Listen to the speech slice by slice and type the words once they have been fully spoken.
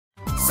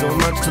so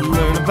much to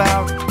learn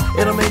about.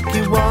 It'll make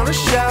you want to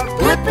shout,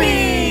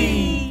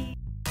 Blippi!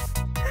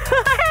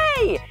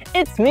 Hey,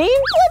 it's me,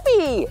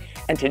 Blippi!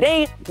 And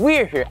today,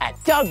 we're here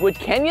at Dogwood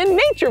Canyon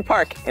Nature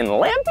Park in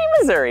Lampe,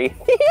 Missouri.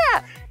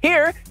 Yeah,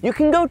 here you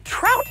can go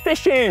trout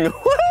fishing.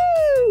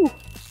 Woohoo!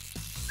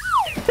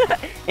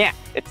 Yeah,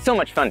 it's so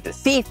much fun to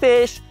see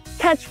fish,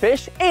 catch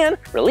fish, and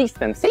release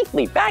them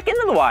safely back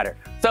into the water.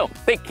 So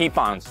they keep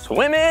on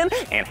swimming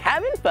and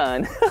having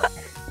fun.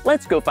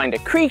 Let's go find a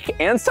creek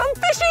and some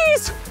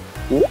fishies.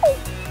 Whoa!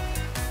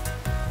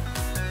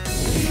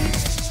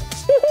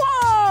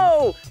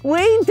 Whoa! We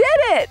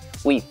did it!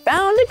 We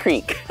found a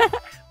creek.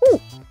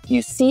 Ooh,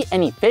 you see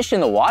any fish in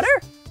the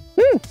water?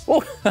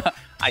 Ooh,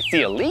 I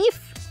see a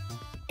leaf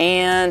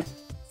and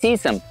see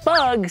some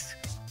bugs.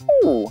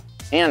 Ooh,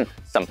 and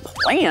some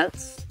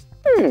plants.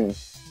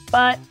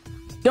 But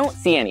don't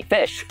see any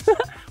fish.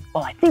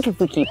 Well, I think if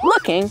we keep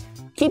looking,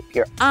 keep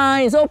your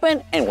eyes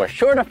open, and we're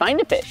sure to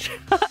find a fish.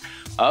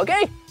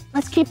 Okay,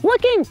 let's keep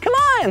looking. Come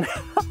on.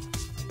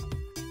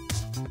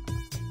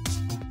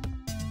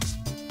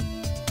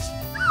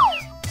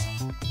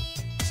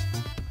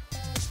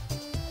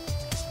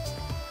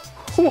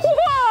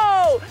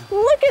 Whoa!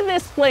 Look at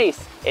this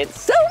place.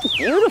 It's so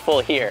beautiful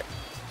here.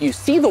 You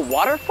see the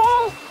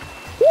waterfall?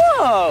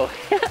 Whoa!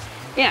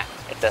 Yeah,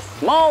 it's a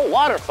small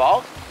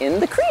waterfall in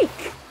the creek.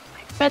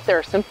 I bet there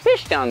are some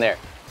fish down there.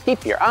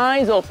 Keep your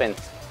eyes open.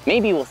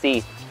 Maybe we'll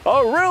see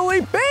a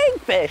really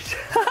big fish.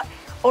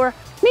 Or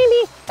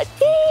maybe a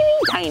teeny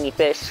tiny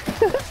fish.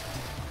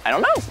 I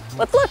don't know.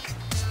 Let's look.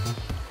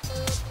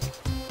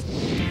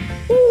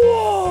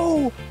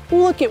 Whoa!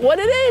 Look at what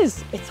it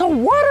is. It's a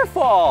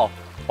waterfall.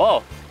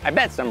 Whoa, I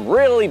bet some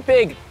really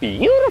big,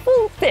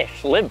 beautiful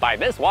fish live by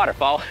this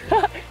waterfall.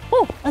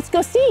 Oh, let's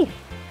go see.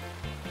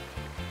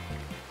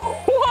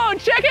 Whoa,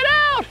 check it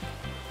out!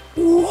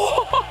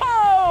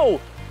 Whoa!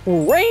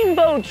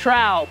 Rainbow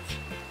trout!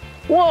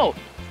 Whoa,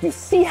 you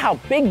see how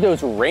big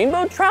those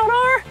rainbow trout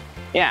are?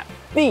 Yeah,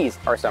 these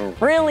are some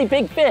really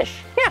big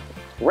fish. Yeah,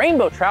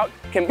 rainbow trout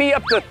can be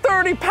up to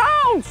 30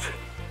 pounds!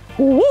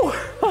 Woo!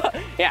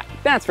 Yeah,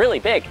 that's really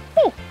big.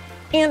 Oh,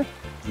 and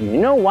do you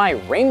know why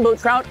rainbow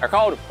trout are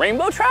called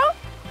rainbow trout?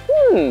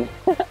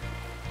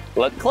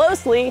 Look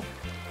closely.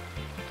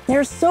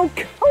 They're so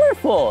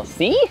colorful,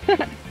 see?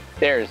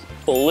 There's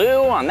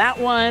blue on that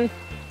one,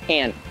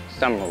 and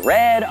some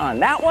red on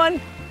that one.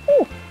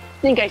 Ooh,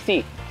 I think I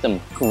see some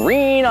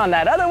green on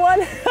that other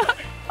one.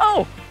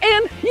 Oh,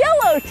 and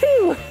yellow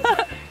too.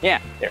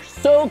 Yeah, they're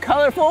so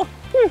colorful.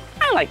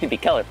 I like to be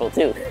colorful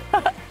too.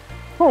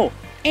 Oh,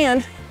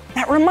 and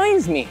that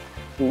reminds me,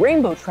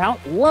 rainbow trout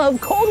love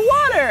cold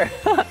water.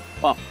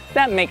 Well,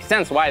 that makes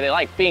sense why they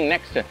like being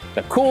next to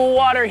the cool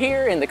water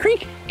here in the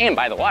creek and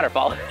by the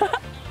waterfall.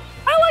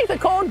 I like the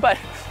cold, but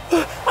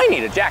I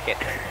need a jacket.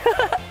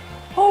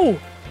 Oh,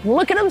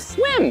 look at them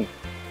swim.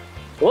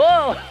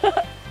 Whoa,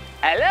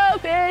 hello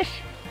fish.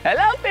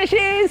 Hello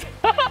fishies.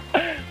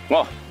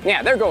 Well,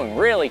 yeah, they're going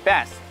really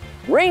fast.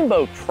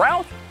 Rainbow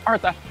trout are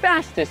the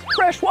fastest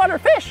freshwater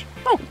fish.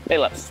 Oh, they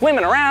love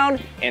swimming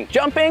around and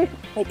jumping.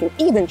 They can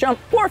even jump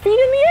 4 feet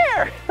in the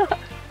air.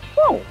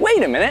 Oh,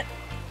 wait a minute.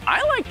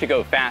 I like to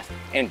go fast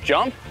and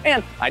jump,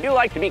 and I do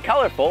like to be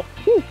colorful.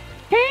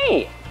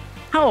 Hey,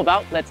 how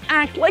about let's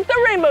act like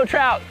the rainbow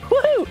trout?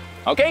 Woohoo!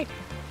 Okay,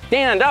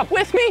 stand up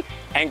with me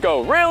and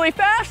go really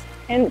fast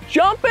and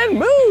jump and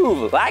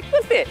move like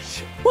the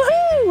fish.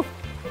 Woohoo!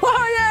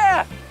 Oh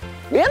yeah,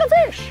 we're the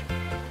fish.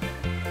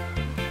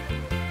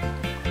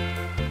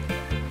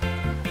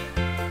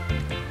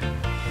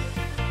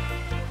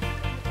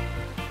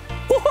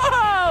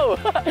 Whoa!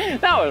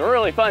 That was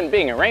really fun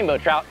being a rainbow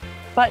trout.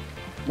 But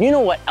you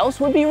know what else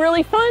would be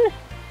really fun?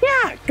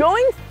 Yeah,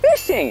 going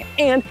fishing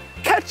and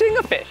catching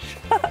a fish.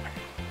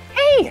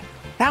 Hey,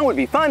 that would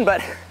be fun,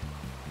 but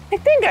I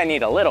think I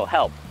need a little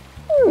help.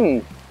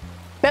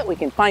 Bet we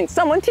can find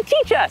someone to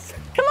teach us.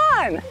 Come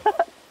on.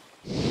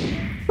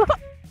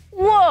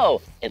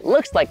 Whoa, it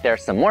looks like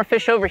there's some more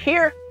fish over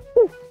here.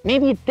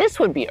 Maybe this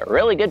would be a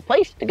really good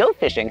place to go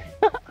fishing.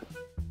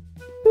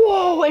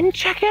 Whoa, and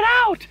check it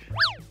out.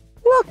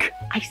 Look,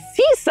 I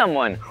see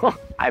someone.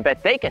 I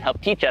bet they could help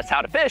teach us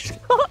how to fish.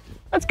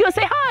 Let's go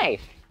say hi.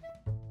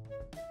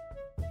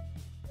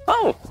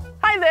 Oh,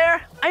 hi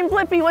there. I'm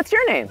Blippi. What's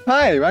your name?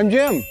 Hi, I'm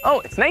Jim.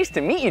 Oh, it's nice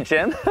to meet you,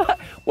 Jim.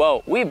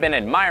 Well, we've been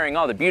admiring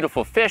all the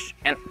beautiful fish,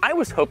 and I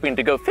was hoping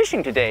to go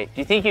fishing today.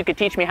 Do you think you could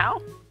teach me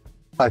how?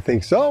 I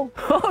think so.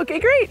 Okay,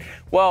 great.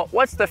 Well,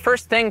 what's the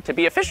first thing to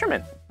be a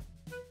fisherman?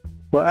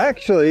 Well,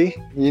 actually,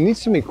 you need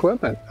some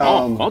equipment.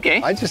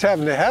 Okay. I just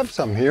happen to have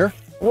some here.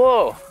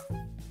 Whoa.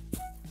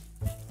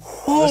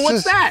 Whoa,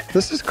 what's that?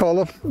 This is called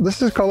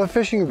a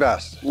fishing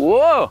vest.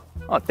 Whoa.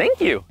 Oh, thank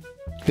you.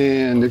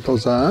 And it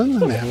goes on.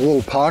 And they have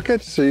little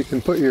pockets so you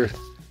can put your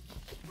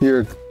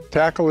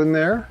tackle in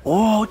there.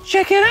 Oh,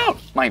 check it out.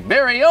 My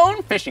very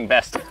own fishing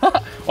vest.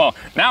 Well,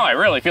 now I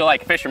really feel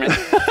like a fisherman.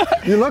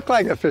 You look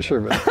like a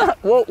fisherman.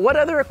 Well, what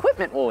other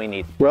equipment will we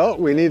need? Well,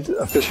 we need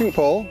a fishing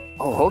pole.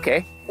 Oh,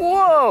 okay.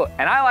 Whoa,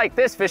 and I like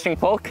this fishing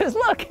pole because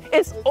look,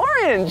 it's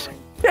orange.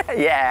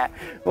 Yeah.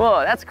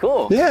 Whoa, that's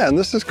cool. Yeah, and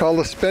this is called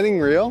a spinning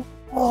reel.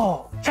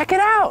 Whoa, check it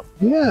out.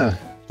 Yeah.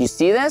 You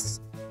see this?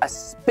 A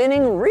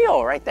spinning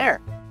reel right there.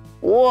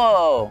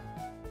 Whoa.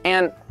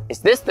 And is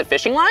this the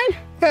fishing line?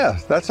 Yeah,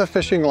 that's a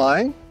fishing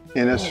line,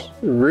 and it's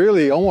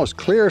really almost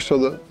clear so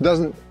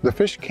that the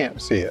fish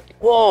can't see it.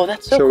 Whoa,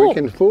 that's so So cool. we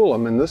can fool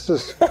them, and this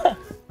is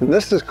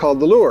called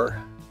the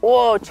lure.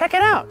 Whoa, check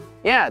it out.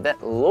 Yeah,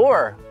 that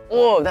lure.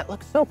 Whoa, that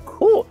looks so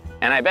cool.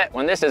 And I bet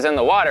when this is in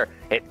the water,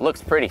 it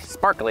looks pretty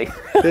sparkly.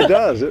 It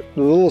does. The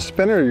little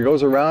spinner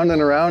goes around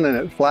and around, and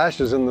it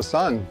flashes in the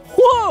sun.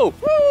 Whoa!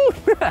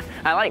 Woo.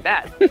 I like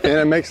that. And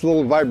it makes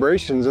little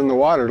vibrations in the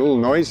water, little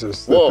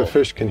noises that the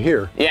fish can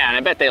hear. Yeah, and I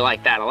bet they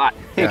like that a lot.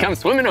 They Yeah, come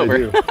swimming they over.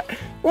 do.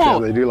 Whoa. Yeah,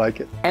 they do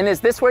like it. And is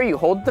this where you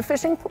hold the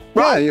fishing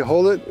Yeah, rod? you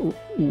hold it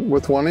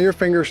with one of your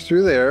fingers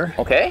through there,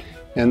 Okay,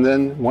 and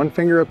then one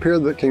finger up here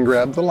that can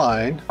grab the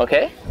line.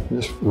 okay.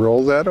 Just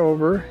roll that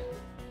over,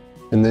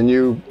 and then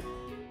you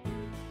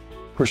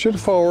push it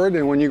forward,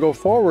 and when you go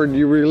forward,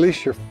 you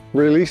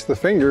release the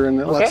finger, and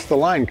it lets the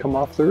line come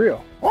off the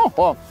reel. Oh,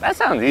 well, that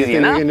sounds easy You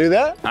enough. can do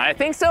that? I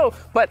think so,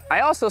 but I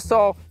also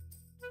saw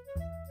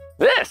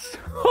this.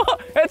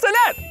 It's a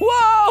net.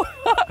 Whoa!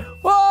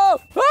 Whoa!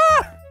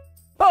 Ah!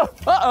 Oh,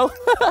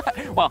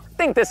 uh-oh. Well, I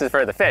think this is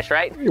for the fish,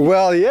 right?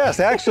 Well, yes,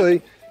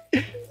 actually,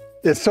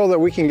 it's so that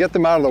we can get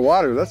them out of the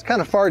water. That's kind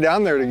of far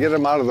down there to get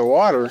them out of the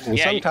water, and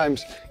Yeah,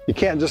 sometimes you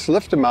can't just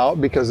lift them out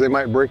because they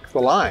might break the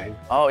line.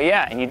 Oh,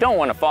 yeah, and you don't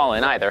want to fall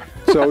in either.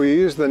 So you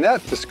use the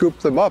net to scoop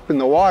them up in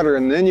the water,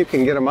 and then you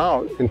can get them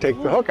out and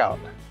take the hook out.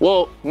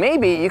 Well,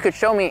 maybe you could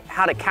show me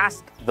how to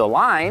cast the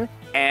line,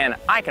 and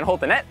I can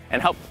hold the net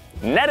and help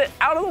net it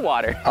out of the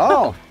water.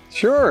 Oh,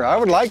 sure, I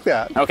would like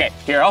that. Okay,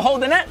 here, I'll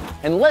hold the net,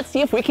 and let's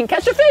see if we can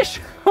catch a fish.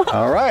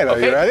 All right, are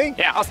you ready?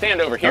 Yeah, I'll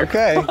stand over here.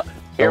 Okay.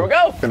 Here we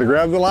go. Gonna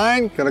grab the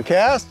line, gonna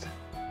cast.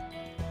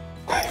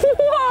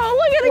 Whoa,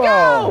 look at it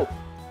Whoa.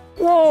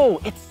 go!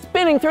 Whoa, it's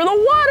spinning through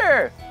the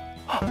water.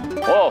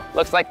 Whoa,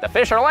 looks like the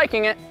fish are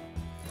liking it.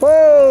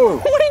 Whoa!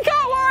 We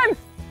got one!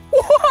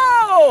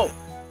 Whoa!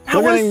 That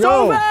Look at was him so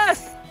go.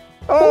 fast!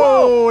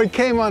 Oh, it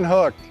came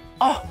unhooked.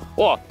 Oh,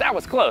 whoa, that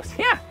was close,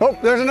 yeah. Oh,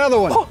 there's another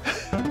one.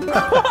 We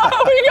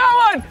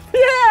got one!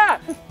 Yeah!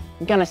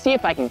 I'm gonna see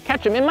if I can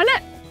catch him in my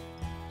net.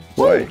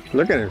 Boy,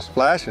 look at him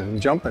splashing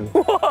and jumping.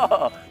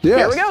 Whoa! Yes,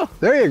 Here we go.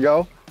 There you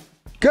go.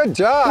 Good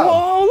job.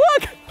 Whoa,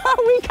 look!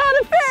 We caught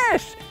a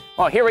fish!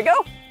 Oh, here we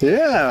go.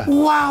 Yeah.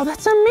 Wow,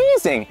 that's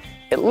amazing.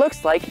 It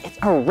looks like it's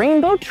a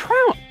rainbow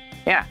trout.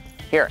 Yeah,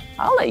 here,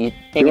 I'll let you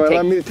maybe You want to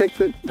take. let me to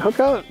take the hook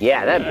out?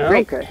 Yeah, that'd be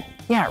great. Okay.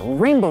 Yeah,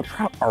 rainbow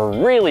trout are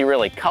really,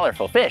 really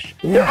colorful fish.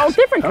 They're all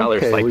different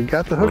colors, Okay, like we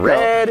got the hook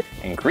red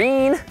and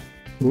green.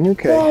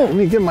 Okay, Whoa. let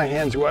me get my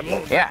hands wet.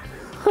 Yeah.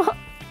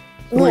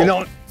 We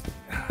don't.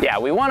 Yeah,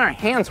 we want our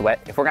hands wet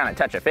if we're gonna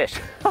touch a fish.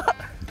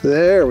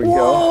 There we go.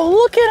 Whoa,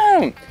 look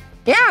at him.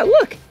 Yeah,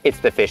 look, it's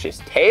the fish's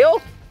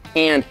tail,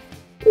 and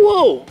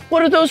whoa,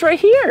 what are those right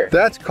here?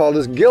 That's called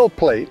his gill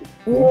plate,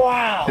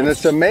 Wow. and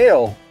it's a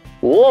male.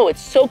 Whoa,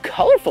 it's so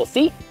colorful.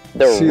 See,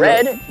 the See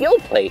red that? gill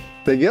plate.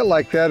 They get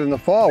like that in the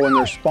fall when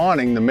they're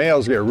spawning. The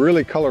males get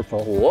really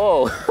colorful.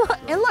 Whoa,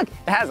 and look,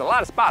 it has a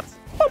lot of spots.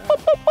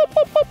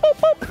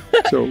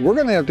 So we're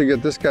gonna have to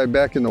get this guy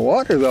back in the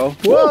water though.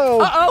 Whoa!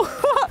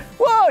 Uh-oh,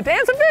 whoa,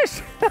 dancing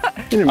fish.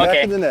 Get him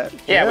back in the net.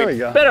 Yeah, there we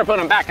go. better put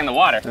him back in the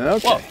water.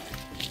 Okay. Whoa.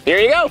 Here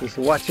you go. Just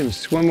watch him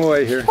swim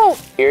away here. Oh,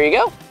 here you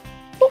go.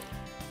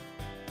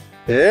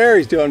 There,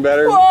 he's doing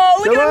better.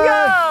 Whoa, look Come at him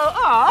go.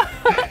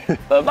 Aw.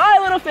 Bye-bye,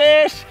 little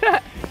fish.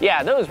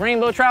 Yeah, those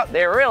rainbow trout,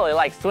 they really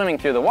like swimming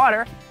through the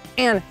water,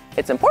 and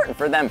it's important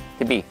for them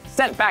to be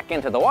sent back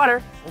into the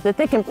water so that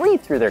they can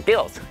breathe through their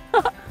gills.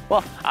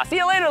 Well, I'll see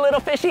you later, little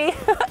fishy.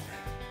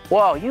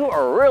 Whoa, you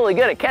are really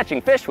good at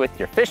catching fish with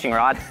your fishing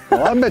rod.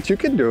 Well, I bet you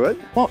can do it.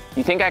 Well,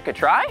 you think I could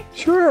try?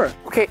 Sure.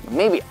 Okay,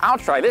 maybe I'll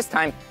try this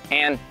time.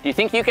 And do you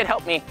think you could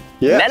help me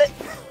Yes. net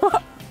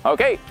it?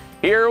 Okay,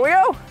 here we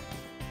go.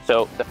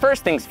 So the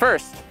first things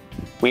first,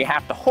 we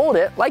have to hold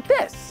it like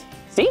this.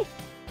 See?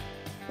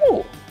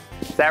 Ooh,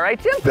 is that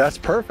right, Jim? That's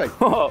perfect.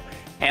 Whoa.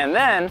 And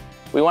then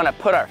we want to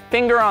put our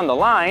finger on the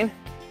line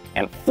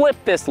and flip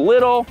this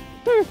little,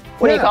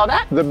 what do you call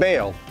that? The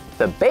bail.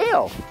 The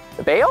bail.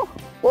 The bail?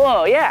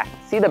 Whoa, yeah.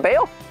 See the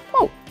bail?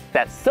 Oh,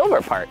 that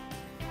silver part.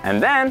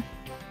 And then,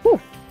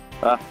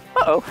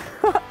 uh-oh.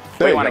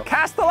 There We you want to go.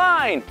 cast the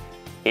line.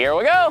 Here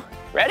we go.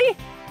 Ready?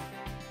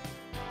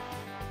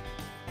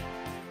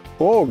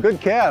 Whoa, good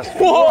cast.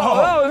 Whoa,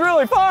 that was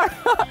really far.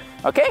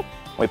 Okay,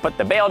 we put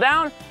the bail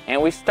down and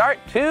we start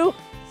to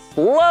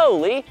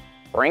slowly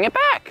bring it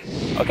back.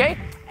 Okay,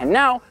 and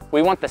now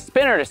we want the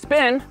spinner to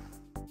spin.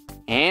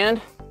 And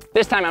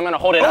this time I'm gonna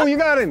hold it up. Oh, you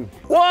got him.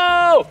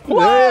 Whoa, whoa.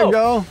 There you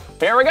go.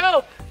 Here we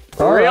go.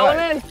 All Reel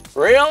right. him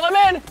in, reel him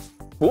in.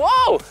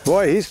 Whoa,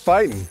 Boy, he's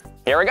fighting.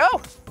 here we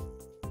go.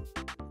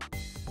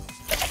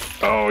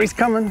 Oh, he's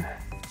coming.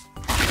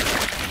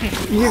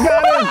 You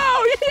got him.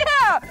 Whoa,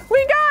 yeah,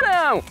 we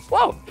got him.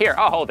 Whoa, here,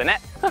 I'll hold the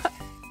net.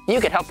 You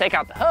could help take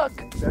out the hook.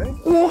 Okay.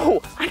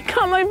 Whoa, I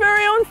caught my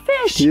very own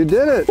fish. You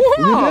did it.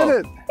 Whoa. You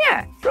did it.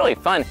 Yeah, it's really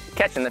fun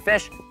catching the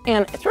fish,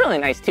 and it's really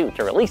nice too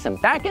to release them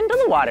back into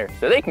the water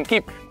so they can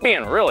keep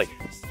being really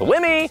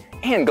swimmy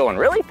and going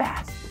really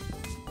fast.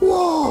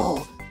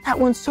 Whoa, that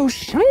one's so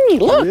shiny,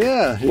 look.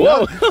 Yeah.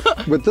 Whoa.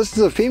 But this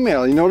is a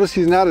female. You notice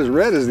he's not as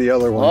red as the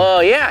other one. Oh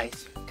yeah,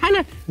 he's kind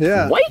of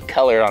white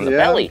colored on the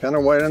belly. Kind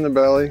of white on the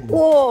belly.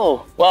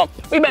 Whoa, well,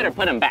 we better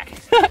put him back.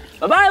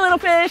 Bye-bye, little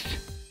fish.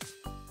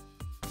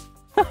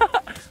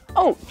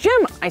 Oh,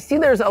 Jim, I see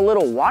there's a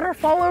little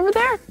waterfall over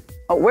there.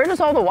 Oh, where does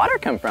all the water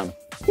come from?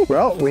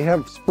 Well, we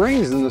have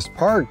springs in this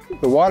park.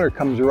 The water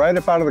comes right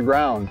up out of the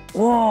ground.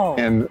 Whoa.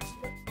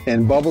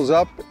 And bubbles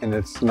up, and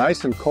it's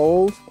nice and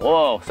cold.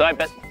 Whoa, so I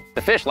bet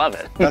the fish love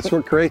it. That's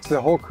what creates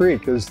the whole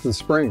creek, is the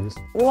springs.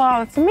 Wow,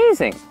 that's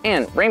amazing.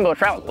 And rainbow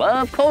trout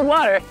love cold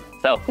water,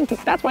 so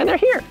that's why they're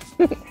here.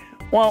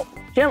 Well,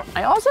 Jim,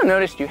 I also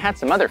noticed you had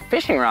some other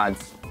fishing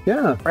rods.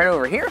 Yeah. Right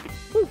over here.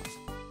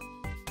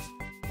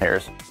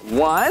 There's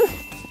one,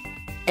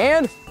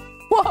 and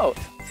whoa,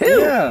 two.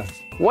 Yeah.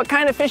 What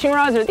kind of fishing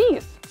rods are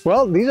these?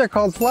 Well, these are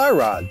called fly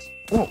rods.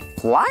 Oh,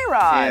 fly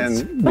rods.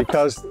 And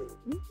because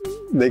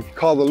they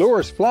call the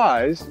lures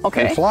flies,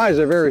 okay. And flies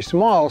are very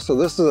small, so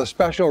this is a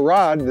special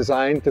rod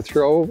designed to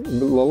throw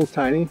little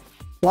tiny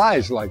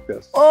flies like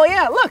this. Oh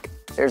yeah, look,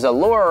 there's a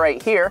lure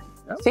right here.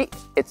 Yep. See,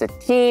 it's a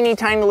teeny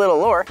tiny little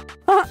lure,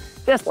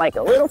 just like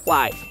a little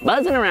fly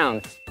buzzing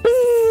around.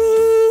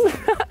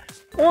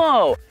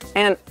 Whoa,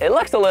 and it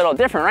looks a little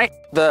different, right?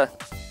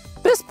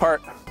 This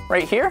part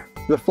right here.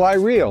 The fly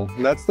reel,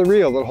 that's the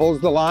reel that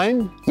holds the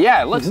line.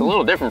 Yeah, it looks a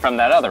little different from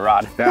that other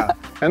rod. Yeah,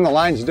 and the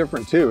line's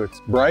different too. It's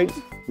bright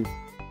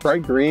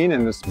green,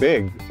 and it's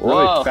big, it's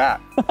really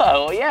fat.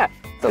 Oh yeah,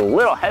 it's a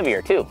little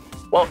heavier too.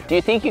 Well, do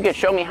you think you could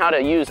show me how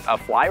to use a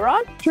fly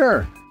rod?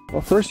 Sure.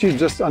 Well, first you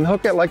just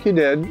unhook it like you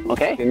did.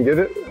 Okay. And get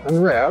it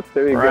unwrapped,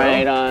 there you go.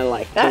 Right on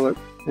like that.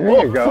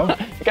 There you go.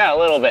 It got a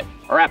little bit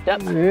wrapped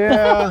up.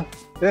 Yeah,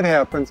 it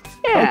happens.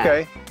 Yeah.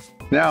 Okay,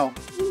 now,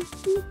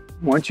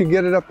 once you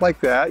get it up like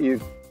that,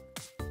 you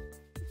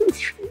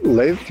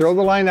throw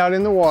the line out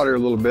in the water a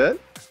little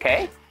bit.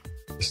 Okay.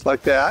 Just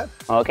like that.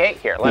 Okay,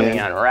 here, let me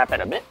unwrap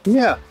it a bit.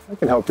 Yeah, I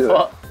can help you there.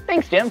 Well,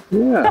 thanks, Jim.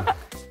 Yeah,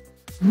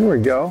 there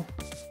we go.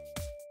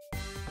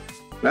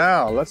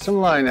 Now, let some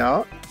line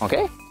out.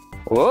 Okay.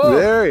 Whoa.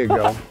 There you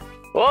go.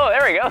 Whoa,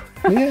 there we go.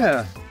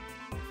 Yeah.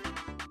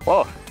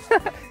 Whoa.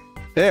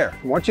 There,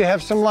 once you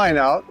have some line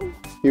out,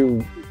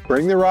 you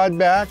bring the rod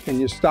back and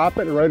you stop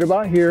it right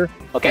about here.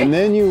 Okay. And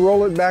then you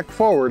roll it back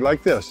forward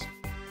like this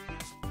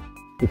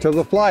until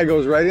the fly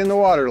goes right in the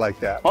water like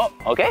that. Oh,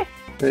 okay.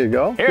 There you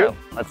go. Here, Good.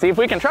 let's see if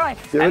we can try.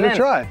 Give it a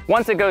try.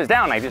 Once it goes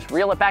down, I just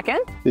reel it back in?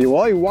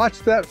 Well, you watch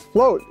that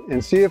float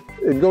and see if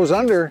it goes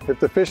under. If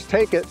the fish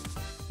take it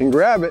and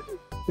grab it,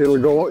 it'll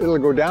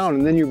go down,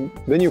 and then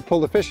you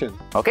pull the fish in.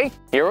 Okay,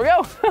 here we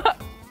go.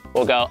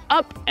 We'll go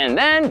up and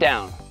then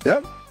down.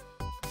 Yep.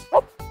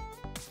 Oh.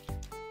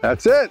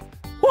 That's it.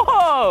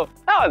 Whoa,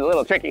 that was a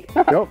little tricky.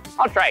 Yep.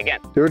 I'll try again.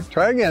 Do it,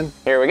 try again.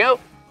 Here we go.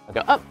 I'll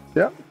go up.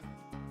 Yep.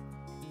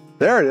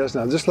 There it is.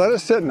 Now just let it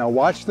sit. Now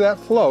watch that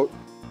float.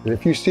 And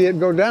if you see it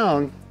go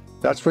down,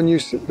 that's when you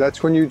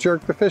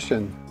jerk the fish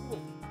in.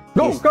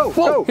 Go, go,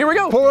 Whoa, go. Here we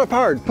go. Pull it up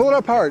hard. Pull it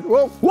up hard.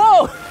 Whoa.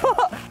 Whoa.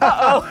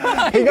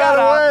 Uh-oh. He got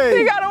away.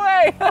 He got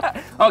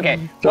away. Okay.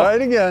 Try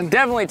it again.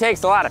 Definitely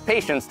takes a lot of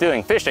patience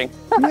doing fishing.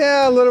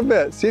 Yeah, a little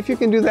bit. See if you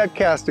can do that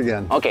cast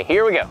again. Okay,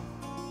 here we go.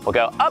 We'll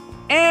go up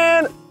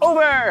and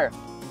over.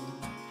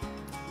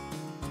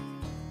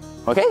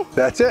 Okay.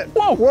 That's it.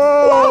 Whoa.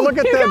 Whoa, look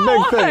at you that got big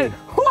one. thing.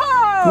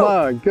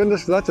 Whoa. My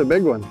goodness, that's a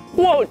big one.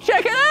 Whoa,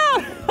 check it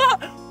out.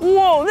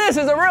 Whoa, this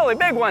is a really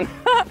big one.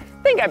 I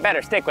think I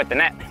better stick with the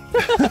net.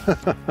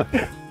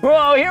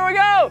 Whoa, here we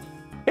go.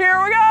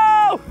 Here we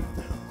go.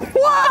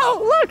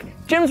 Whoa, look,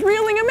 Jim's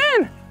reeling him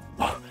in.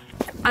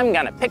 I'm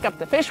gonna pick up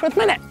the fish with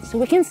my net so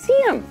we can see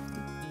him.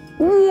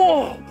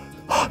 Whoa,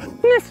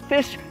 this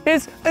fish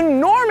is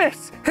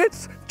enormous.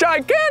 It's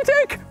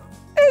gigantic.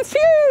 It's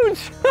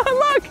huge.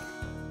 Look.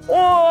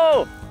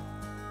 Whoa.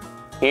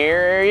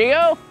 Here you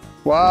go.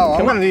 Wow,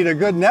 I'm gonna need a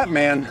good net,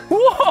 man.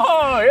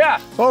 Whoa, yeah.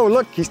 Oh,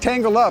 look, he's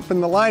tangled up in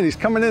the line. He's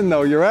coming in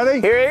though. You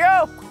ready? Here you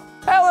go.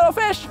 Hey, little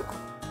fish.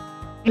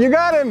 You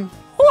got him.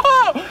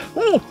 Whoa.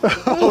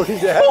 Oh,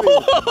 he's heavy.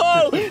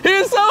 Whoa,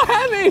 he's so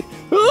heavy.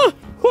 Whoa.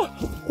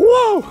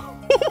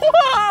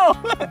 Whoa.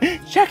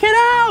 Check it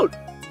out.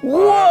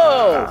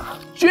 Whoa.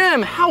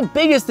 Jim, how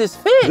big is this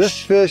fish?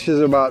 This fish is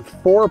about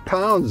 4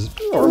 pounds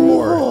or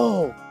more.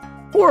 Whoa.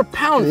 4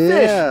 pound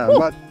fish. Yeah, Whoa,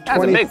 about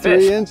that's a big 23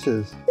 fish.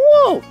 inches.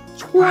 Whoa,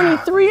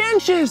 23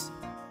 inches.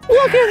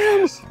 Look at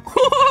him.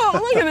 Whoa,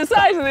 look at the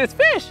size of this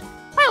fish.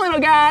 Hi, little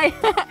guy.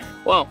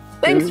 Well,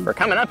 thanks for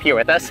coming up here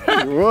with us.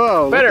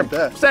 Whoa, Better look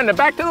at that. send it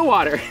back to the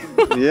water.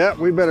 Yeah,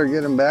 we better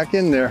get him back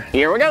in there.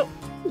 Here we go.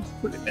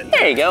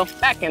 There you go,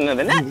 back into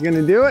the net. He's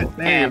gonna do it.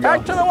 There And you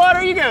back go. to the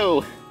water you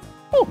go.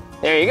 Ooh,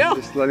 there you go.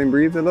 Just let him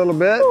breathe a little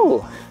bit.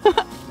 Ooh.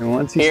 And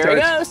once he Here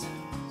he goes.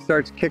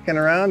 starts kicking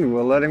around,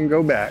 we'll let him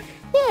go back.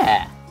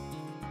 Yeah,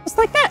 just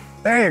like that.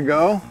 There you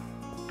go.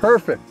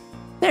 Perfect.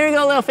 There you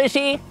go, little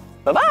fishy.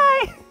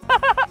 Bye-bye.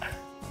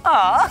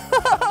 Aw.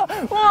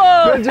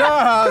 Whoa. Good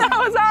job. That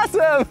was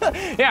awesome.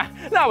 Yeah,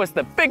 that was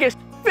the biggest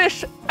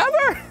fish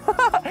ever.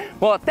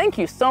 Well, thank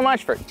you so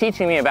much for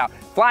teaching me about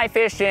fly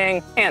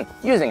fishing and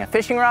using a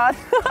fishing rod.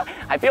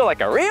 I feel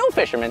like a real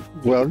fisherman.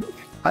 Well,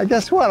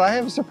 guess what? I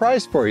have a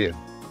surprise for you.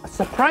 A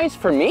surprise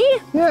for me?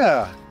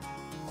 Yeah.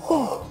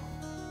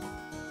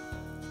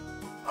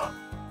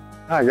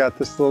 I got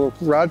this little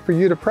rod for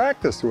you to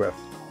practice with.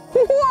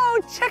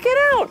 Whoa, check it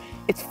out.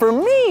 It's for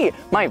me,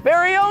 my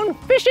very own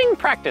fishing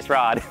practice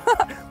rod.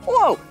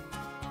 Whoa,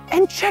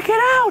 and check it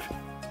out.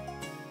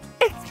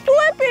 It's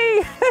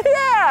Blippi.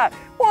 Yeah.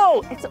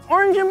 Whoa, it's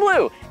orange and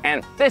blue.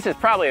 And this is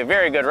probably a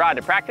very good rod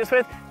to practice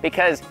with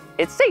because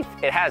it's safe.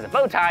 It has a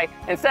bow tie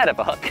instead of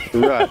a hook.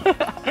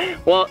 Right.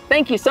 Well,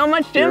 thank you so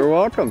much, Jim. You're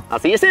welcome. I'll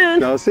see you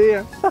soon. I'll see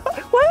you.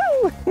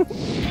 Woo!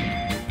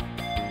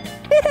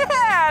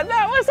 Yeah,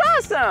 that was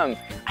awesome.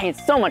 I had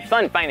so much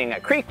fun finding a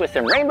creek with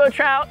some rainbow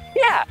trout.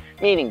 Yeah,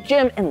 meeting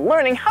Jim and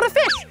learning how to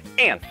fish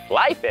and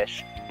fly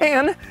fish.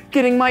 And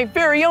getting my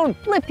very own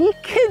Blippi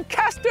Kid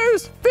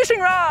Casters fishing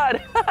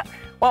rod.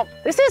 Well,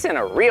 this isn't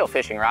a real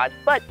fishing rod,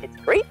 but it's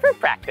great for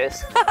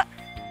practice.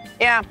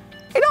 Yeah,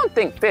 I don't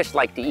think fish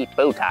like to eat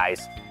bow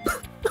ties.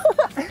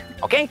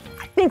 Okay,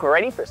 I think we're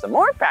ready for some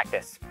more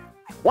practice.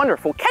 I wonder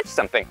if we'll catch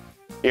something.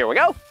 Here we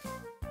go.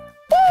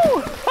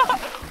 Woo!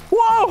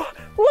 Whoa,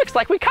 looks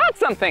like we caught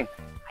something.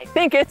 I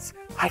think it's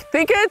a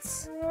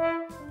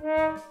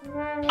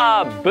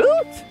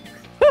boot?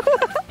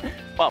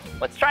 Well,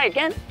 let's try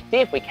again, see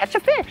if we catch a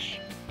fish.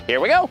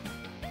 Here we go.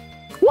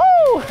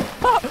 Woo!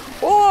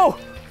 Whoa!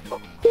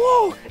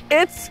 Whoa!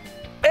 It's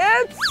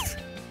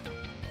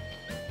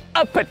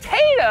a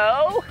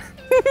potato!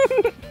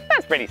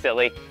 That's pretty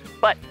silly,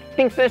 but I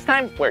think this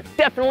time we're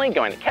definitely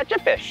going to catch a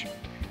fish.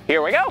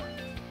 Here we go.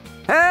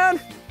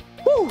 And,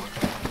 whoo!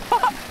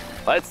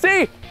 Let's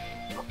see.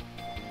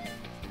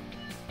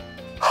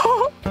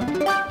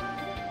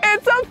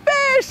 It's a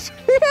fish!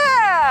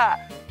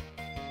 Yeah!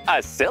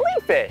 A silly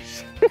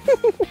fish.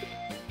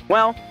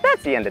 Well,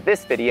 that's the end of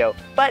this video,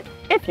 but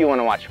if you want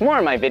to watch more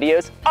of my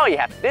videos, all you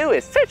have to do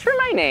is search for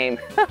my name.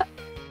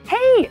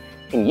 Hey,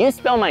 can you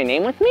spell my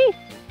name with me?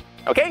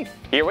 Okay,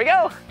 here we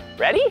go.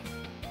 Ready?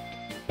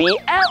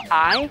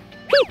 B-L-I-P-P-I,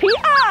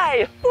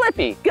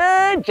 Blippi,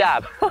 good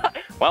job.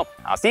 Well,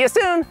 I'll see you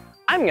soon.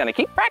 I'm gonna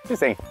keep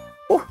practicing.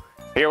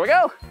 Here we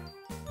go.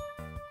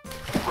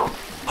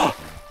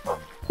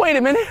 Wait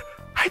a minute,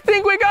 I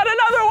think we got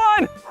another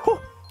one.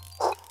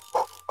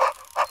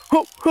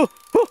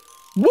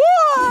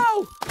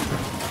 Whoa!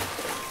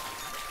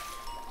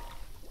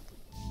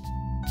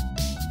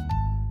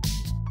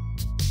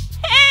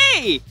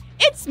 Hey,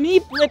 it's me,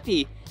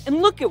 Blippi,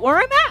 and look at where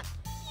I'm at.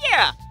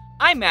 Yeah,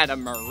 I'm at a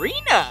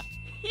marina.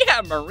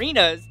 Yeah,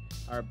 marinas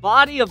are a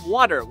body of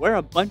water where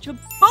a bunch of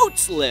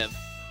boats live.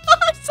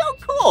 So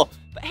cool.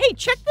 But hey,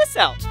 check this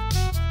out.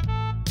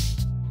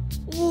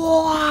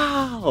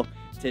 Wow!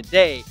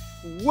 Today,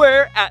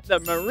 we're at the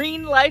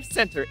Marine Life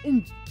Center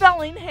in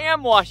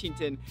Bellingham,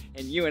 Washington,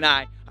 and you and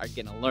I are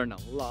gonna learn a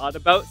lot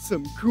about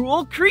some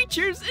cool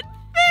creatures and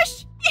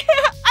fish.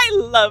 Yeah, I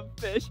love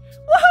fish.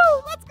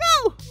 Woohoo! Let's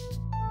go!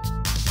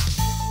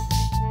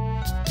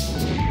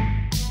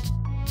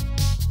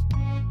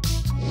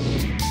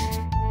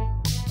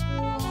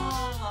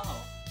 Wow!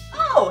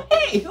 Oh,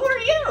 hey, who are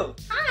you?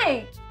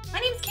 Hi, my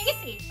name's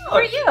Casey. Who Oh,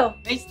 are you?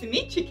 Nice to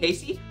meet you,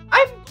 Casey.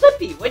 I'm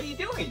Blippi. What are you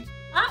doing?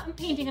 I'm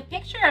painting a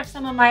picture of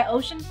some of my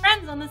ocean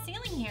friends on the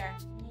ceiling here.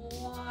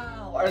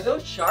 Wow, are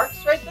those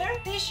sharks right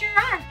there? They sure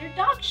are. They're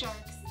dog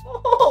sharks.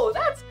 Oh,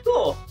 that's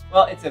cool.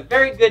 Well, it's a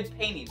very good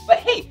painting. But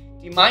hey, do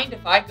you mind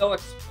if I go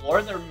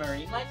explore the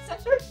Marine Life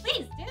Center?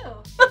 Please do.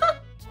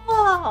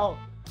 Wow,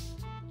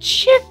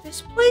 check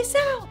this place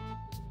out.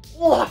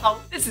 Wow,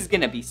 this is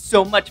gonna be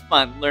so much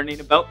fun learning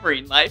about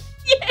marine life.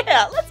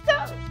 Yeah, let's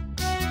go.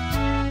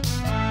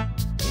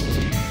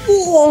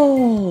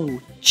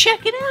 Whoa,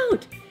 check it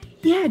out.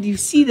 Yeah, do you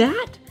see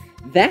that?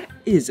 That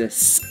is a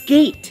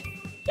skate.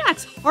 Yeah,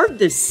 it's hard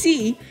to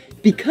see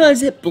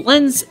because it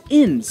blends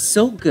in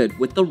so good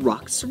with the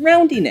rocks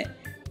surrounding it.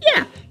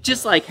 Yeah,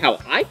 just like how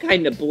I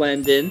kind of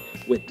blend in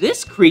with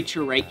this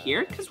creature right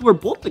here because we're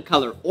both the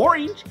color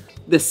orange.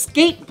 The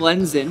skate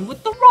blends in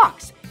with the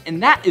rocks,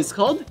 and that is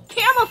called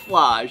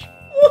camouflage.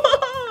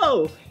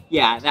 Whoa!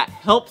 Yeah, that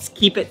helps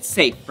keep it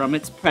safe from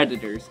its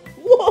predators.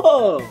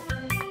 Whoa!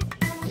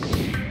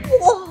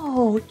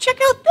 Whoa, check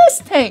out this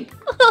tank.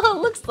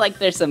 Looks like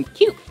there's some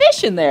cute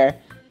fish in there.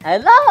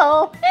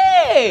 Hello,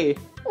 hey!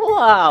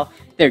 Wow,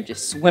 they're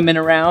just swimming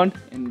around,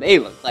 and they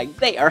look like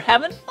they are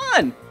having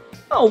fun.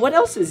 Oh, what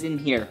else is in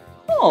here?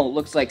 Oh,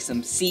 looks like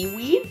some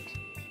seaweed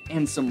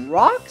and some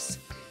rocks.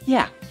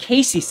 Yeah,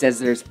 Casey says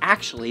there's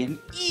actually an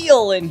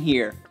eel in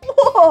here.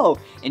 Whoa,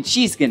 and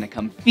she's gonna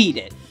come feed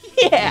it.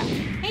 Yeah.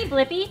 Hey,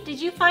 Blippi, did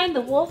you find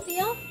the wolf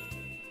eel?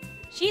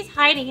 She's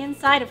hiding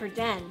inside of her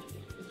den.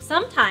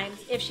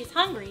 Sometimes, if she's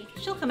hungry,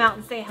 she'll come out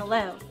and say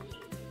hello.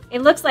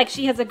 It looks like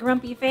she has a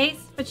grumpy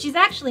face, but she's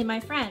actually my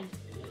friend.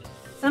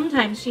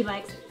 Sometimes she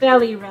likes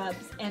belly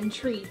rubs and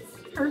treats.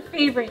 Her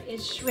favorite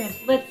is shrimp.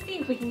 Let's see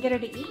if we can get her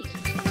to eat.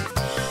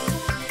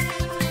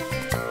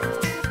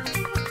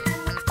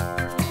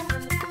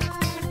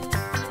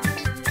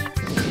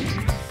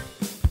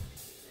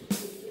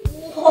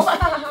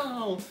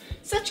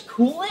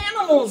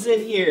 animals in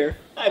here.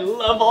 I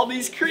love all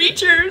these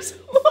creatures.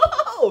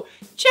 Whoa,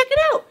 check it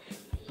out.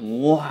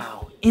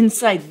 Wow,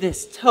 inside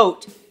this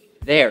tote,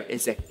 there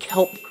is a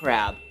kelp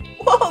crab.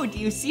 Whoa, do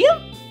you see him?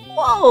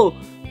 Whoa,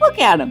 look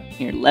at him.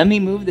 Here, let me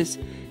move this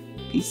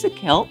piece of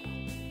kelp.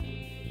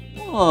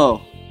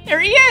 Whoa, there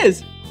he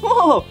is.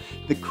 Whoa,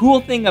 the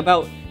cool thing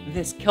about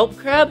this kelp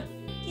crab,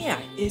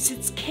 yeah, is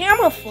its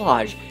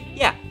camouflage.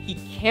 Yeah, he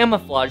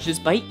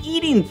camouflages by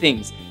eating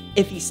things.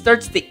 If he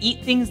starts to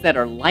eat things that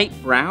are light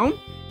brown,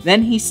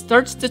 then he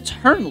starts to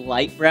turn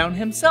light brown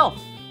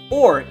himself.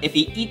 Or if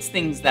he eats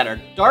things that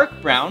are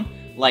dark brown,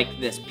 like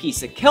this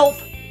piece of kelp,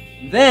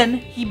 then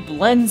he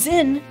blends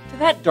in to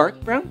that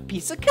dark brown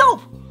piece of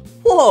kelp.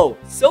 Whoa,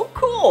 so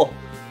cool.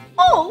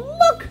 Oh,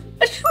 look,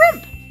 a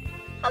shrimp.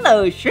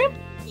 Hello, shrimp.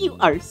 You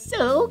are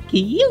so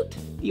cute.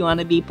 Do you want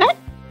to be pet?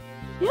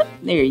 Yep,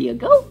 there you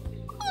go.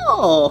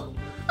 Oh,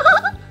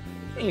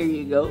 there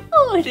you go.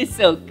 Oh, it is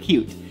so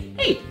cute.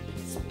 Hey,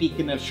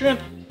 speaking of shrimp,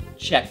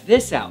 check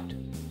this out.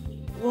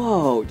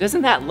 Whoa,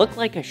 doesn't that look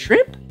like a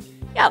shrimp?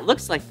 Yeah, it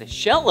looks like the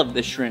shell of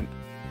the shrimp.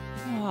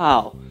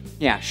 Wow.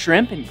 Yeah,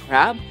 shrimp and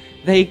crab,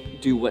 they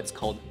do what's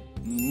called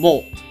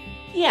molt.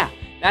 Yeah,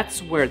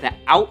 that's where the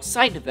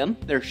outside of them,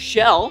 their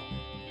shell,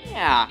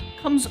 yeah,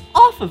 comes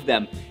off of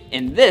them.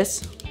 And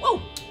this,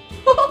 whoa,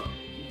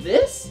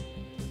 this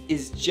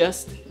is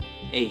just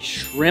a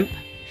shrimp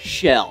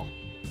shell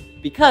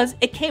because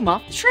it came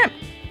off the shrimp.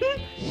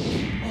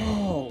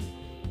 Oh,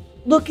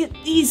 look at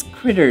these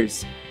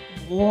critters.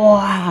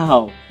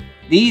 Wow,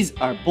 these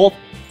are both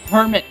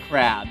hermit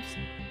crabs.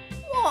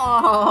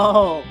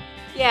 Whoa,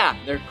 yeah,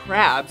 they're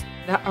crabs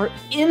that are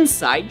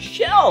inside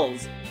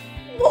shells.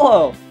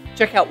 Whoa,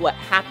 check out what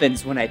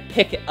happens when I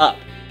pick it up.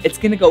 It's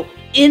gonna go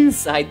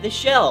inside the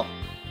shell.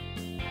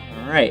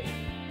 All right.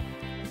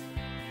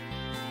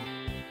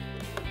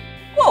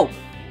 Whoa,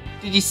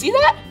 did you see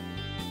that?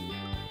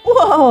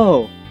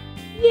 Whoa,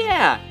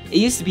 yeah, it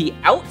used to be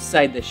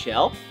outside the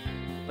shell,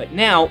 but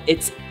now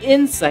it's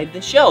inside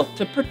the shell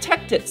to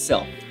protect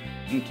itself.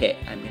 Okay,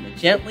 I'm gonna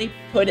gently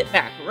put it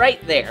back right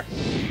there.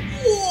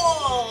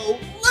 Whoa,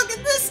 look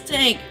at this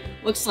tank.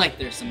 Looks like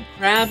there's some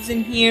crabs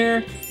in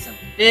here, some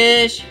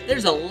fish.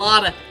 There's a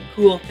lot of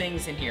cool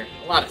things in here.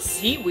 A lot of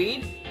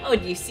seaweed. Oh,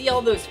 do you see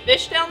all those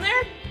fish down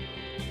there?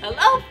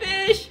 Hello,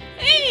 fish.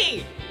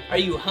 Hey, are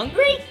you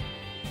hungry?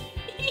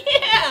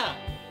 Yeah.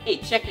 Hey,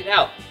 check it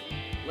out.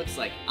 Looks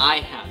like I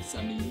have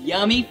some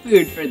yummy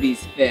food for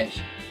these fish.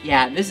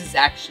 Yeah, this is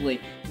actually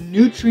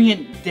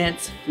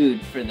nutrient-dense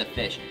food for the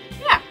fish.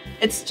 Yeah,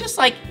 it's just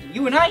like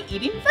you and I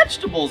eating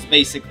vegetables,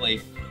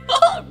 basically.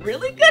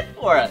 Really good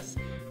for us.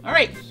 All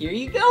right, here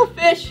you go,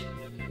 fish.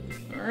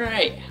 All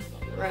right,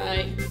 all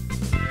right.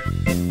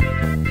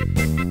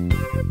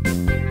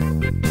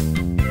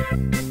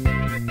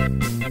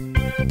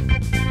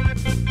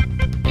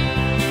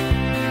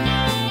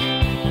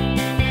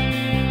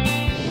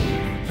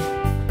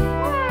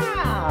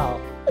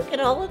 Wow, look at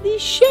all of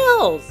these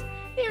shells.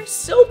 They're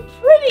so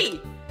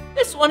pretty.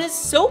 This one is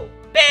so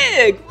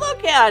big.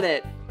 Look at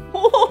it.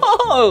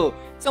 Whoa,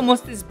 it's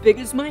almost as big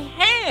as my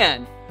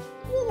hand.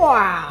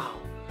 Wow.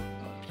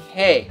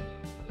 Okay.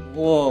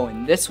 Whoa,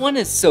 and this one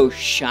is so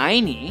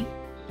shiny.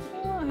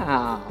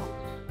 Wow.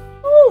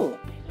 Oh,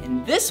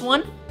 and this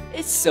one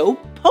is so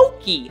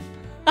pokey.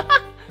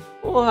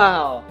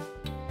 Wow.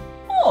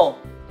 Oh,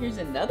 here's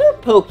another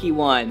pokey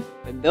one.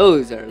 But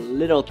those are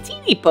little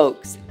teeny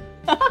pokes.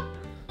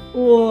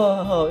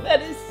 Whoa,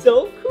 that is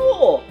so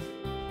cool.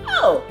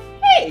 Oh,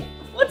 hey,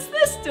 what's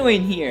this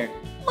doing here?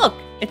 Look,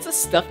 it's a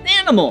stuffed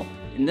animal.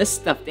 And this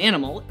stuffed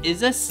animal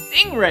is a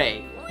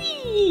stingray.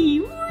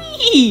 Whee,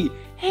 whee.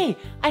 Hey,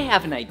 I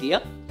have an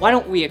idea. Why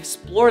don't we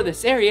explore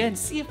this area and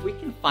see if we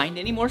can find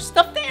any more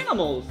stuffed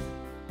animals?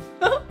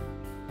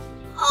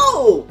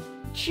 Oh,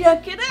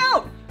 check it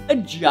out. A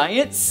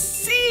giant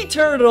sea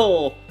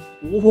turtle.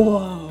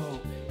 Whoa,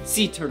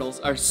 sea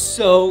turtles are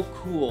so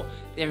cool.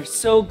 They're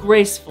so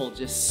graceful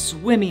just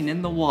swimming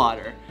in the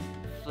water.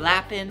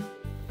 Flapping,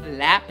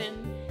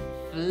 flapping,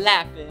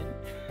 flapping.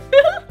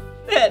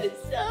 That is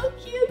so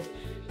cute.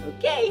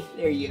 Okay,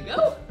 there you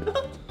go.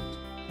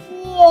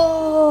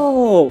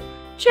 Whoa,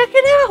 check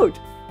it out.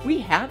 We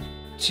have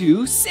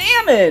 2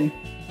 salmon.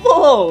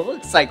 Whoa,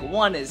 looks like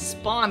one is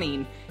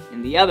spawning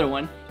and the other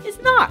one is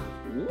not.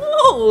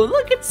 Whoa,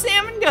 look at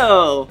salmon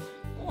go.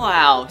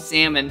 Wow,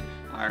 salmon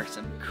are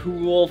some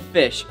cool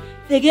fish.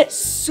 They get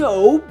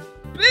so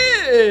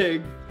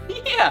big.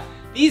 Yeah,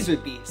 these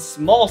would be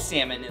small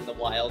salmon in the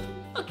wild.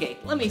 Okay,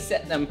 let me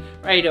set them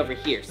right over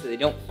here so they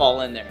don't fall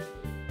in there.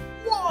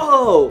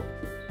 Whoa,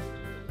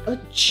 a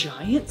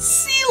giant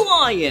sea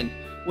lion.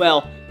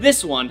 Well,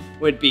 this one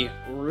would be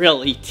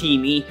really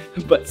teeny,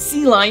 but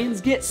sea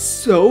lions get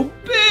so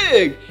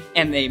big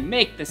and they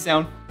make the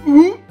sound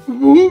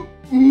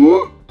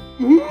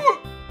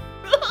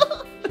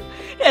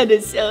that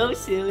is so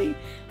silly.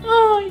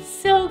 Oh, it's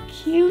so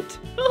cute.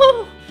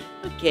 Oh,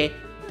 okay,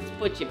 let's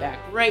put you back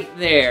right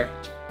there.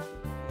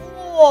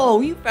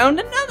 Whoa, you found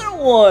another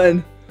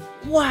one.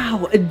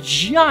 Wow, a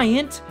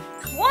giant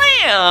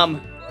clam.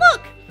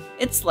 Look,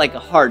 it's like a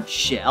hard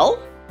shell.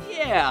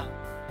 Yeah.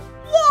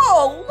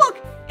 Whoa, look,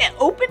 it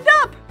opened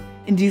up.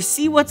 And do you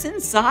see what's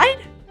inside?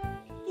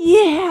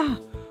 Yeah,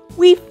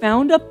 we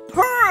found a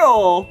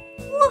pearl.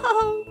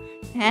 Whoa,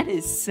 that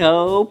is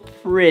so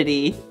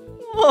pretty.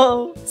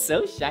 Whoa,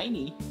 so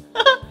shiny.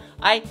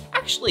 I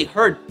actually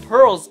heard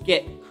pearls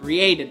get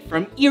created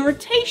from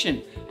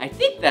irritation. I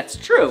think that's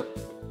true.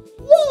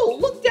 Whoa,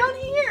 look down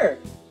here.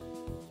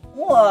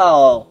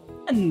 Whoa,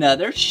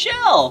 another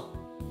shell.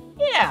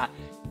 Yeah,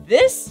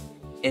 this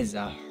is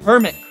a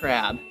hermit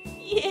crab.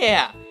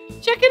 Yeah,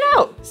 check it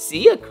out.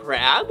 See a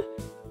crab?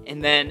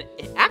 And then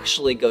it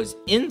actually goes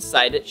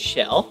inside its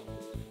shell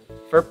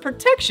for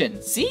protection.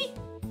 See?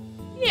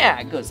 Yeah,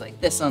 it goes like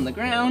this on the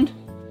ground.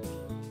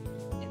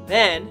 And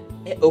then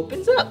it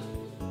opens up.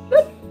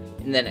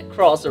 And then it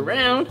crawls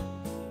around.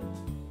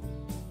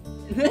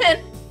 And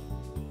then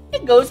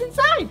it goes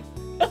inside.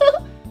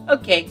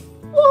 Okay,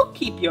 we'll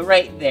keep you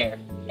right there.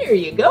 There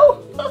you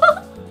go.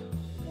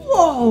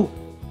 Whoa,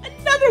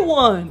 another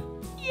one.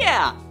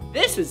 Yeah,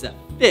 this is a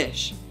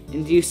fish.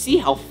 And do you see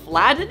how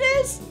flat it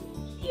is?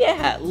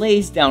 Yeah, it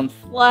lays down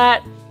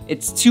flat.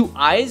 Its two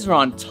eyes are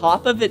on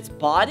top of its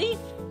body.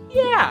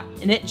 Yeah,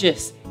 and it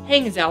just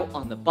hangs out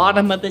on the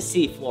bottom of the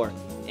seafloor.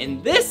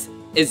 And this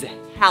is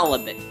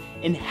halibut.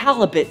 And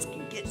halibuts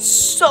can get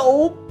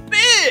so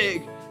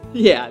big.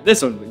 Yeah,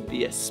 this one would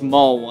be a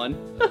small one.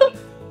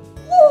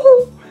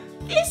 Whoa,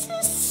 this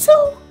is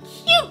so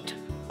cute.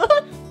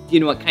 Do you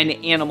know what kind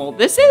of animal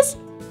this is?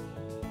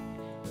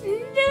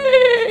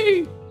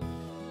 Nay.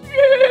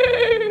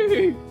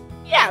 Yay!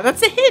 Yeah,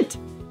 that's a hint.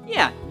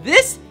 Yeah,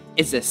 this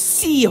is a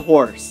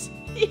seahorse.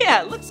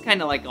 Yeah, it looks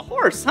kind of like a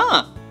horse,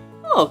 huh?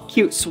 Oh,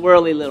 cute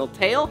swirly little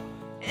tail.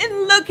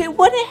 And look at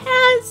what it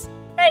has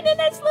right in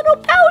its little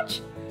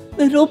pouch.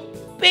 Little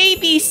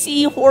baby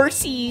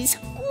seahorsies.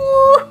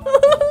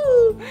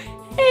 Woo-hoo-hoo.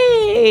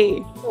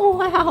 Hey,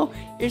 wow,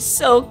 you're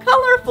so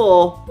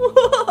colorful.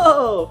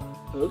 Whoa,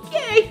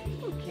 okay,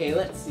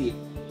 let's see.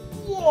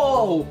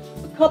 Whoa,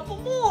 a couple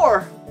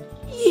more.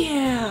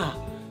 Yeah.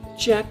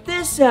 Check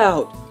this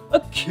out, a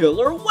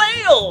killer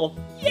whale.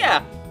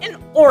 Yeah, an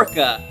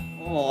orca.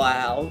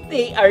 Wow,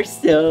 they are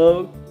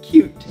so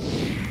cute.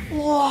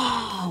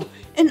 Wow,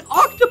 an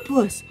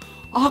octopus.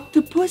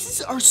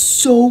 Octopuses are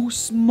so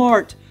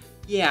smart.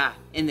 Yeah,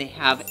 and they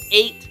have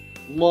 8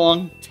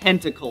 long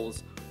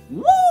tentacles.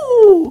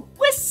 Woo,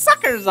 with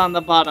suckers on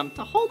the bottom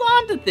to hold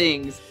on to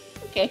things.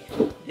 Okay,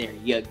 there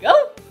you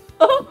go.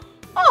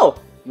 Oh,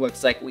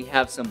 looks like we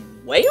have some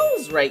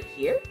whales right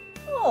here.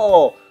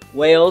 Oh,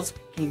 whales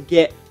can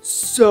get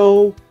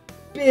so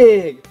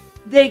big.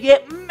 They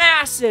get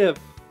massive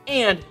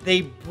and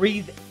they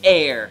breathe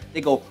air. They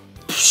go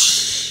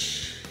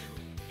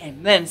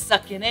and then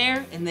suck in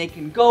air and they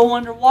can go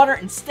underwater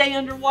and stay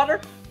underwater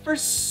for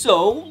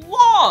so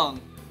long.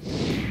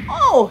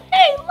 Oh,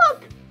 hey,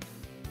 look,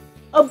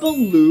 a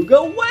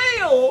beluga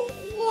whale.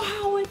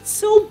 Wow, it's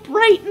so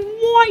bright and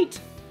white.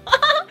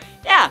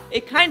 Yeah,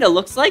 it kind of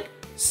looks like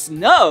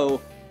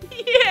snow.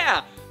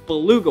 Yeah.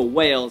 Beluga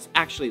whales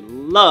actually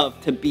love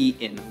to be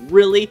in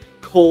really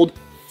cold,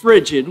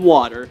 frigid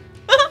water.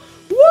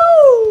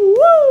 Woo,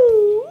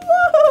 woo,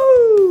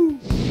 woo!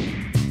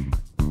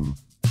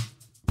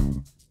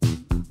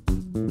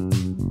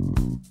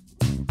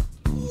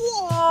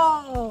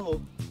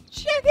 Whoa!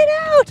 Check it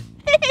out!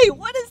 Hey,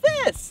 what is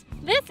this?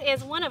 This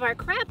is one of our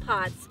crab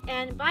pots,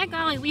 and by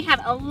golly, we have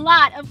a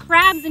lot of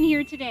crabs in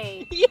here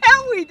today. Yeah,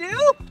 we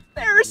do.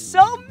 There are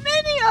so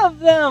many of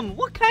them.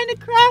 What kind of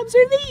crabs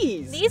are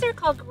these? These are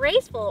called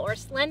graceful or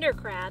slender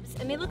crabs,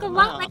 and they look a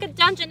lot like a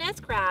Dungeness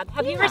crab.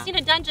 Have you ever seen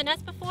a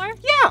Dungeness before?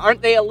 Yeah,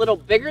 aren't they a little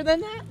bigger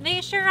than that?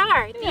 They sure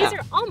are. Yeah. These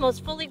are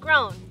almost fully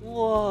grown.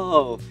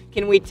 Whoa,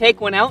 can we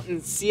take one out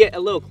and see it a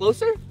little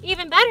closer?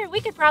 Even better, we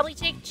could probably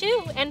take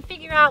 2 and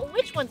figure out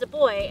which one's a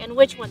boy and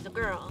which one's a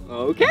girl.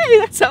 Okay,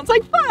 that sounds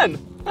like fun.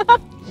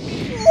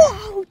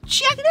 Whoa,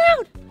 check it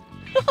out.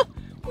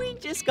 We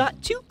just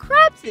got 2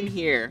 crabs in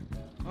here.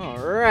 All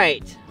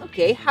right,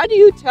 okay, how do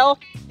you tell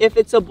if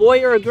it's a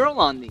boy or a girl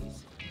on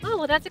these? Oh,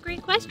 well, that's a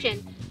great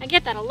question. I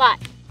get that a lot.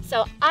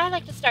 So I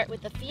like to start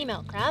with the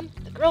female crab,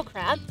 the girl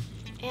crab,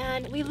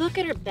 and we look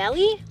at her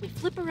belly, we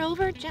flip her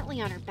over gently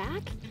on her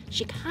back,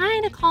 she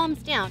kind of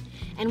calms down,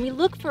 and we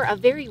look for a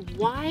very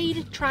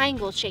wide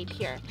triangle shape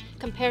here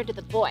compared to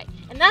the boy.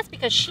 And that's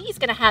because she's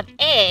gonna have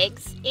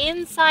eggs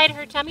inside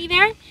her tummy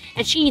there,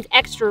 and she needs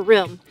extra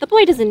room. The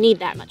boy doesn't need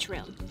that much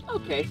room.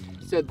 Okay,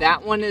 so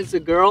that one is a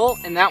girl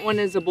and that one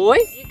is a boy?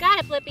 You got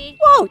it, Blippi.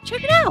 Whoa,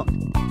 check it out.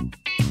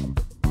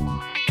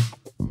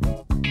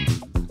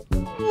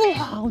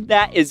 Wow,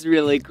 that is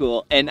really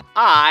cool. And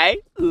I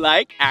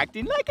like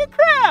acting like a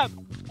crab.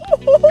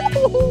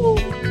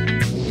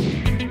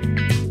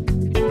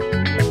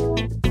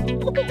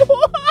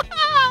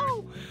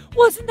 Wow!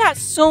 Wasn't that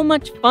so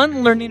much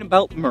fun learning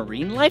about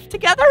marine life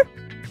together?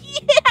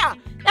 Yeah,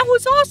 that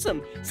was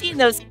awesome. Seeing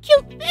those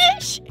cute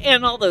fish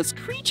and all those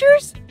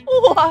creatures.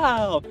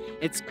 Wow,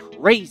 it's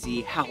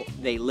crazy how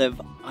they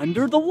live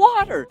under the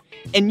water.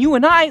 And you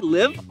and I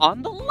live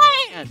on the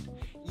land.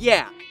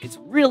 Yeah, it's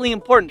really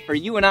important for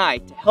you and I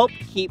to help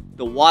keep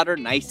the water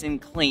nice and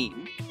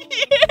clean.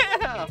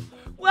 Yeah!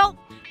 Well,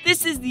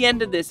 this is the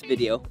end of this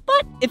video,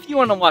 but if you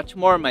want to watch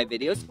more of my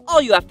videos,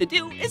 all you have to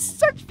do is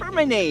search for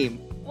my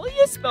name. Will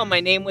you spell my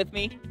name with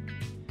me?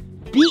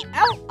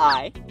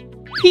 B-L-I-P-P-I,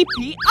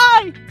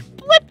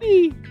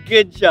 Blippi.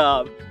 Good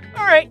job.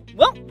 All right,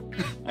 well,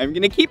 I'm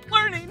gonna keep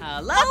learning.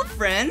 Hello,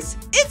 friends.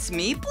 It's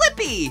me,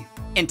 Blippi.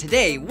 And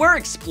today we're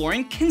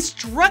exploring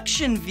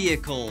construction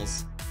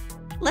vehicles.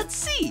 Let's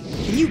see,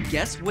 can you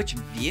guess which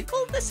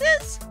vehicle this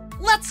is?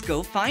 Let's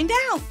go find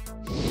out.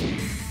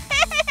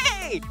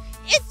 Hey,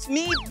 it's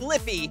me,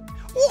 Blippi.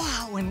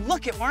 Wow, and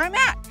look at where I'm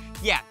at.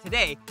 Yeah,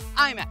 today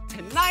I'm at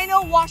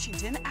Tenino,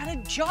 Washington at a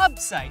job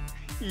site.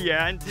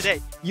 Yeah, and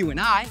today you and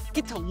I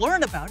get to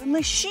learn about a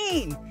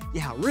machine.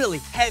 Yeah, a really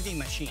heavy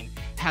machine.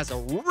 Has a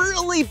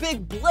really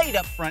big blade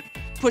up front,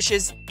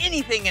 pushes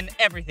anything and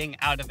everything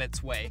out of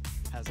its way.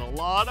 Has a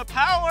lot of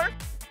power.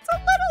 It's a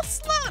little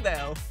slow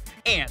though.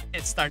 And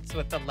it starts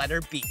with the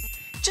letter B,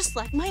 just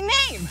like my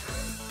name.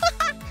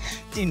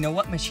 Do you know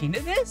what machine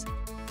it is?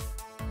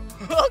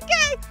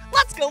 Okay,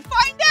 let's go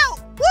find out.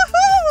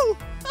 Woohoo!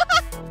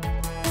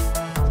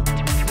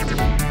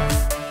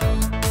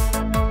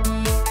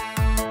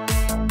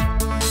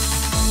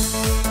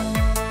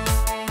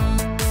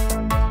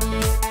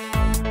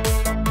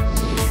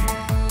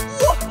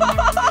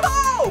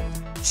 Whoa!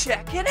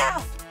 Check it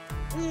out.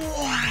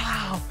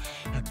 Wow,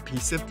 a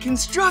piece of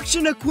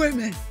construction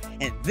equipment.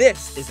 And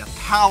this is a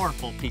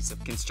powerful piece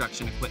of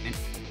construction equipment.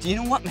 Do you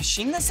know what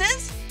machine this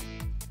is?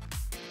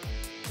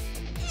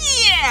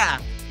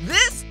 Yeah,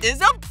 this is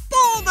a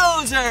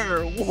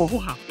bulldozer.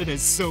 Wow, it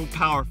is so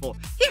powerful.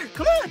 Here,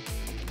 come on.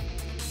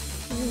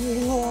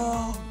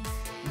 Whoa,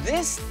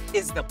 this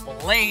is the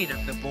blade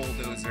of the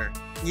bulldozer.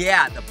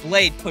 Yeah, the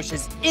blade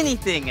pushes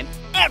anything and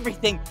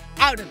everything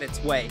out of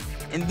its way.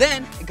 And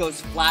then it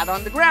goes flat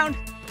on the ground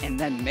and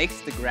then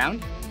makes the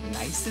ground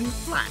nice and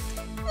flat.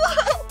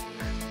 Whoa!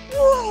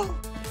 Whoa!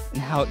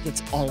 And how it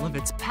gets all of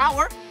its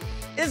power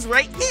is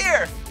right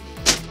here.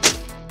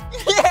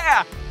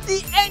 Yeah,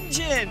 the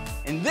engine.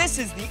 And this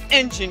is the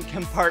engine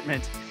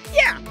compartment.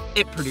 Yeah,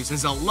 it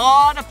produces a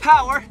lot of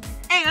power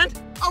and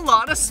a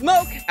lot of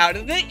smoke out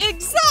of the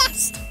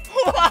exhaust.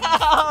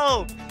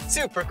 Whoa,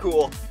 super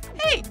cool.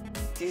 Hey,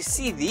 do you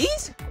see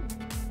these?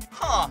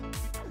 Huh,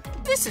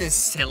 this is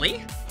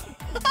silly.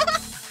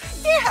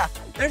 Yeah,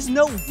 there's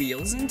no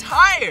wheels and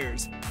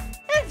tires.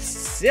 That's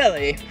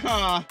silly,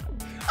 huh?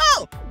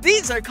 Oh,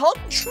 these are called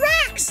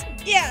tracks.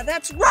 Yeah,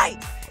 that's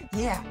right.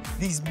 Yeah,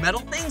 these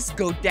metal things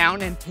go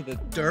down into the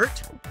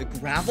dirt, the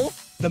gravel,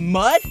 the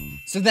mud,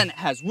 so then it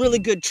has really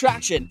good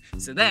traction,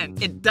 so then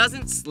it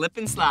doesn't slip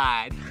and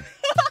slide.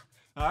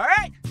 All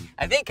right,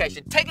 I think I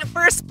should take it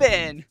for a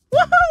spin.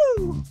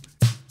 Woohoo!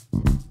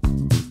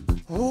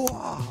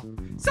 Whoa,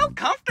 so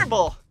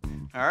comfortable.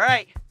 All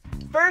right,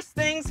 first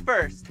things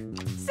first,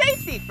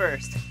 safety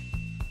first.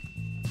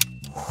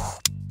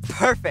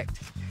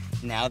 Perfect.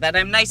 Now that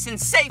I'm nice and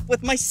safe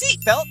with my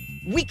seatbelt,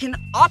 we can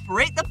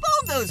operate the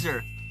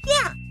bulldozer.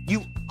 Yeah,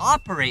 you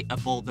operate a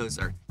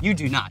bulldozer. You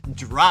do not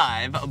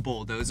drive a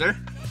bulldozer.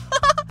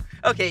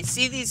 Okay,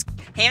 see these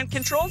hand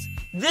controls?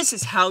 This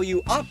is how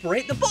you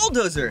operate the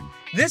bulldozer.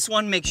 This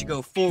one makes you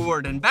go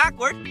forward and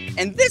backward,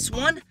 and this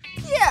one,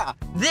 yeah,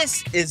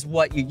 this is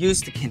what you use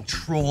to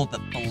control the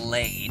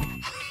blade.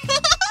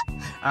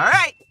 All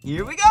right,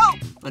 here we go.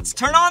 Let's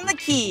turn on the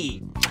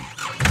key.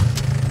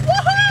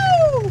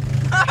 Woohoo!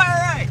 All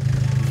right,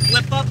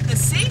 flip up the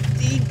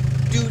safety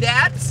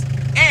doodads,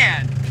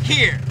 and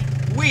here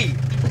we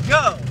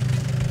go.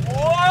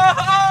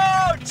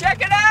 Whoa!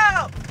 Check it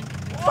out!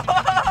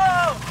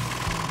 Whoa!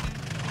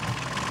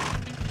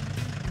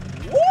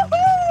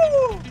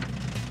 Woohoo!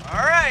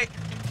 All right.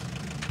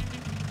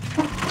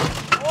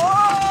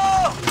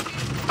 Whoa!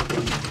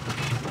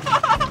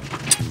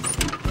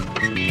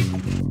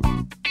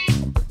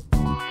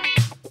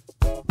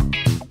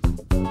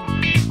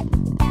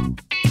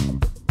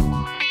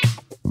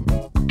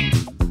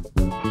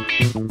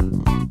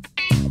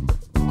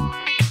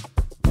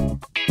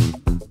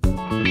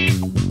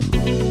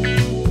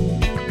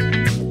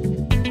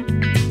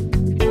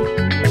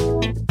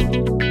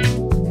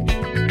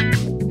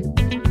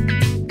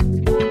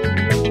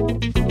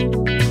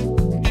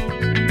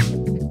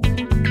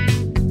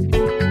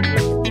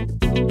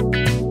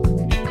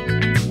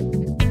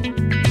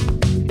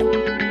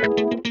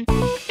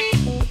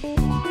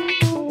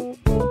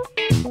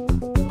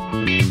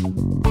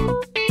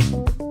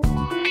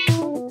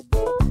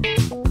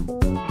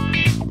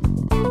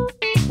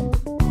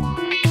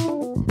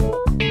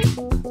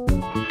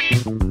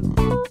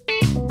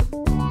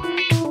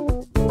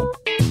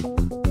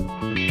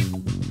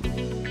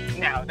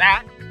 Now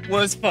that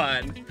was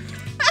fun.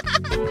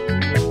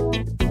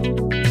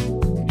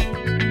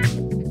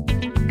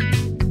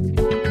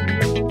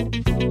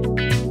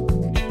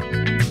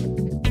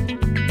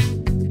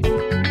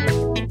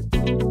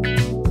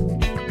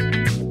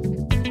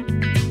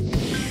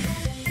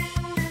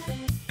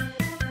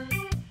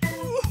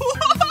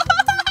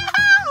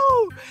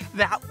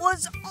 That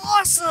was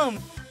awesome!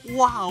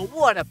 Wow,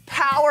 what a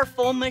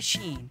powerful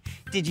machine.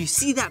 Did you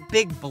see that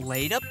big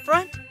blade up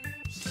front?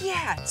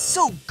 Yeah, it's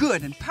so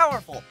good and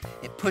powerful.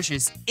 It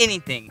pushes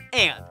anything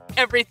and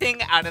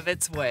everything out of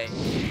its way.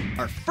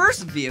 Our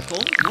first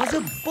vehicle was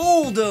a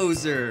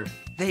bulldozer.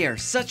 They are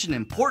such an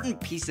important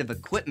piece of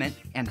equipment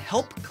and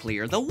help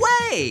clear the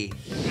way.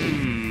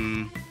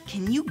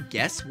 Can you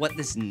guess what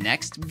this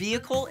next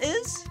vehicle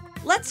is?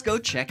 Let's go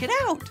check it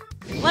out.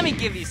 Let me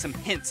give you some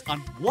hints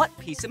on what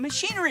piece of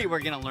machinery we're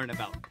gonna learn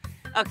about.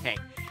 Okay,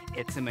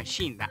 it's a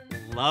machine that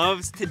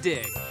loves to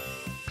dig.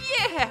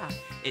 Yeah,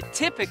 it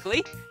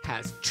typically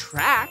has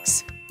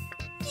tracks.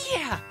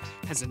 Yeah,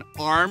 has an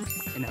arm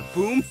and a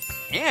boom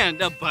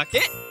and a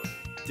bucket.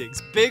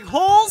 Digs big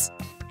holes,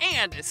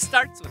 and it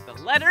starts with the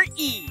letter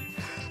E.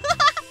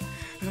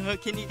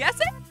 Can you guess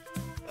it?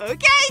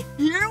 Okay,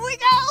 here we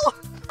go.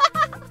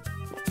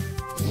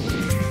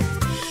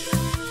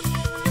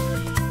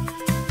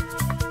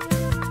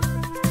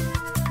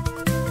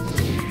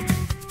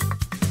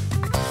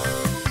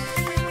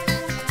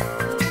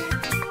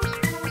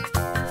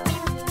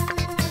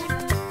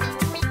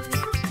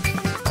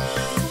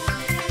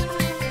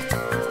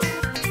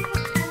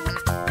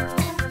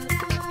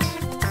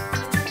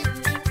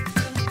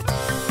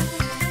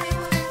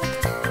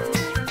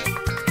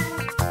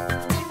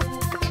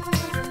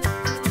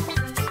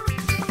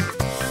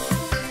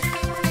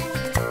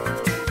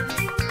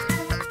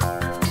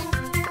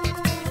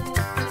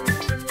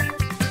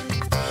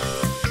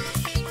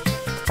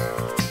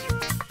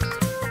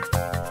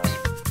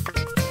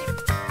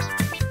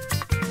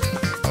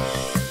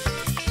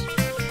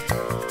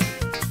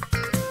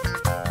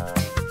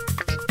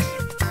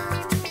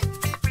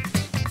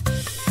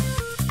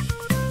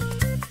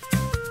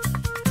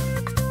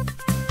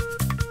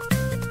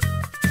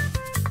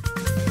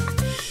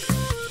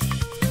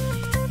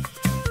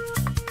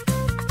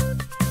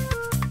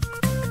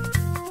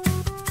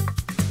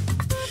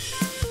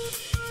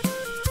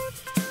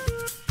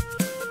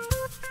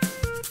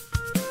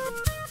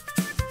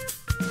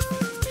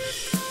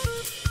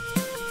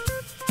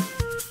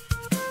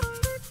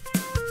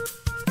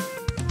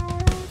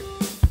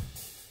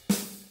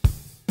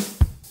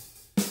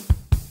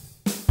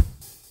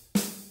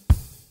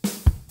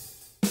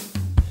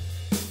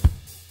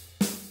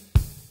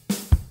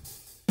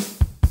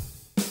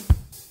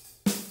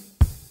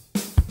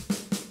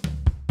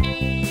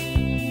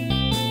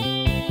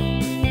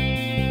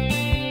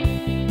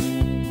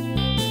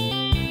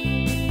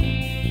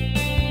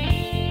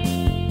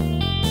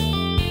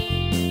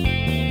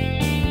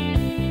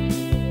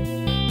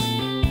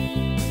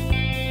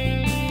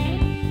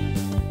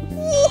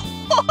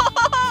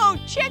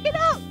 Check it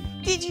out!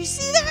 Did you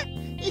see that?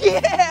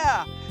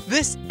 Yeah!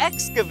 This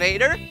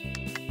excavator?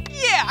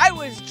 Yeah, I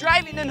was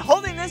driving and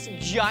holding this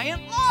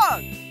giant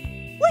log.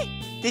 Wait,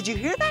 did you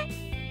hear that?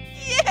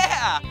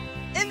 Yeah!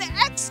 An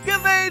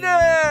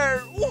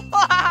excavator!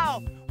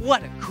 Wow!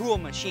 What a cool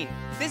machine.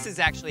 This is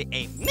actually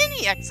a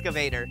mini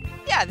excavator.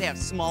 Yeah, they have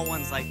small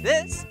ones like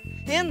this,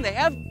 and they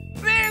have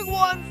big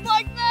ones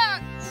like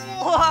that.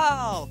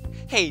 Wow!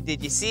 Hey,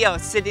 did you see I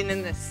was sitting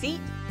in the seat?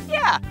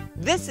 Yeah,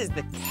 this is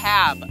the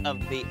cab of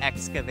the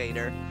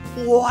excavator.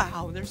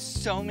 Wow, there's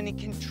so many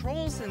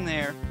controls in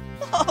there.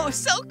 Whoa,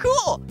 so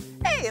cool.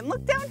 Hey, and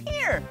look down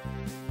here.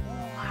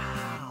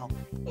 Wow.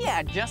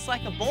 Yeah, just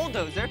like a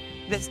bulldozer,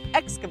 this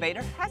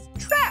excavator has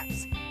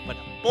tracks. But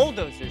a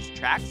bulldozer's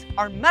tracks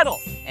are metal,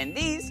 and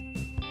these,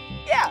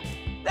 yeah,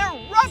 they're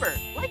rubber,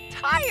 like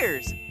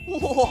tires.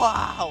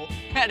 Wow,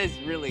 that is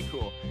really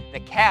cool.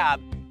 The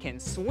cab can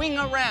swing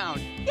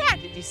around. Yeah,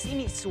 did you see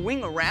me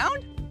swing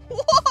around?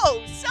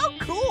 Whoa, so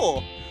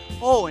cool.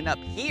 Oh, and up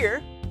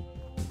here,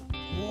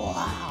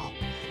 wow.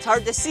 It's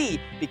hard to see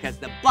because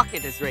the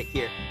bucket is right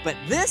here, but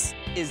this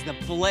is the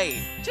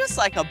blade. Just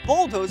like a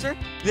bulldozer,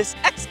 this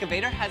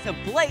excavator has a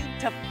blade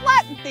to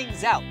flatten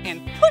things out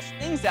and push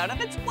things out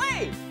of its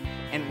way.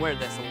 And where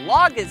this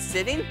log is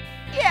sitting,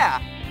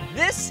 yeah,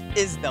 this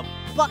is the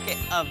bucket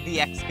of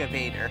the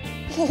excavator.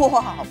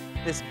 Wow,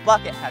 this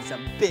bucket has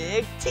some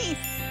big teeth.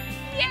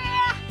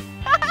 Yeah!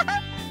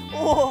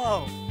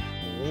 Whoa,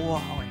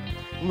 whoa, and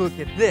look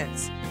at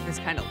this. This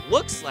kind of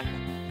looks like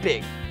a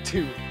big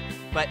tooth,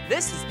 but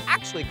this is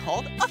actually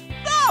called a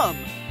thumb.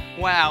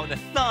 Wow, the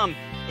thumb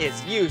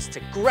is used to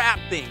grab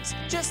things,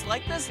 just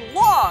like this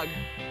log.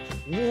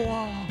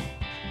 Whoa,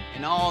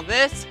 and all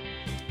this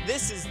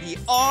is the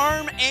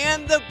arm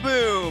and the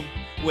boom,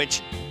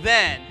 which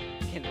then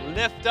can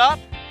lift up,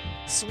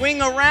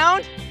 swing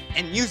around,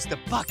 and use the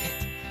bucket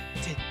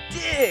to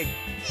dig.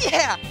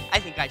 Yeah, I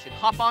think I should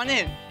hop on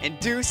in and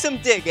do some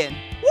digging.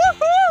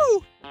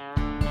 Woohoo!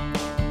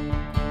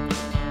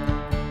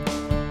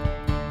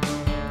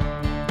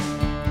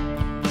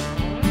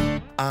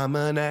 I'm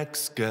an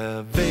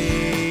excavator,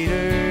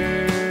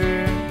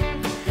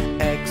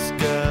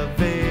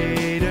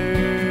 excavator.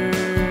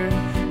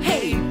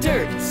 Hey,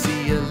 dirt,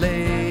 see you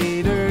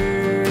later.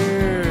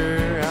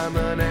 I'm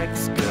an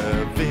excavator.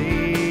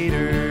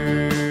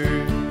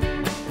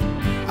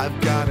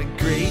 I've got a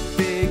great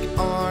big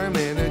arm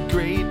and a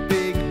great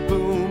big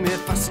boom.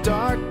 If I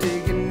start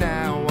digging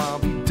now, I'll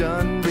be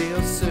done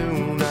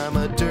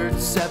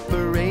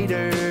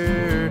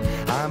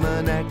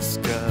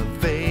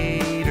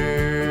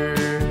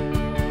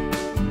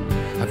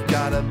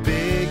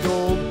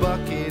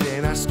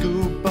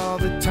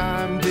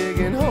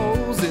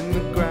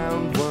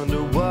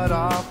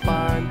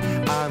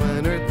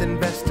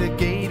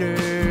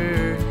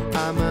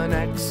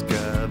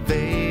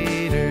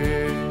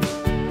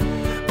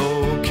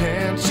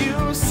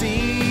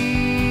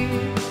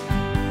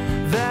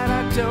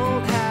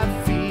don't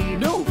have feet.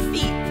 No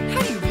feet?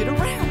 How do you get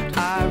around?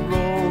 I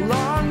roll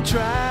on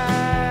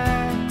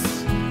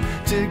tracks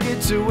to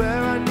get to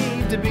where I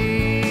need to be.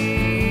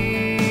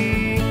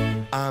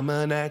 I'm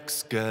an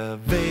excavator.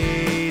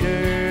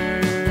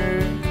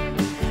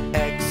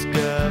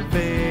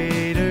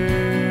 Excavator.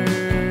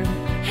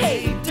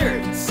 Hey,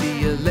 dirt!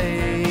 See you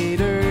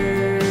later.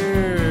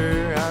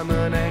 I'm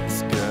an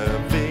excavator.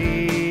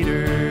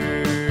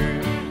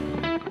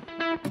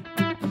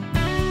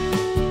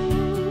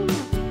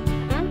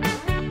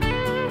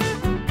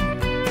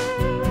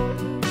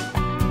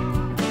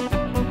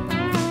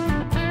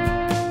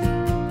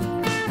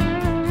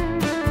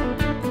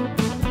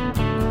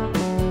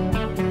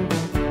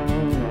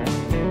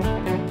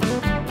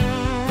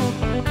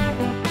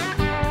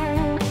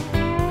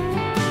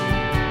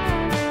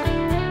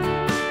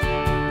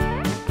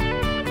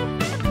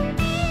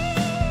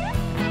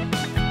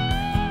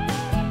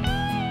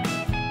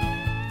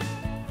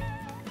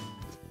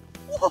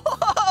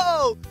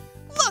 Whoa!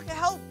 Look at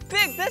how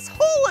big this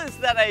hole is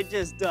that I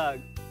just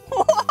dug.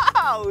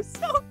 Wow,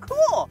 so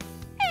cool.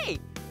 Hey,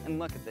 and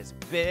look at this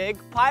big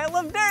pile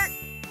of dirt.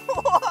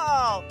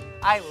 Whoa,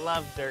 I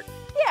love dirt.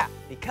 Yeah,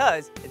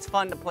 because it's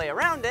fun to play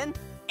around in,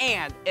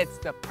 and it's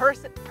the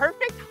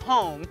perfect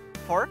home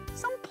for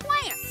some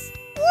plants.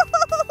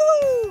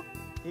 Woohoo!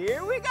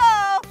 Here we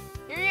go.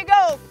 Here you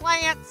go,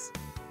 plants.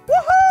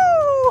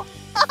 Woohoo!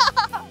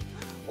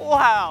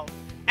 Wow.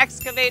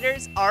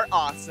 Excavators are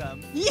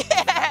awesome.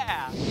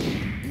 Yeah!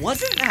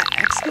 Wasn't that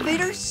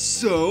excavator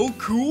so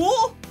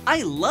cool?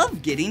 I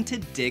love getting to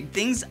dig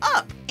things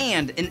up,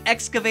 and an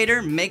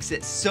excavator makes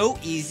it so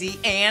easy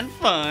and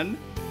fun.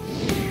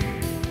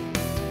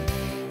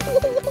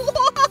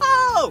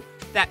 Whoa!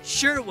 That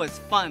sure was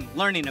fun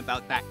learning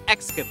about that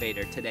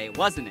excavator today,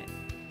 wasn't it?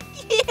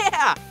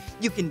 Yeah!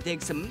 You can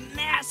dig some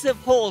massive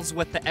holes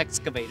with the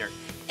excavator,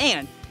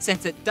 and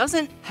since it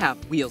doesn't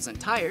have wheels and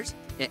tires,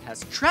 it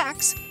has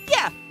tracks.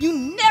 Yeah, you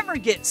never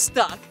get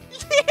stuck.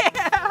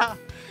 Yeah!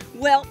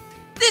 Well,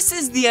 this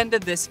is the end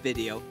of this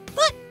video.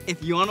 But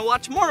if you want to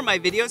watch more of my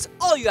videos,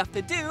 all you have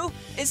to do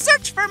is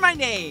search for my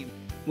name.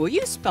 Will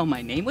you spell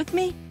my name with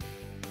me?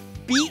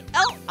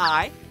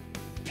 B-L-I-P-P-I.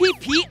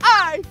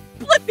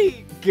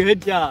 Blippi.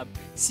 Good job.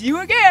 See you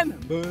again.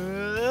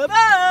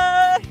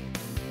 Bye-bye.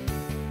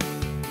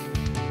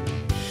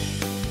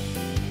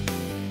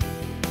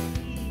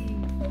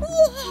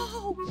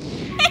 Whoa!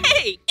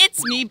 Hey,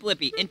 it's me,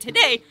 Blippi, and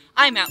today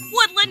I'm at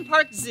Woodland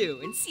Park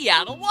Zoo in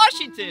Seattle,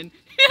 Washington.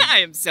 I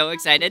am so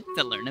excited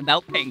to learn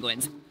about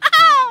penguins.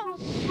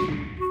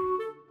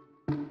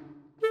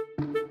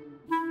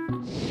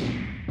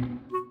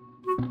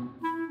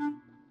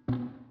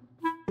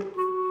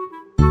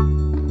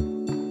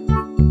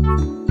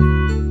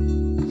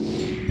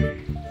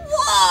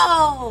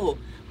 Whoa!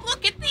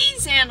 Look at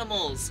these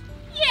animals.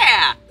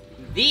 Yeah,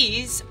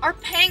 these are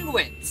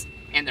penguins.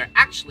 And they're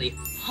actually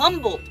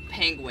Humboldt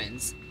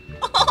penguins.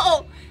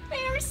 Oh,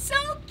 they are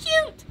so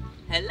cute.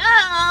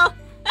 Hello.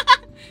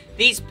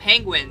 These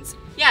penguins,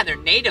 yeah, their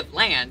native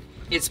land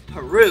is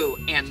Peru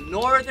and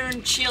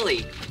northern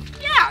Chile.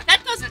 Yeah,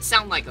 that doesn't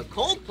sound like a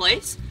cold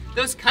place.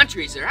 Those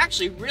countries are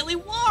actually really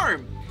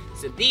warm.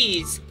 So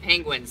these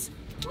penguins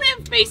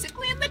live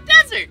basically in the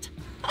desert.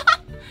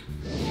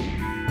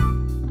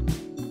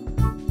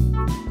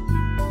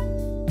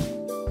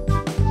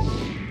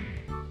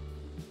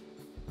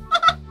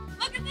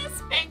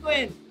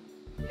 Penguin.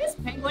 This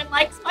penguin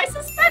likes my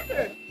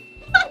suspender.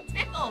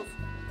 Tickles.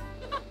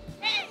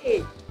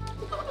 Hey.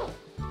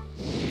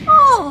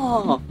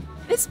 Oh,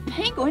 this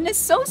penguin is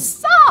so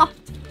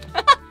soft.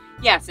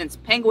 Yeah, since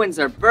penguins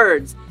are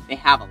birds, they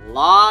have a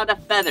lot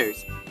of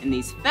feathers. And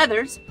these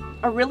feathers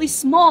are really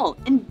small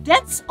and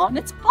dense on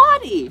its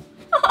body.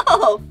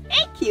 Oh,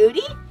 hey,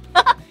 cutie.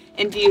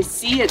 And do you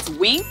see its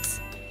wings?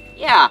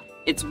 Yeah,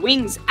 its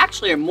wings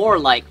actually are more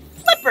like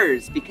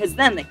flippers because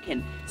then they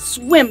can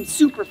swim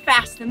super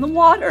fast in the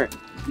water.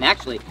 And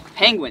actually,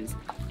 penguins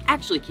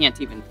actually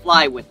can't even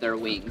fly with their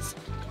wings.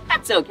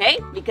 That's okay,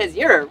 because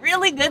you're a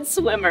really good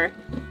swimmer.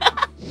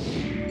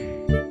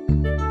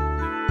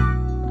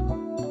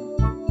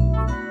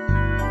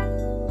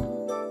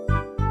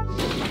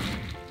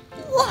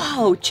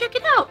 Whoa, check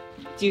it out.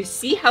 Do you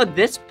see how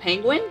this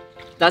penguin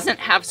doesn't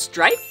have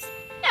stripes?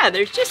 Yeah,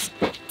 there's just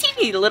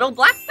teeny little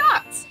black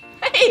dots.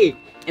 Hey,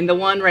 and the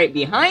one right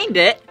behind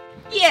it,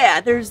 yeah,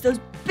 there's those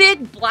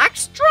big black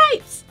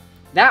stripes.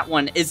 That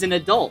one is an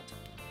adult.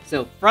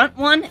 So front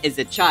one is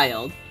a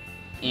child,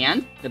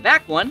 and the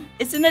back one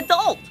is an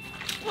adult.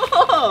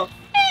 Whoa,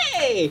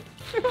 hey!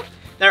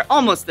 They're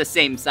almost the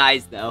same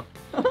size though.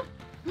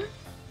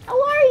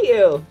 How are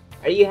you?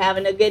 Are you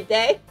having a good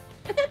day?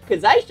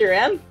 'Cause I sure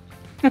am.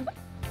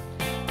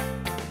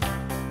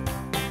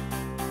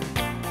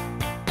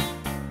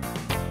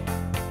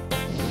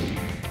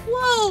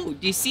 Whoa,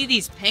 do you see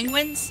these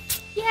penguins?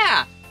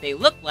 Yeah, they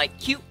look like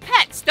cute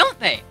pets, don't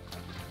they?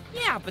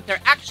 Yeah, but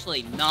they're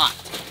actually not.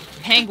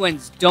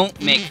 Penguins don't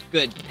make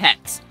good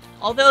pets.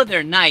 Although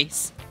they're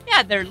nice,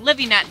 yeah, they're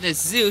living at this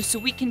zoo so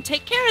we can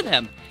take care of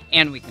them.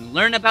 And we can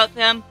learn about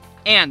them,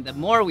 And the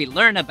more we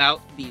learn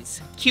about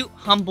these cute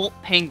Humboldt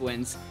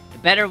penguins, the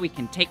better we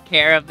can take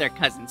care of their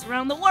cousins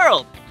around the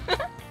world.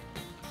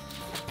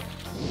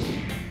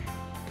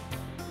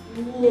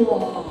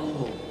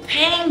 Whoa,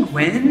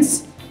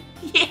 penguins?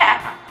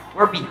 Yeah,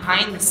 we're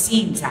behind the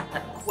scenes at the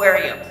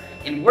aquarium,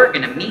 and we're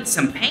gonna meet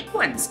some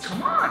penguins.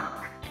 Come on.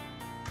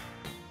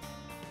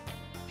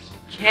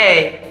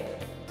 Okay,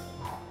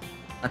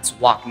 let's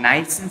walk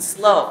nice and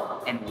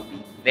slow, and we'll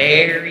be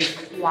very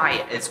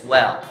quiet as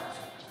well.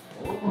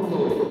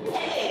 Ooh,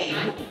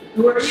 hey,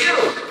 who are you?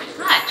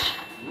 Hutch.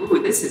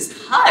 Ooh, this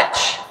is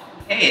Hutch.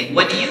 Hey, and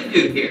what do you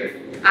do here?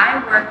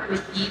 I work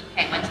with the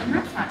penguins and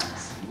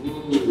reptiles.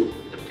 Ooh,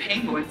 the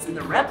penguins and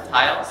the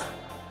reptiles.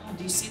 Oh,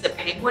 do you see the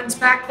penguins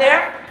back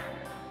there?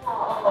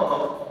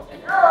 Oh,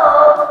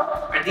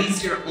 hello. Are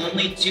these your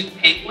only 2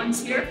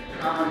 penguins here?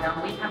 Oh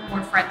no, we have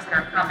more friends that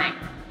are coming.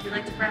 Would you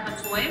like to grab a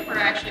toy? We're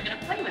actually going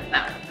to play with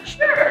them.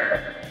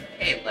 Sure.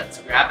 Okay, let's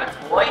grab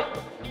a toy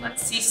and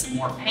let's see some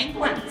more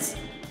penguins.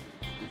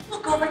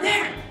 Look over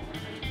there.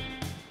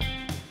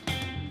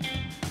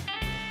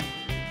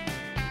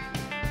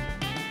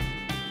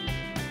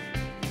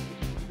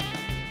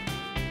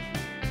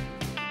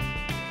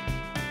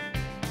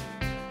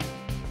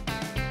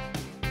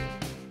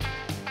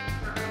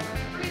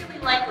 Really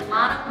like a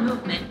lot of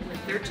movement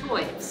with their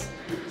toys.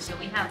 So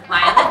we have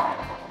Violet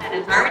that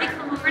has already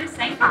come over to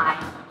say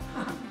hi.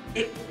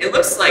 It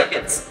looks like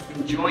it's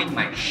enjoying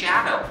my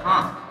shadow,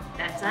 huh?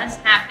 That does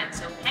happen.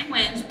 So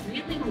penguins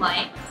really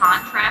like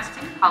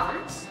contrasting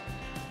colors.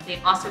 They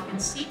also can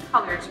see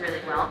colors really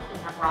well. They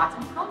have rods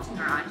and cones in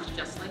their eyes,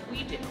 just like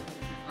we do.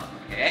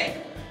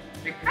 Okay.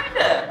 They're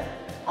kinda,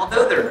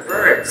 although they're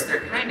birds,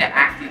 they're kinda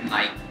acting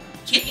like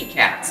kitty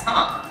cats,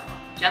 huh?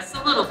 Just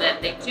a little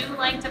bit. They do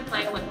like to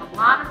play with a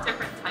lot of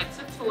different types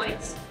of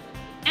toys.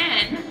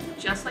 And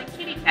just like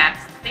kitty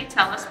cats, they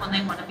tell us when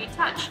they want to be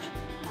touched.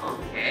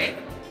 Okay.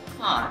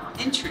 Huh,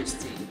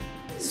 interesting.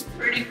 This is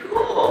pretty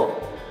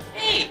cool.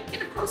 Hey,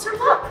 get a closer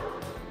look.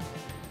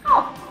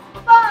 Oh,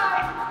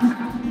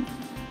 bye-bye.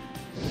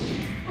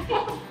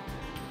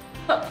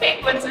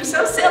 Penguins are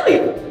so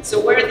silly. So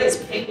where are these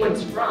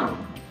penguins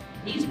from?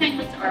 These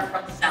penguins are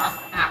from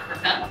South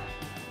Africa.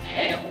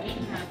 And we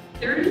have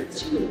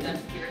 32 of them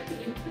here at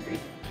the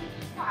aquarium.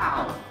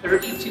 Wow,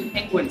 32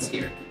 penguins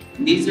here.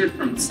 And these are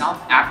from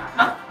South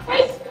Africa?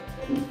 Right.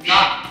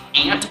 Not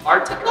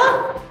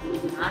Antarctica?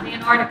 Not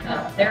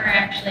Antarctica. They're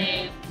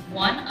actually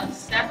one of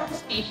several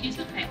species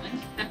of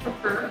penguins that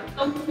prefer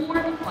a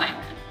warm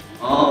climate.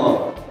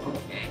 Oh,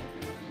 okay.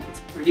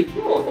 That's pretty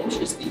cool.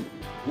 Interesting.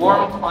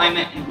 Warm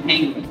climate and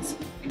penguins.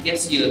 I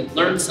guess you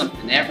learn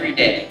something every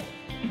day.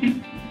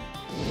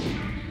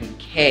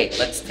 Okay,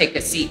 let's take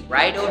a seat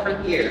right over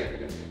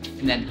here.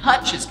 And then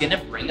Hutch is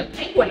gonna bring a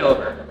penguin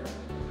over.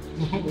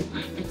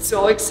 I'm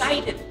so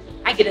excited.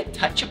 I get to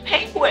touch a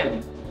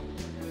penguin.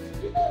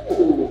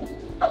 Ooh,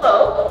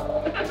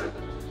 hello.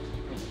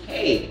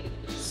 Okay,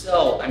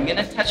 so I'm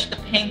gonna touch the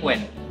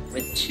penguin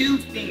with 2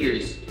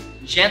 fingers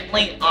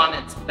gently on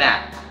its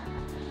back.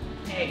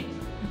 Okay,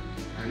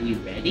 are you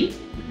ready?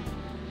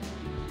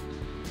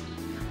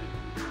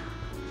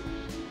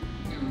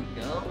 Here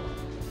we go.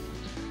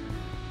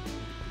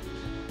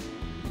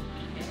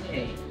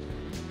 Okay.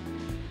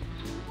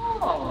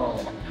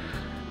 Oh,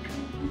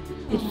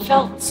 it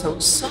felt so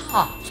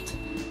soft.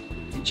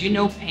 Did you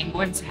know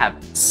penguins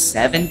have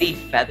 70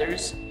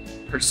 feathers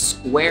per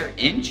square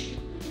inch?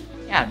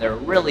 Yeah, they're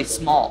really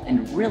small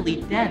and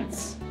really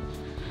dense.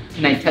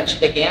 Can I touch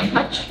it again,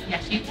 Hutch?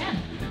 Yes, you can.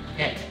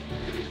 Okay.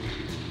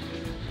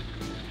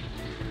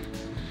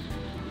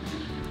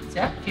 Does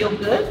that feel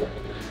good?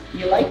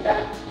 You like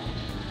that?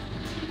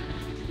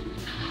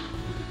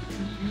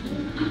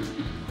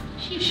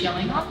 She's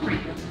showing off for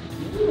you.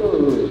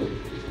 Ooh.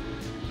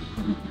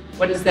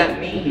 What does that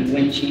mean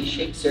when she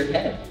shakes her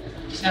head?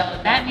 So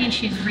that means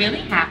she's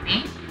really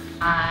happy,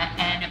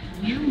 and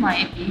you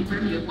might be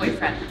her new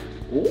boyfriend.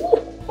 Ooh.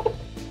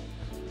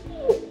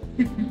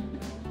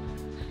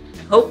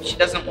 I hope she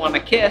doesn't want to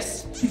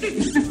kiss.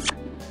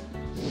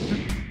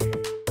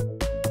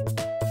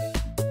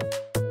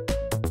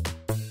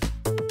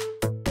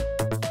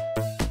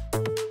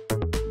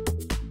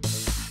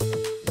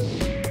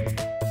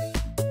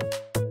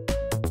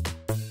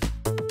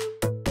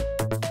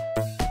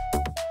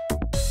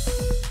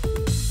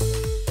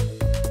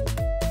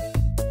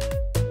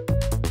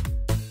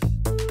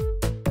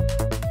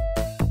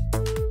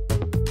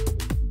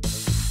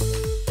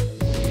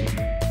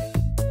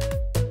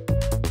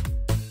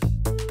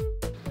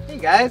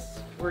 Guys,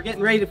 we're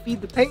getting ready to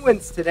feed the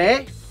penguins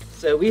today.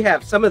 So we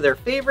have some of their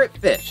favorite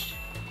fish.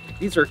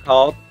 These are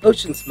called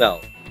ocean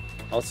smelt,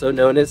 also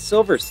known as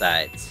silver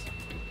sides,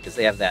 because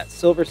they have that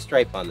silver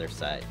stripe on their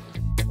side.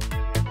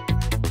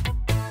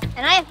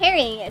 And I have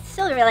herring. It's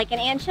silver like an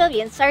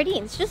anchovy and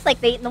sardines, just like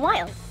they eat in the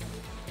wild.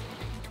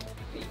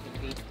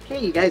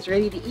 Okay, you guys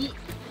ready to eat?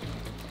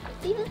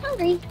 Steven's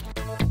hungry.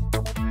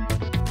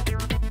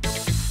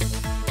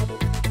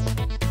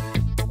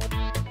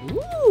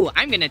 Ooh,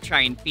 I'm gonna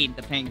try and feed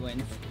the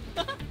penguins.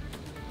 All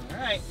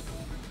right.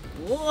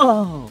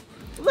 Whoa,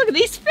 look at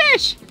these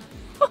fish.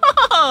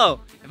 Whoa!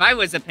 If I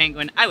was a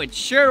penguin, I would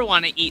sure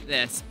want to eat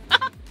this.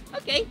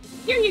 Okay,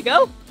 here you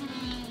go.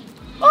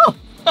 Oh!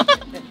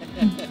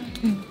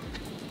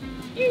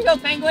 Here you go,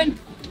 penguin.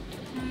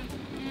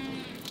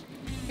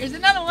 Here's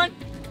another one.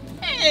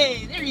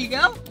 Hey, there you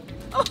go.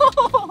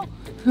 Oh,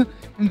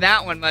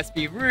 that one must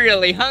be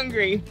really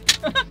hungry.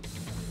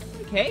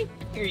 Okay,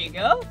 here you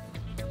go.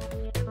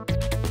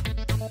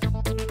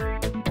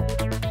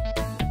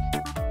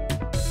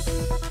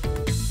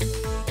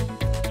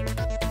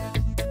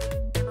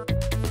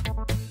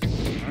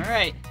 All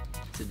right,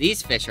 so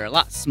these fish are a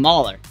lot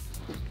smaller.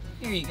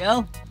 Here you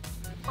go.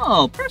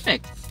 Oh,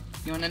 perfect.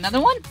 You want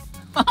another one?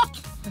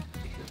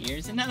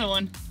 Here's another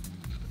one.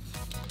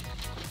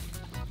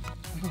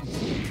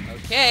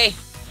 Okay.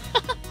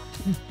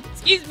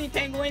 Excuse me,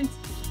 penguins.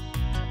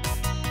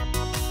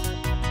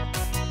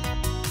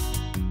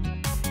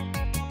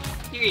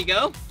 Here you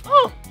go.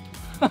 Oh.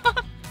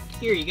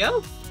 Here you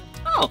go.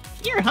 Oh,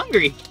 you're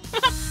hungry.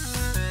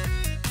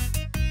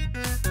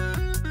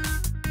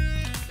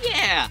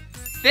 Yeah,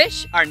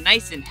 fish are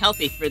nice and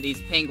healthy for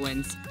these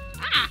penguins.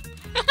 Ah.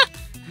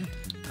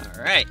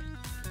 All right.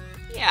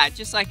 Yeah,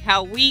 just like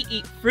how we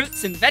eat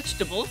fruits and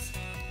vegetables.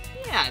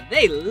 Yeah,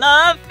 they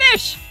love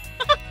fish.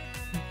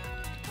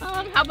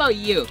 How about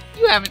you?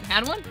 You haven't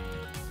had one?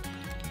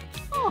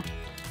 Oh,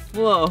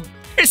 whoa.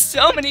 There's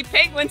so many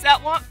penguins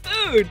that want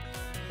food.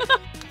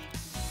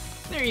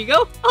 There you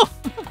go. Oh,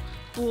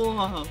 whoa.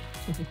 All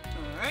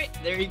right,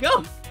 there you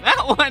go.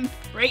 That one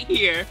right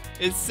here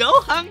is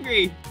so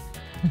hungry.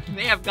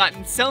 They have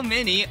gotten so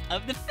many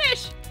of the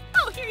fish.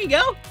 Oh, here you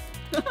go.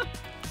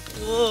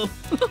 Whoa.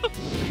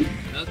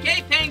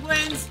 Okay,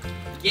 penguins,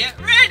 get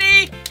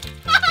ready.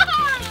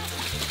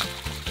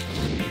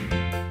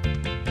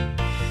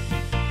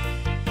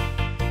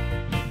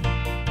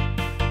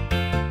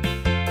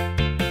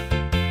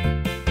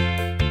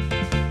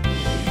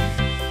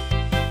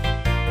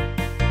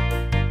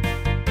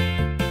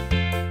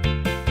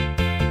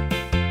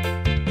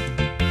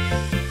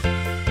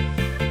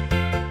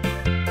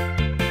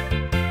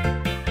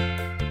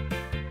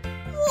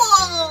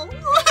 Whoa,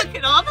 look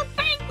at all the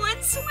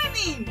penguins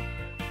swimming.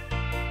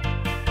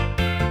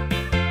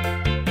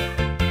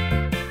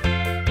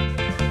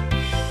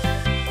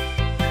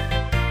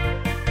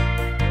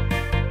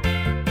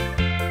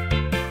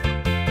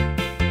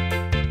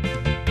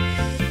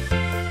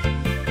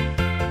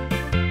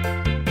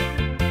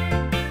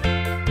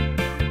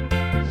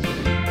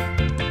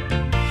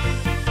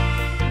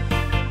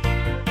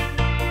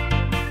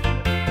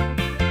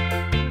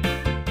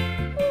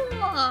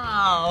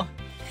 Wow,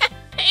 that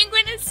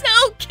penguin is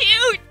so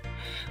cute.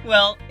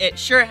 Well, it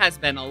sure has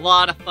been a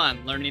lot of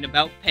fun learning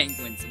about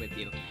penguins with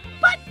you.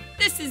 But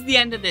this is the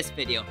end of this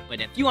video. But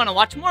if you want to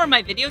watch more of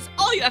my videos,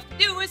 all you have to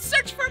do is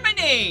search for my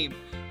name.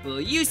 Will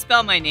you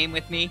spell my name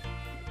with me?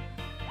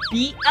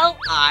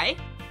 B-L-I-P-P-I.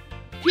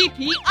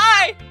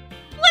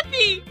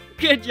 Blippi.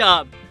 Good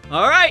job.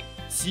 All right,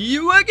 see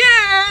you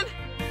again.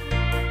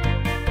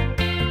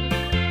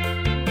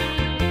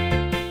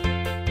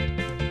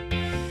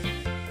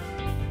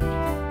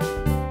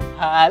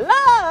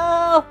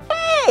 Hello!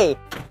 Hey!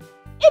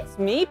 It's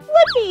me,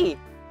 Blippi!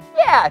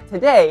 Yeah,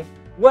 today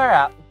we're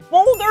at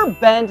Boulder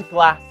Bend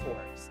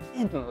Glassworks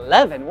in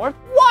Leavenworth,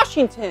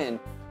 Washington.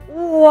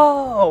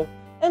 Whoa!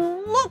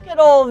 And look at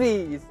all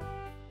these!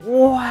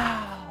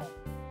 Wow!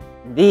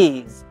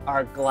 These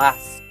are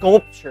glass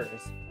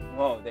sculptures.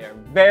 Whoa, they're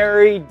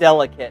very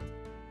delicate.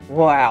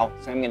 Wow,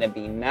 so I'm gonna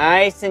be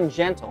nice and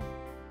gentle.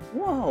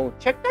 Whoa,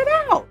 check that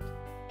out!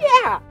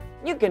 Yeah,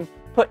 you can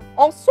put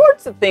all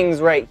sorts of things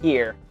right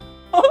here.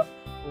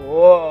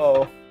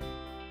 Whoa.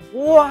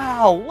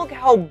 Wow, look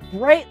how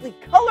brightly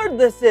colored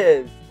this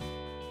is.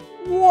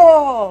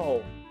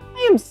 Whoa.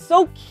 I am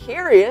so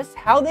curious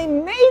how they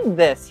made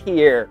this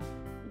here.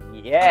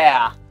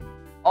 Yeah,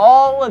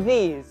 all of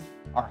these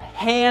are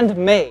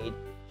handmade.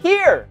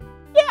 Here,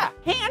 yeah,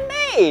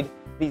 handmade.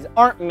 These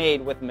aren't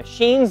made with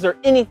machines or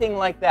anything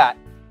like that.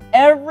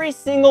 Every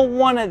single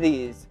one of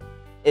these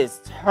is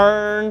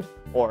turned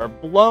or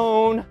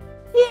blown.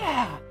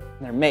 Yeah.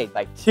 They're made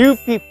by two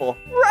people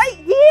right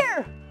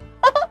here.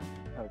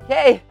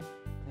 Okay,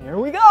 there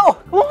we go.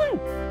 Come on.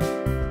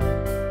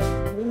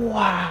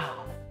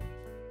 Wow.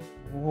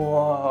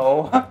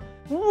 Whoa.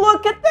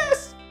 Look at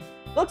this.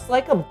 Looks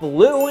like a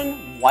blue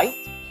and white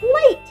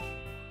plate.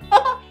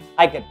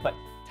 I could put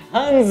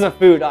tons of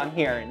food on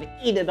here and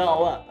eat it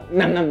all up.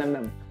 Nom, nom, nom,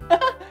 nom.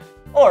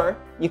 Or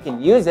you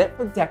can use it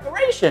for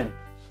decoration.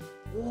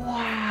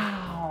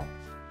 Wow.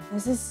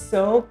 This is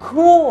so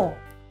cool.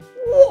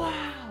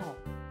 Wow.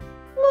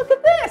 Look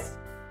at this!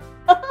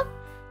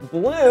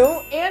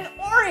 Blue and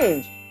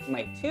orange,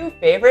 my two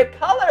favorite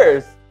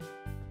colors.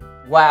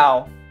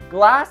 Wow,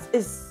 glass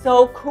is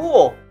so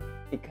cool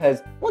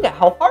because look at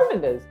how hard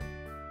it is.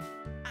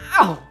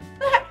 Ow,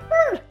 that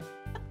hurt.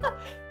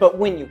 But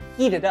when you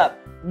heat it up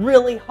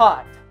really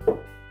hot,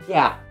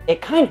 yeah,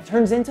 it kind of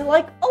turns into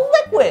like a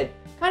liquid,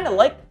 kind of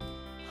like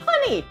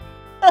honey.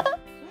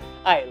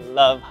 I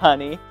love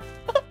honey.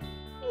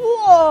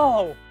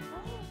 Whoa,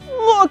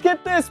 Look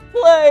at this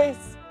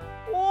place.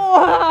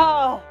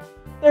 Wow.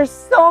 There's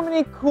so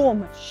many cool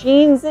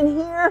machines in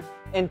here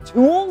and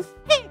tools.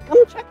 Hey,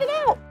 come check it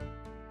out.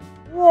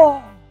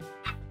 Whoa.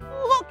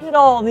 Look at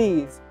all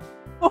these.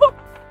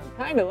 They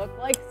kind of look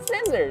like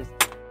scissors.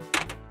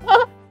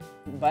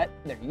 But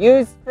they're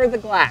used for the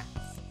glass.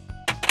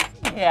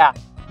 Yeah,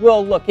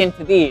 we'll look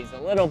into these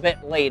a little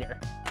bit later.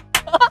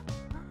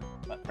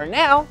 But for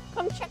now,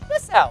 come check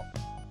this out.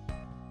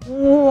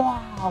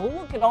 Wow,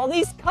 look at all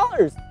these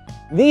colors.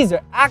 These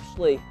are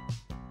actually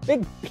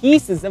big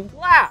pieces of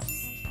glass.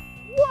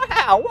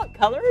 Wow, what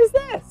color is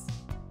this?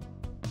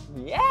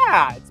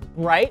 Yeah, it's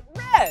bright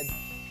red.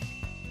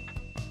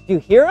 Do you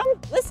hear them?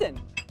 Listen.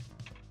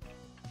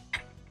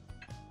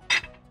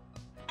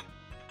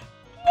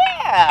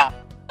 Yeah.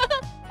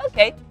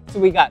 Okay, so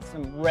we got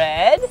some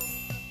red,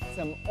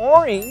 some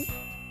orange,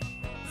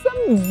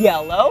 some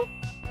yellow,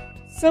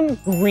 some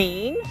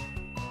green,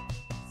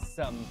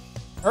 some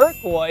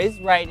turquoise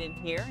right in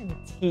here, and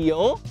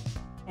teal,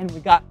 and we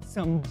got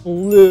some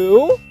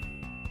blue,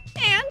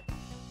 and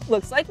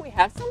looks like we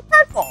have some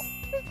purple.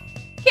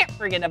 Can't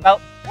forget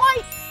about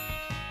white.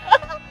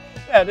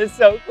 That is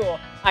so cool.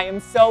 I am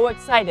so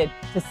excited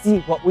to see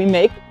what we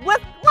make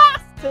with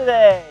glass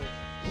today.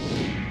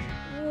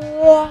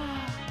 Wow.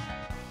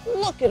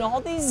 Look at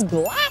all these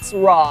glass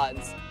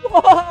rods.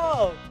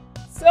 Whoa,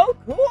 so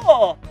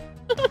cool.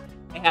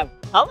 They have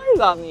colors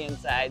on the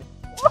inside.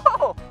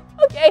 Whoa,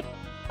 okay.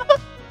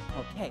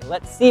 Okay,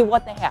 let's see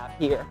what they have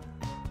here.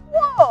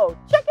 Whoa,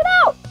 check it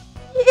out.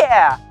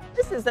 Yeah,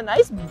 this is a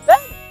nice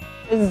bench.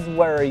 This is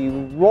where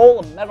you roll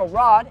a metal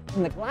rod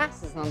and the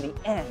glass is on the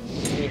end.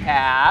 We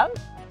have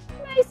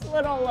a nice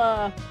little,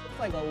 looks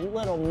like a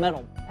little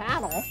metal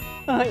paddle.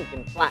 You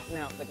can flatten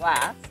out the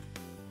glass.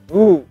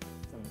 Ooh,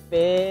 some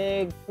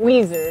big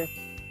tweezers.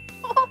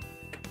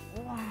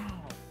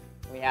 Wow.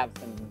 We have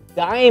some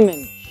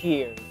diamond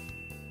shears.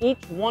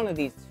 Each one of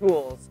these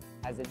tools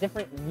has a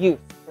different use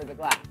for the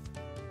glass.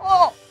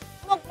 Oh,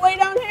 look way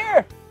down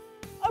here.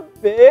 A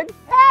big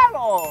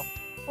paddle.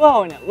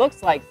 Whoa, and it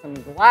looks like some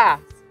glass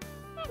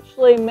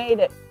actually made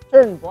it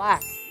turn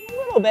black, a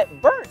little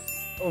bit burnt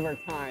over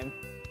time.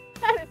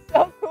 That is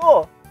so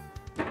cool.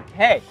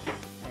 Okay,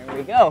 there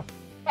we go.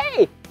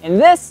 Hey, and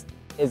this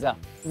is a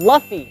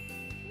fluffy.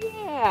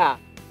 Yeah,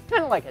 it's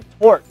kind of like a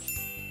torch.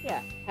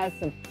 Yeah, it has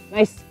some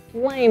nice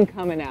flame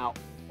coming out.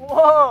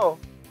 Whoa.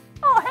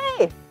 Oh,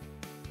 hey,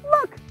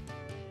 look.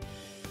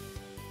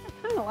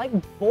 They're kind of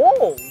like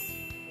bowls.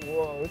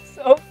 Whoa,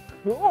 so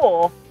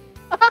cool.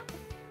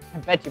 I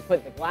bet you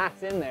put the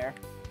glass in there.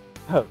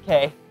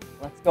 Okay,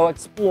 let's go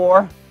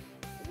explore.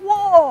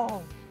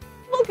 Whoa,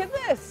 look at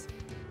this.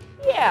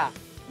 Yeah,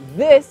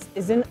 this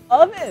is an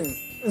oven.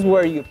 This is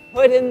where you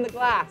put in the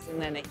glass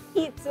and then it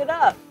heats it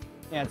up.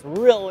 Yeah, it's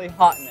really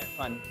hot in there,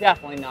 so I'm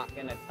definitely not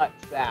gonna touch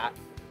that.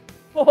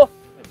 Oh,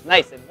 it's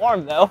nice and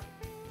warm though.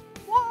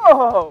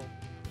 Whoa,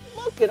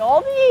 look at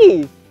all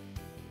these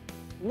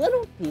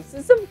little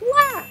pieces of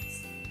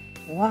glass.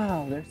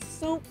 Wow, they're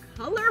so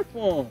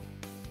colorful.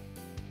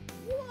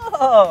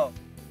 Whoa,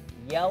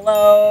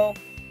 yellow,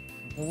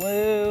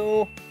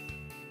 blue,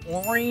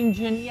 orange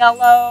and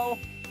yellow,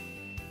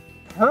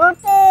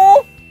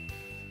 purple.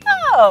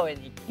 Oh,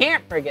 and you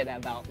can't forget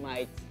about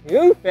my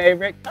two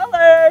favorite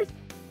colors,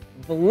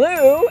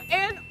 blue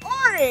and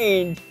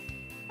orange.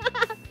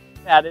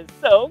 That is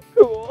so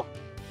cool.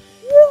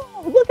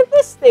 Whoa, look at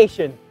this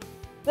station.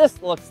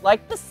 This looks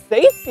like the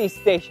safety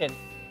station.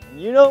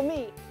 And you know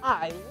me,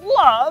 I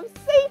love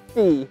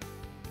safety.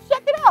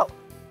 Check it out.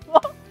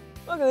 Look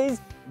at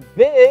these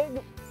big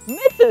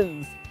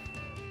mittens.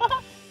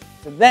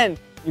 So then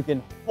you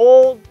can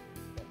hold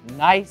the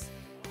nice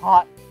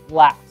hot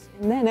glass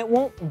and then it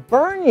won't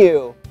burn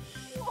you.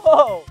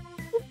 Whoa.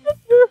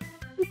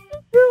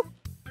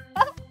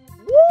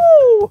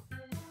 Woo.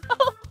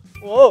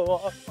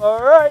 Whoa,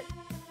 all right.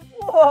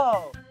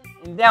 Whoa.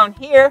 And down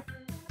here,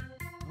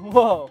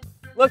 whoa,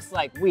 looks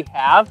like we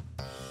have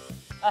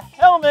a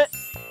helmet.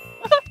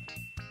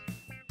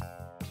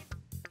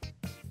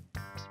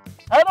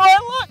 How do I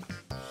look?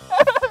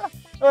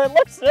 Do I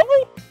look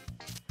silly?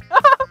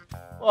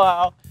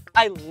 Wow,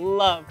 I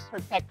love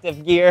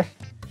protective gear.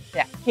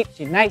 Yeah, keeps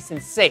you nice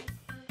and safe.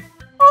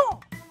 Oh,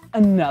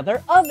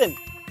 another oven.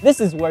 This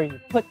is where you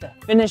put the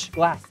finished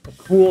glass to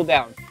cool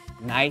down,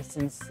 nice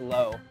and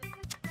slow.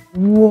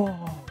 Whoa,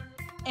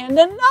 and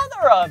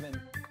another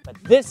oven. But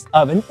this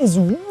oven is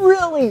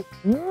really,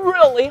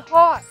 really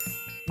hot.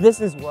 This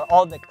is where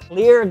all the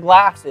clear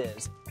glass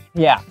is.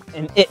 Yeah,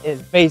 and it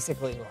is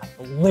basically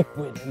like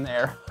liquid in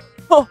there.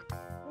 Oh,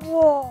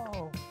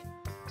 whoa,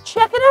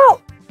 check it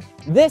out.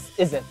 This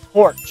is a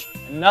torch,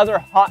 another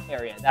hot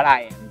area that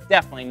I am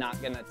definitely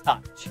not gonna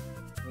touch.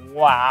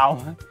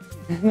 Wow,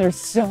 there's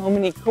so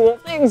many cool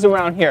things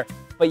around here,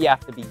 but you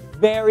have to be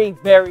very,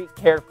 very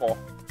careful.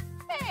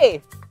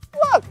 Hey,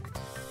 look,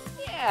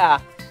 yeah,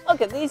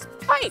 look at these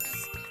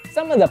pipes.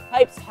 Some of the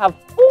pipes have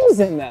holes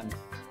in them.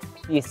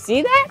 Do you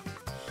see that?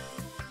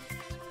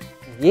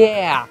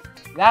 Yeah,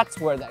 that's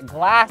where the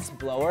glass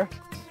blower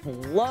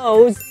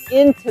blows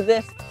into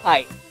this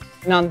pipe.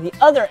 And on the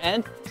other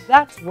end,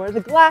 that's where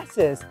the glass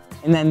is.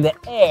 And then the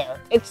air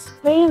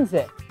expands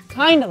it,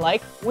 kind of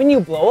like when you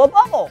blow a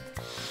bubble.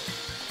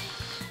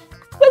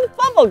 With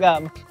bubble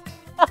gum.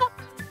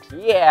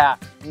 Yeah,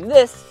 and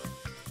this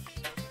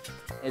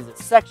is a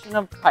section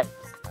of pipes.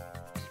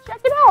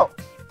 Check it out.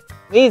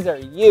 These are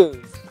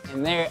used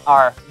and they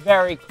are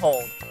very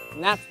cold.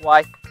 And that's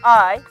why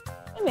I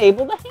am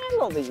able to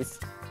handle these.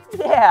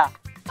 Yeah,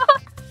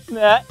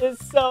 that is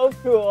so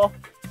cool.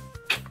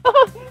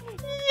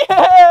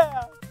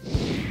 Yeah!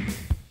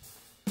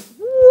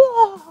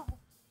 Whoa!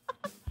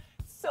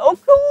 So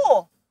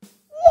cool!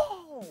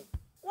 Whoa!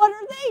 What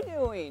are they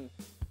doing?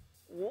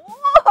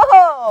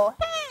 Whoa!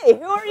 Hey,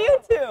 who are you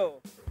two?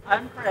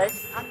 I'm Craig.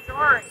 I'm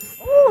Jory.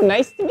 Oh,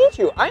 nice to meet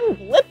you. I'm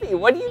Blippi.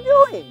 What are you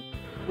doing?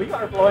 We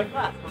are blowing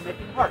glass. We're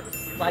making hearts.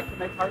 We like to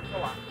make hearts a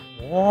lot.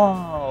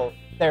 Whoa!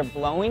 They're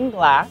blowing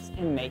glass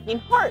and making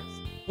hearts.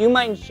 Do you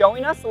mind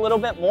showing us a little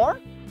bit more?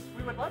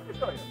 We would love to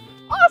show you.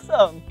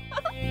 Awesome!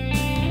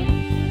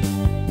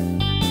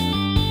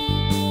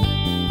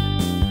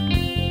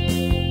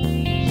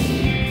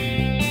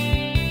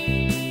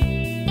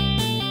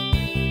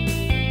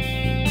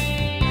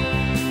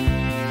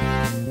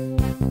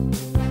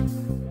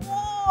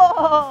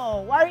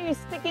 Whoa! Why are you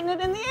sticking it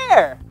in the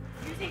air?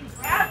 Using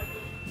gravity.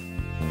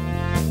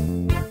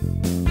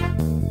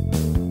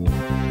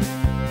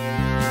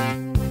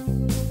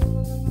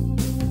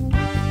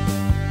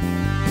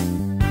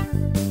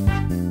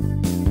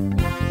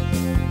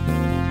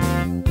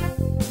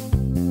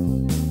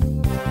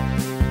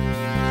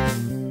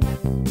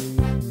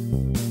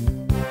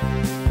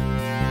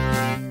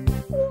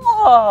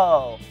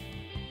 Whoa!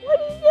 What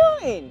are you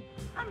doing?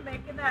 I'm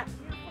making that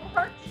beautiful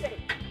heart shape.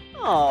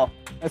 Oh,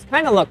 those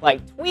kind of look like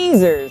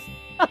tweezers.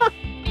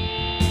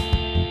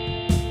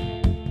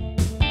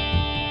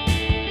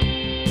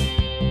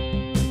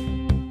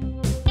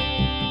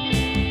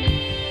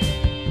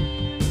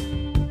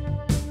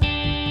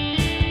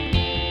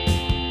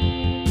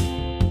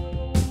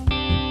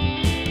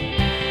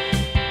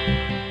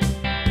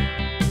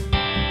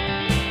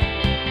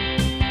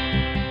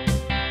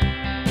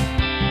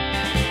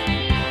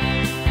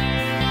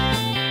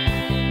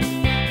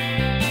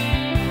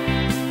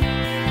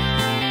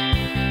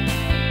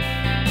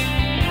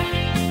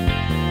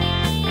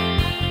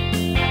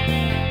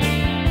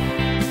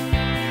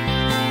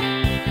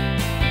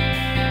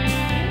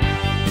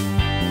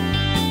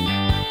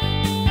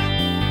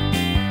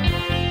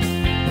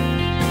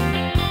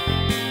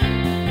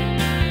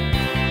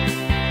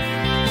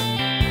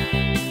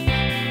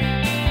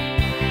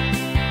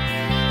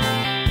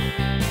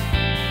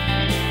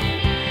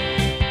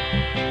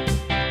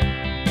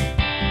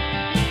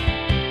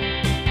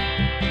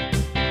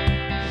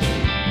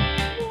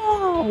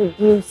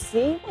 Do you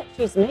see what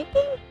she's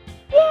making?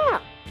 Yeah,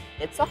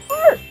 it's a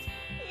heart.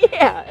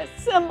 Yeah, a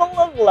symbol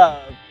of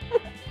love.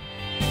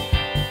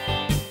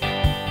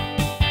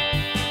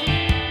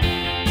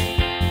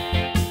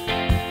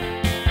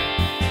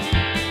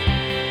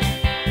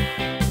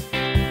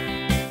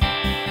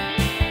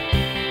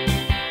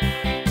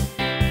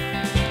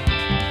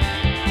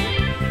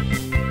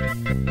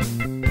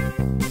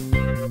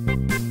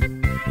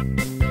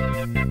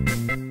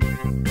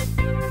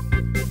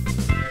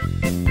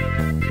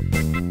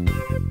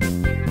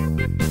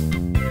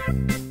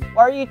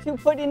 Why are you two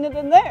putting it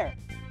in there?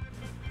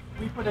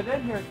 We put it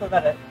in here so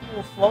that it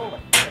cools slowly.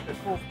 If it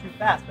cools too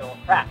fast, it will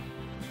crack.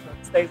 So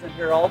it stays in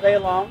here all day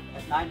long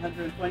at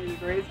 920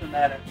 degrees, and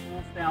then it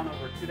cools down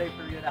over a 2-day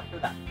period after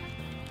that.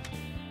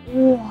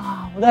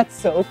 Wow, that's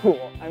so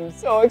cool. I'm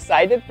so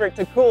excited for it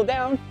to cool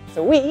down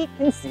so we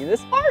can see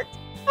this heart.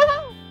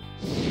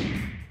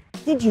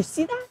 Did you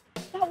see that?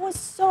 That was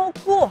so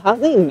cool how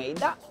they made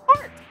that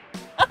heart.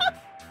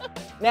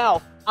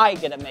 Now I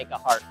get to make a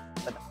heart,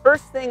 but the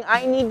first thing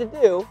I need to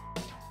do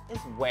is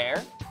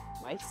wear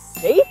my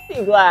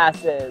safety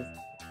glasses.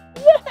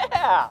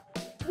 Yeah!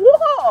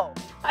 Whoa!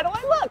 How do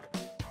I look?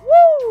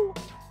 Woo!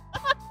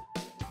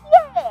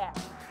 Yeah!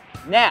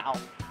 Now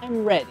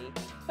I'm ready.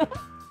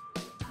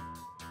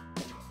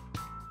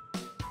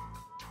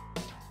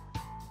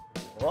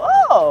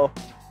 Whoa!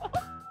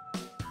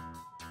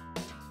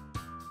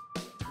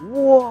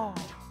 Whoa!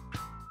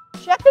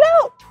 Check it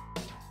out!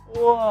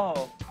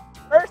 Whoa!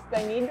 First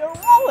I need to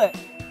roll it.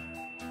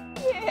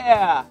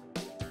 Yeah!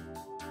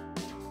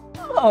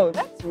 Oh,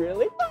 that's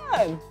really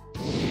fun.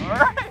 All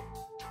right.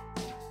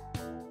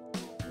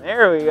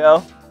 There we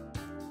go.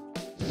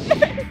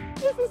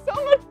 This is so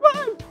much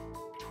fun.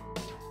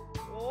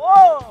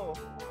 Whoa!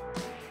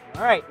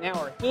 All right, now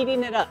we're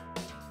heating it up.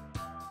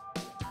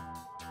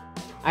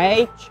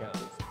 I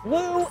chose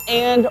blue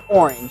and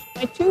orange,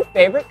 my two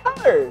favorite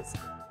colors.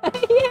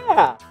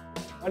 Yeah!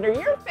 What are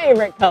your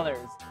favorite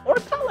colors or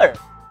color?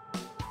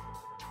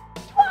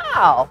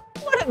 Wow!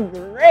 What a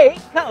great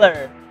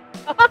color!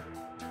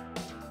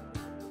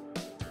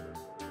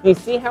 You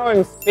see how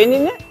I'm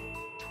spinning it?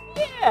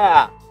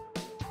 Yeah!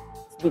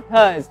 It's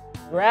because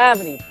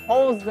gravity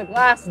pulls the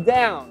glass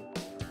down.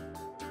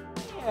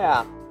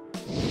 Yeah.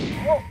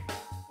 Whoa!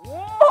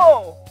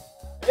 Whoa!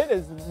 It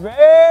is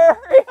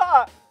very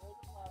hot.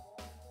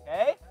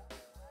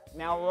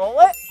 Now roll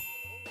it.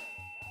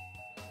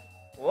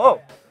 Whoa.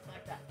 Just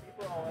like that.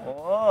 Keep rolling.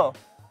 Whoa.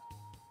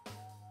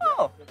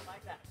 Oh. Just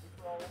like that.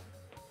 Keep rolling.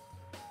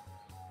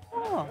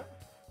 Oh.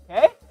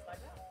 Okay. Just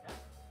like that.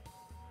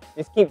 Yeah.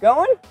 Just keep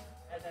going.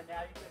 And then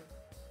now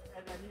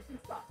you can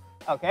stop.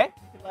 Okay.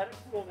 You can let it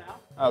cool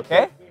now.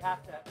 Okay. We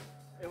have to.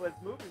 It was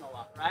moving a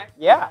lot, right?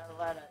 Yeah. We have to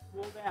let it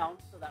cool down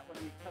so that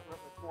when you cover it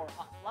with more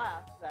hot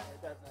glass, that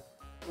it doesn't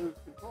lose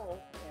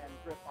control and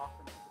drip off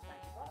into the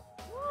tank of glass.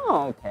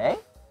 Oh, okay.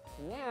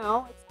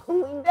 Now it's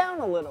cooling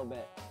down a little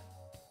bit.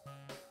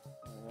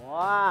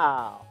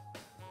 Wow.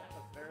 That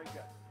was very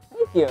good.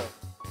 Thank you.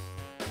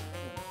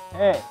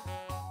 Hey.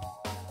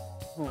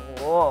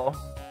 Whoa.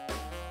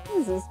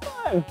 This is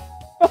fun.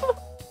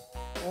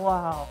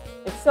 Wow.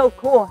 It's so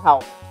cool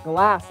how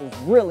glass is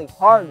really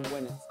hard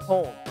when it's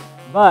cold.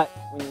 But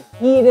when you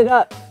heat it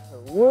up to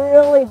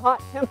really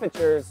hot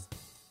temperatures,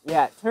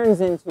 yeah, it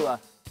turns into a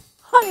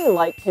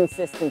honey-like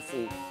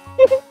consistency.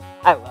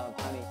 I love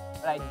honey,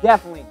 but I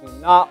definitely do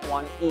not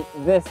want to eat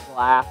this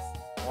glass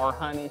or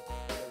honey,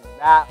 because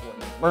that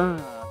would burn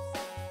us.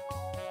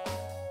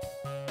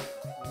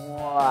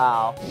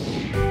 Wow.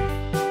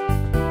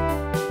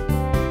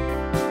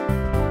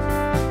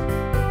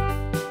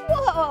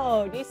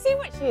 Whoa, do you see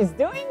what she's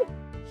doing?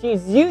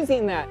 She's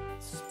using that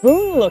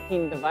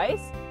spoon-looking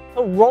device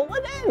to roll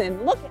it in,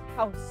 and look at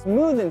how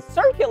smooth and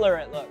circular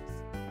it looks.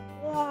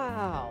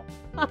 Wow.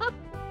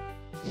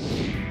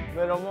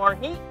 Little more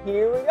heat,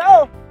 here we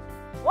go.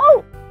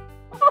 Whoa.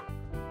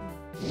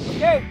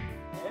 Okay,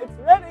 it's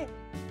ready.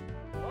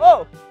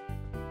 Whoa.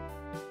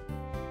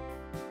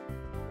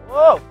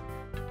 Whoa.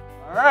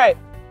 All right,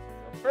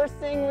 so first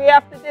thing we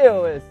have to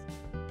do is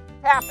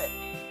tap it,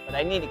 but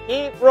I need to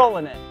keep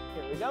rolling it.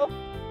 Here we go.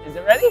 Is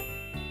it ready?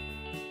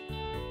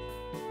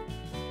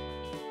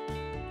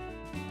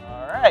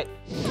 All right.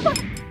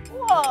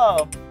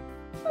 Whoa,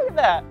 look at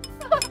that.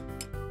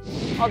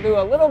 I'll do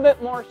a little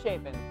bit more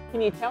shaping.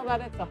 Can you tell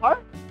that it's a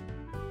heart?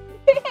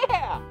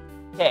 Yeah.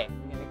 Okay,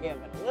 I'm gonna give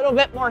it a little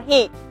bit more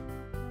heat.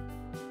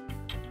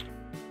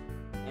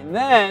 And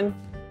then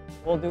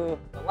we'll do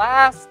the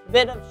last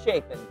bit of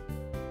shaping.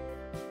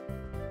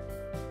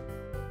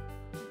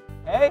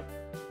 Okay.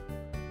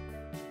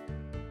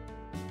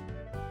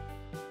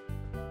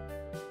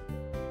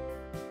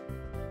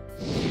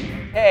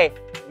 Okay,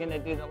 I'm gonna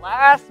do the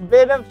last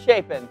bit of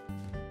shaping.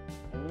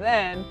 And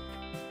then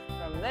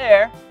from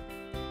there,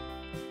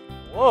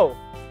 whoa.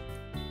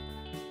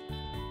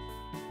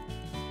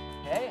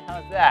 Okay,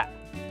 how's that?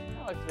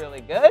 That looks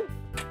really good.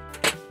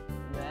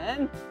 And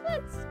then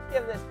let's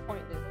give this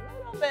point just a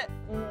little bit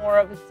more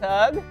of a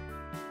tug.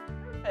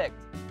 Perfect.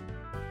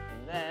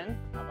 And then,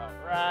 how about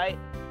right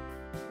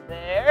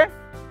there?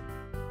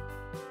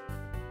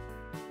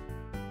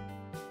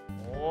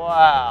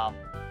 Wow.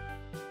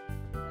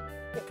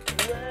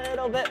 Get a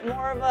little bit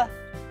more of a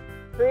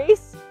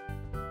crease.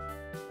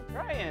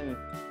 Try and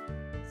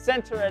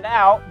center it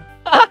out.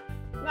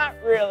 Not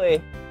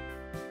really.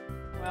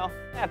 Well,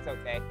 that's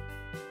okay.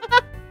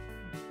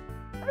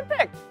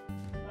 Perfect.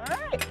 All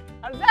right.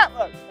 How does that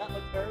look? That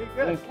looks very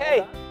good. Okay.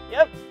 Well done.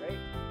 Yep. Great.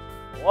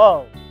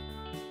 Whoa.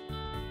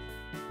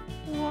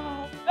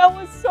 Wow, that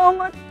was so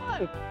much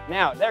fun.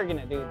 Now they're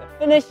gonna do the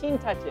finishing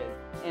touches,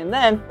 and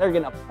then they're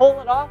gonna pull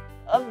it off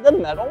of the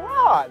metal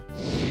rod.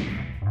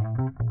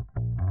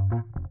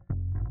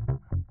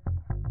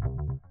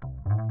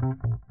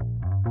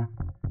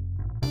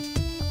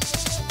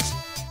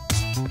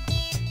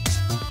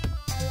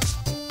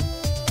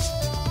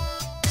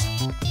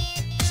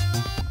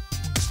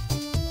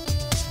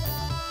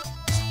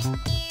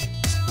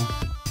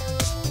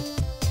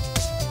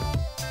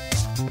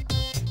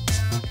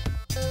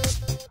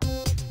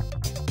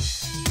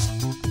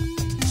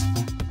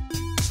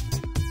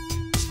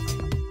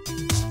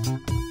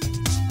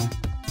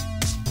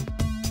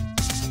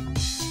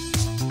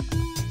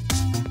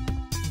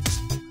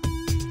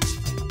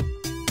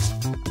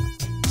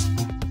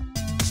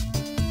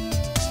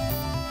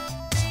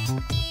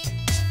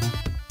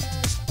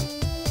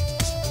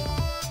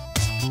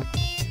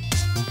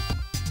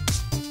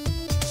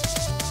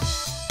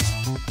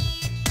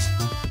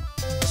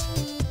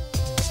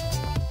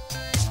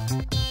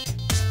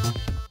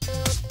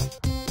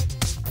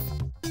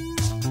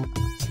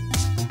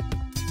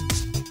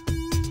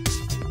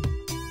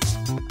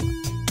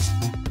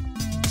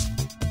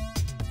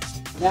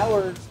 Now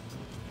we're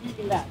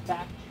heating that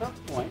back choke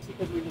point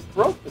because we just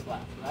broke the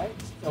glass, right?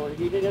 So we're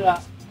heating it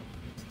up,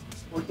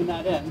 working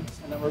that in, and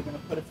then we're going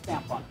to put a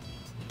stamp on it.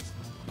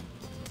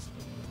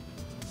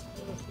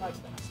 Just like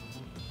that.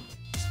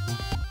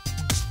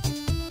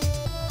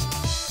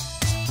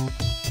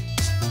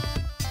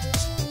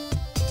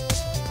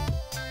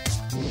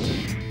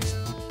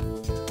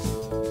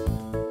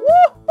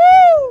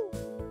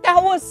 Woohoo!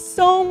 That was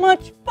so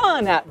much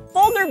fun at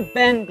Boulder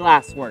Bend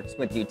Glassworks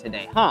with you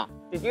today, huh?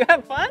 Did you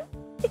have fun?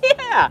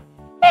 Yeah.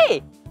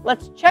 Hey,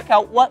 let's check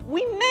out what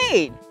we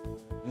made.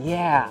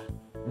 Yeah,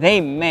 they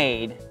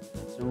made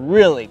this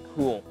really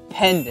cool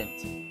pendant.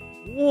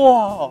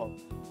 Whoa.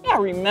 Yeah,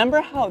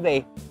 remember how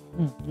they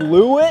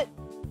blew it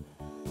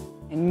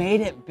and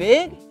made it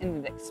big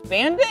and it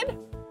expanded?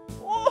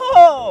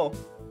 Whoa!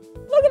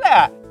 Look at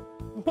that!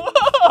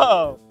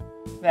 Whoa!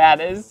 That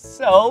is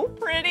so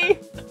pretty!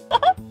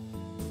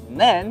 And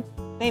then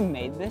they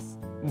made this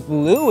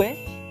bluish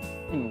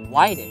and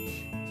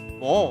whitish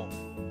bowl.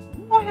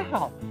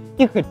 Wow!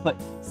 You could put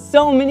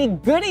so many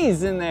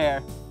goodies in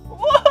there!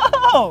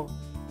 Whoa!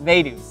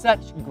 They do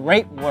such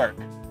great work.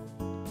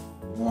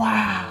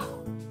 Wow!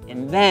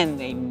 And then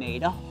they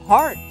made a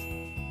heart.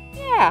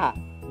 Yeah!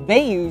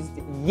 They used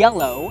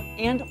yellow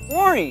and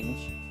orange.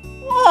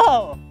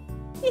 Whoa!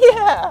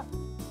 Yeah!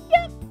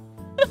 Yep!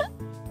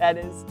 That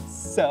is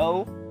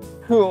so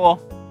cool.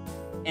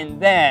 And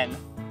then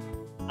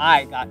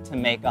I got to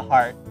make a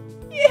heart.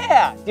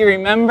 Yeah! Do you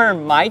remember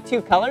my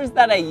two colors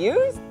that I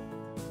used?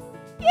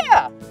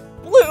 Yeah!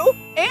 Blue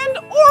and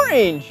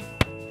orange!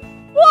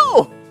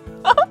 Whoa!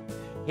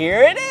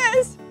 Here it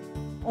is!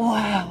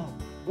 Wow!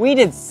 We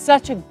did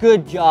such a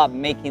good job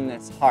making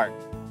this heart.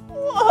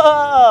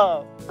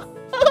 Whoa!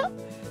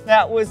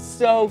 That was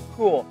so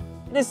cool.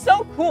 It is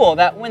so cool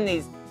that when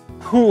these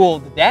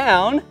cooled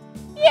down,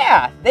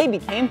 yeah, they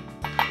became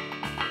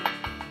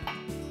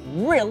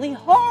really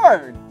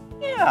hard.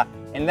 Yeah,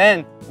 and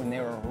then when they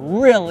were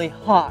really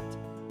hot,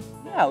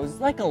 yeah, it was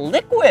like a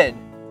liquid.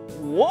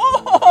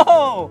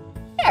 Whoa!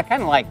 Yeah,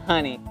 kind of like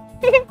honey,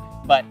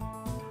 but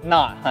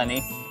not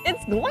honey.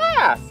 It's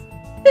glass.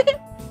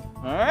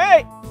 All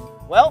right,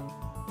 well,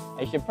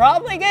 I should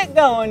probably get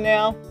going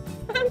now.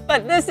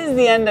 But this is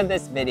the end of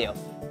this video.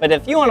 But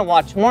if you want to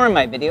watch more of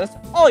my videos,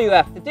 all you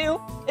have to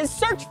do is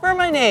search for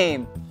my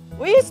name.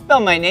 Will you spell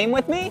my name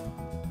with me?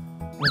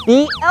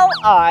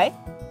 B-L-I-P-P-I.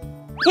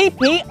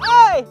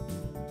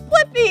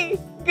 Blippi.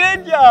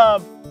 Good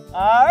job.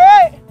 All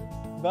right.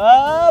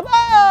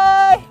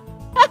 Bye-bye.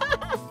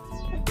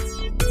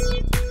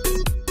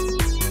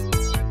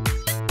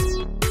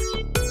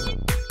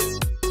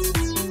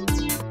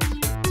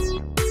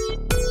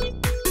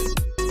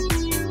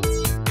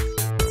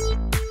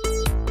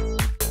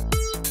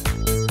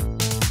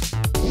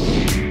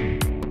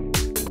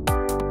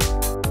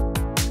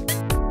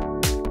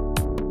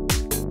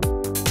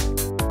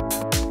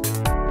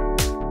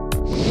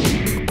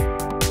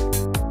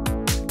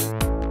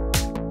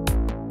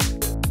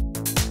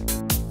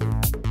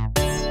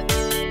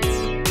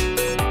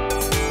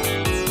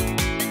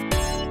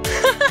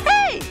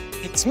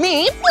 It's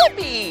me,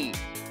 Blippi!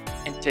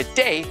 And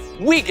today,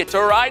 we get to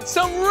ride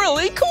some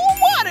really cool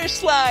water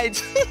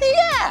slides!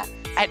 Yeah!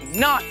 At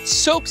Not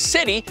Soak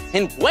City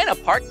in Buena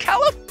Park,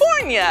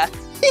 California!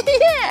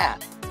 Yeah!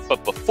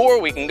 But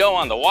before we can go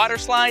on the water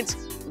slides,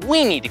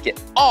 we need to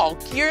get all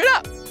geared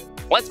up.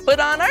 Let's put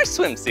on our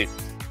swimsuit.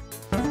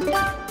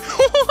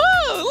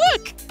 Whoa,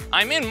 look!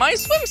 I'm in my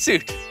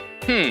swimsuit.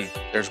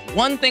 There's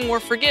one thing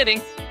we're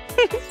forgetting.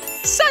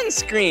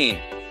 Sunscreen!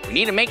 We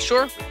need to make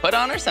sure we put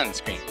on our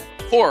sunscreen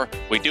before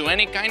we do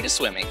any kind of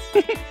swimming.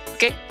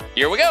 Okay,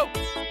 here we go.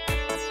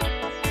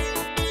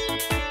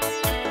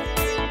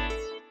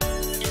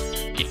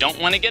 You don't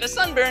want to get a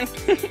sunburn.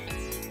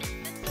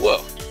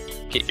 Whoa,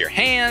 get your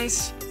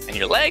hands and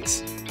your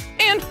legs,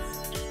 and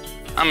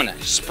I'm gonna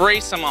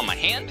spray some on my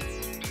hand,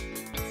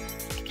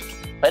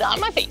 put it on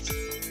my face.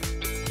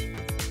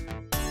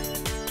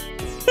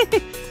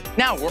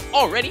 Now we're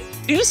all ready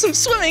to do some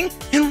swimming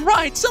and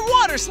ride some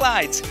water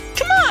slides.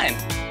 Come on.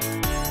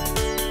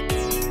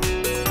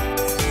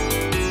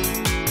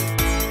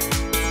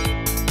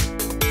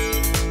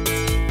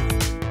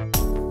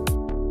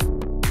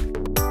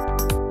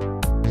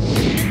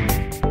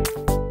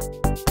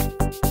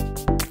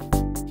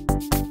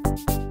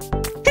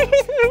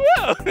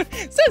 Whoa,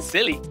 so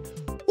silly.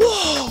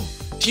 Whoa,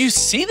 do you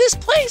see this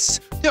place?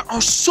 There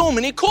are so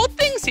many cool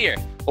things here.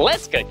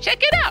 Let's go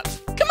check it out.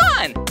 Come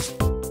on.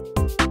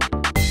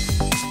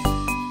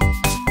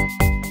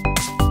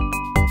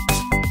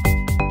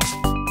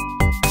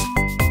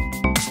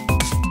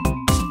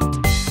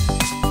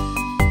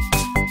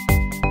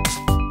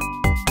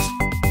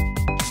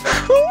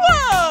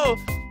 Whoa,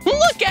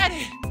 look at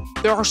it.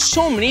 There are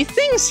so many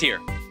things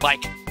here,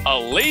 like a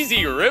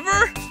lazy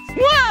river.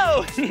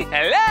 Whoa,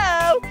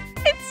 hello,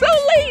 it's so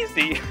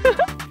lazy.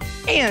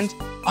 And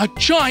a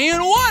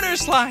giant water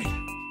slide.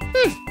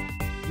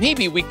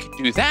 Maybe we could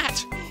do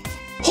that.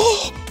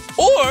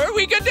 Or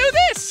we could do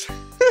this.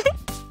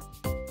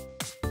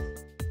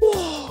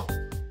 Whoa,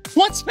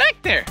 what's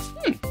back there?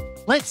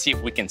 Let's see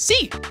if we can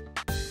see.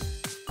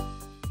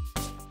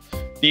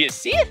 Do you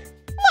see it?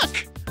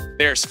 Look,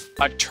 there's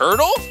a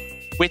turtle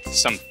with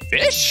some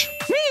fish.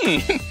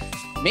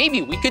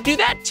 Maybe we could do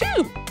that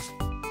too.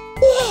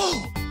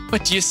 Whoa,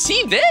 but do you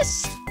see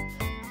this?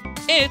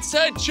 It's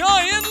a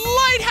giant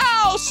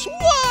lighthouse!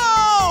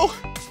 Whoa!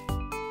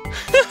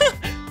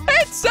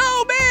 It's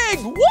so big!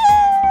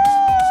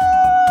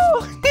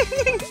 Whoa!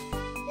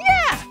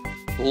 Yeah!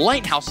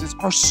 Lighthouses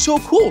are so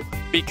cool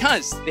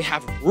because they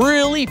have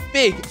really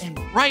big and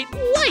bright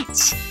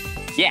lights.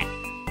 Yeah,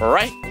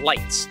 bright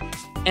lights.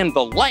 And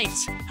the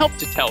lights help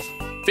to tell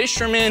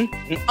fishermen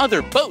and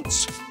other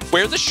boats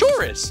where the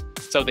shore is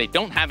so they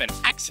don't have an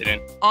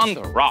accident on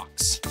the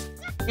rocks.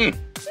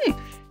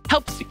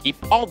 helps to keep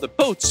all the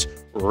boats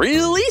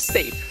really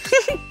safe.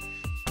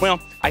 Well,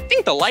 I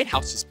think the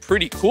lighthouse is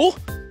pretty cool.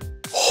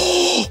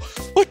 Oh,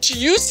 but do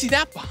you see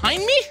that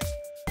behind me?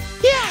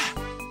 Yeah,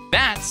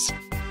 that's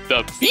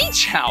the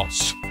beach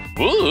house.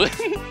 Ooh,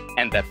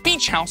 and the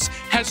beach house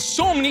has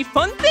so many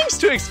fun things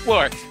to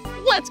explore.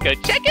 Let's go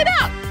check it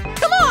out.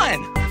 Come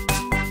on.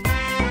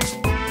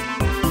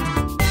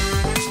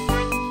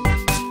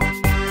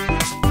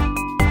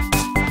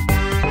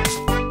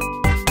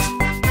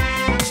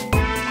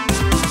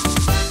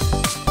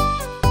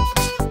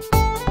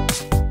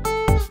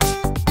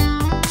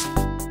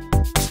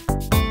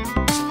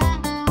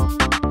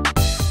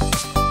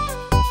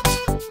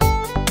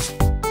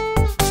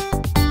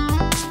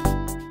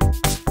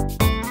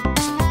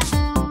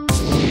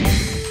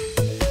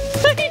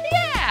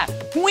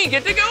 We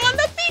get to go on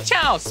the beach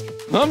house.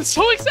 I'm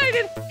so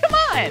excited. Come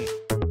on.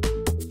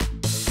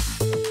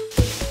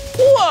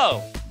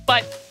 Whoa,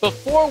 but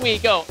before we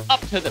go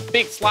up to the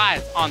big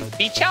slides on the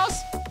beach house,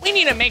 we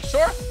need to make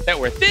sure that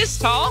we're this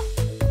tall.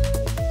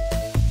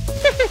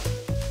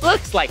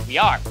 Looks like we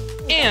are.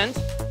 And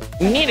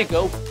we need to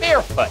go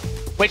barefoot,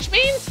 which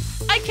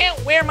means I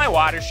can't wear my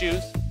water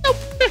shoes. Nope,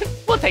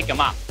 we'll take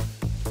them off.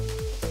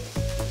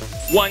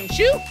 1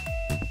 shoe,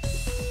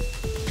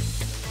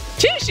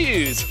 2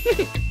 shoes.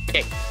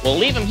 Okay, we'll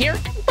leave them here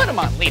and put them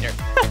on later.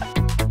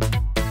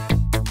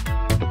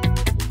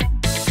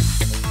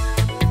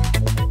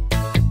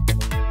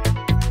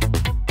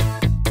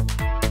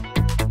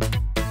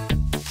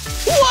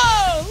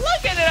 Whoa,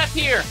 look at it up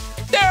here.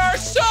 There are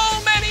so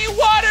many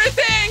water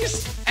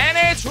things, and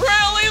it's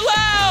really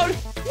loud.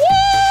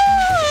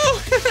 Woo!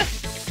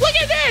 Look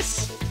at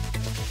this.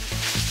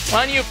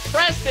 When you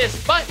press this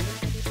button,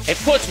 it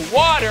puts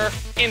water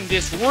in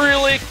this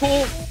really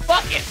cool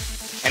bucket.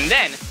 And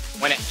then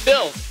when it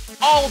fills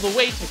all the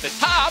way to the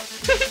top,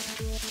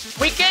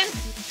 we can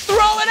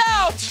throw it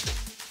out.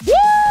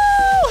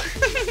 Woo!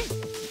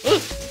 Ooh,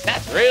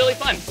 that's really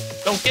fun.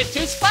 Don't get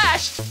too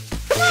splashed.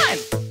 Come on.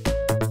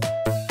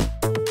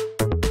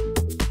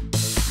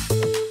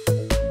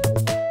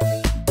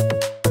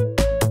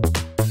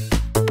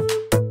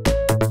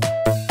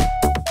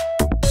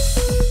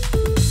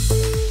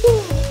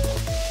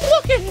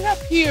 Look at it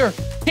up here.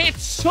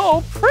 It's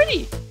so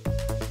pretty.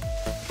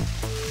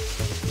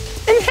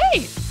 And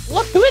hey,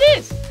 look who it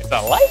is. It's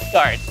a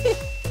lifeguard.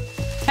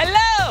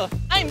 Hello,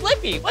 I'm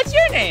Blippi. What's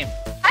your name?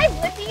 Hi,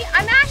 Blippi.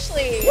 I'm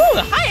Ashley. Ooh,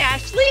 hi,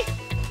 Ashley.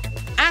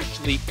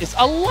 Ashley is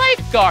a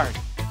lifeguard.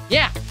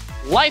 Yeah,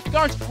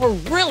 lifeguards are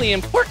really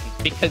important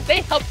because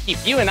they help keep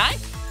you and I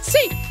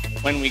safe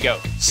when we go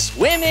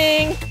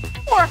swimming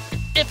or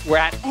if we're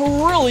at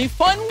a really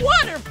fun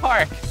water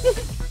park.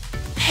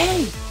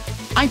 Hey,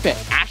 I bet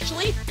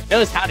Ashley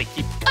knows how to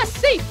keep us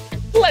safe.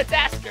 Let's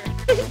ask her.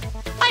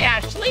 Hi,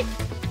 Ashley.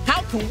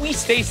 How can we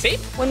stay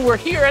safe when we're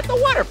here at the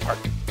water park?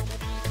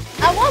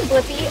 Well,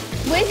 Blippi,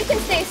 ways you can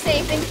stay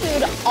safe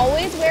include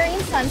always wearing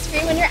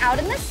sunscreen when you're out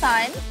in the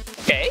sun.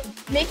 Okay.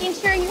 Making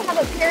sure you have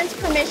a parent's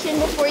permission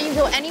before you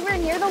go anywhere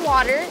near the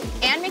water,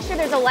 and make sure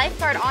there's a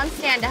lifeguard on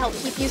stand to help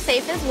keep you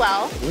safe as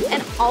well. Ooh.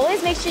 And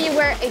always make sure you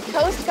wear a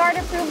Coast Guard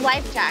approved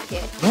life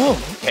jacket. Oh,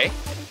 okay.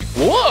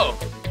 Whoa,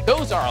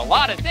 those are a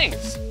lot of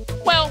things.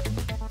 Well,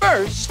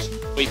 first,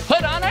 we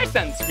put on our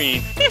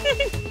sunscreen.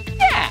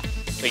 Yeah,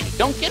 so you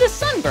don't get a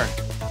sunburn.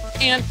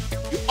 And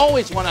you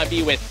always want to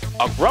be with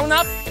a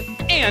grown-up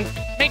and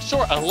make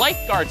sure a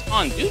lifeguard's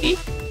on duty.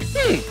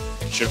 You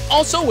should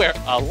also wear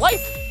a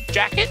life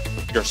jacket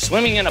if you're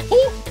swimming in a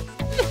pool.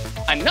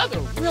 Another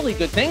really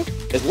good thing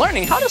is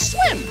learning how to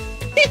swim.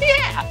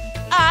 Yeah,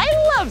 I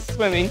love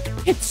swimming.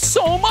 It's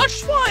so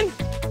much fun.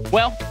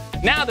 Well,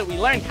 now that we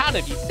learned how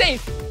to be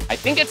safe, I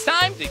think it's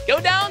time to go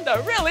down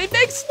the really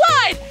big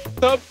slide,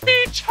 the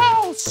beach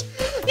house.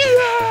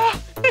 Yeah.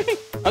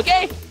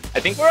 Okay, I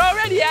think we're all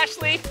ready,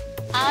 Ashley.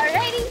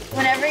 Alrighty,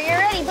 whenever you're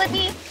ready,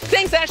 Blippi.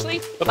 Thanks, Ashley.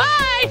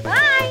 Bye-bye.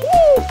 Bye.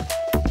 Woo.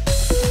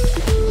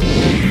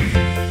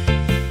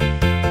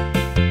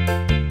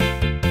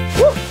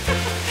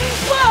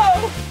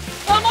 Whoa,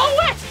 I'm all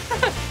wet.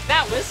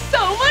 That was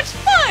so much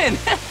fun.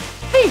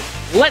 Hey,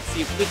 let's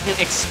see if we can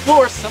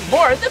explore some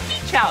more of the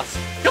beach house.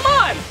 Come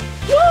on.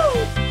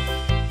 Woo.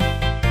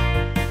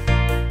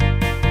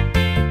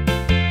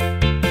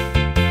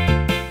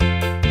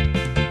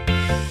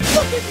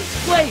 Look at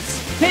this place.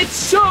 It's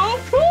so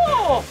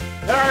cool.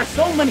 There are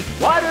so many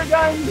water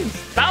gardens and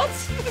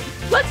spouts.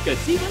 Let's go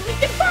see what we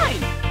can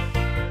find.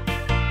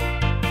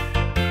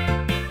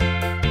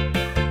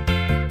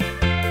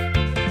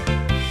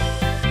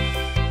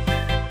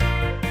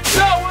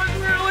 That was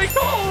really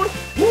cold.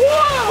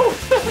 Whoa!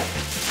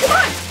 Come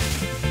on.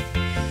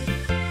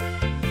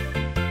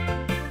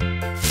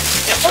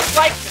 It looks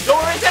like the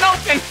door isn't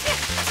open.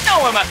 No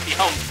one must be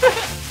home.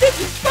 This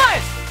is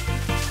fun.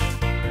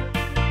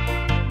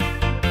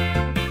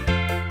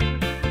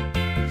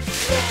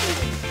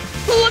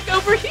 Look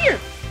over here.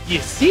 You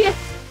see it?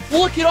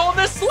 Look at all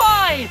the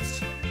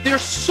slides.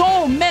 There's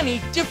so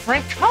many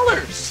different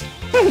colors.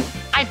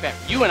 I bet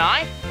you and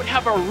I would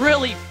have a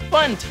really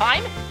fun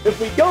time if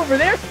we go over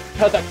there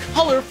to the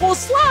colorful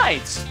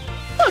slides.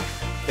 Look,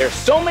 there's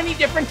so many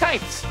different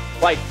types,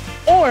 like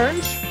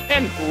orange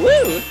and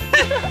blue.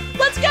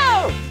 Let's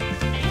go!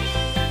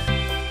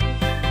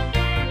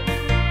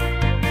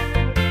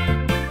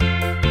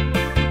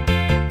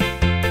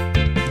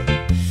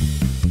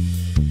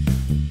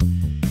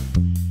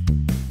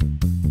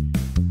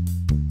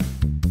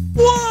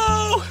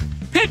 Whoa!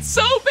 It's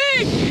so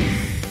big!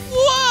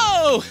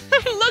 Whoa!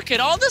 Look at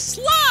all the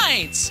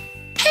slides!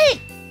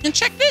 Hey, and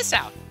check this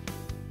out.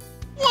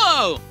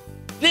 Whoa!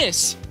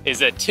 This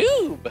is a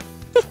tube.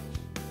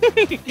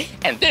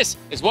 And this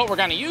is what we're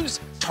gonna use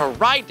to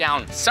ride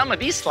down some of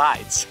these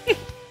slides.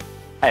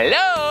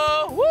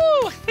 Hello!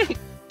 Woo!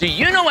 Do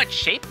you know what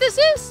shape this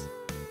is?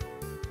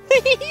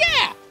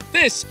 Yeah!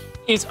 This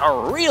is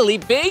a really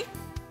big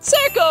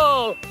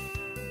circle!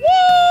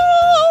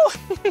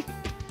 Woo!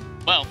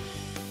 Well,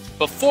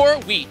 before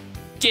we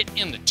get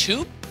in the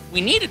tube,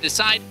 we need to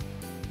decide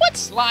what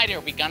slide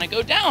are we gonna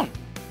go down?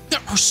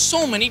 There are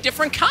so many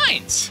different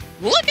kinds.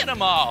 Look at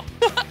them all.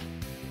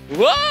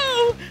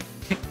 Whoa!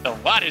 The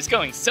water's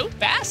going so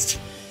fast,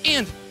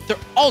 and they're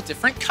all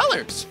different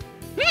colors.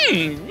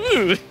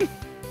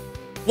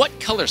 What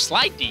color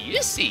slide do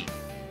you see?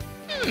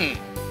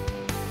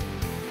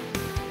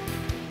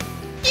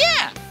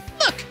 Yeah,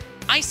 look,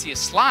 I see a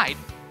slide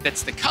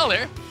that's the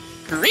color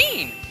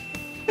green.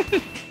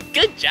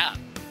 Good job.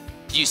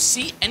 Do you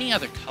see any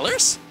other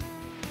colors?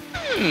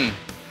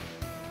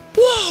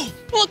 Whoa,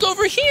 look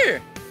over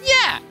here.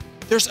 Yeah,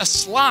 there's a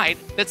slide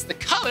that's the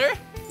color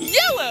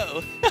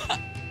yellow.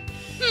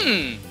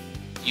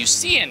 You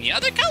see any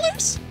other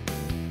colors?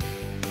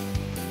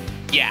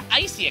 Yeah,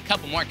 I see a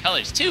couple more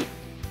colors too.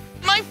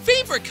 My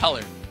favorite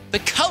color, the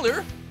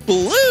color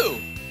blue.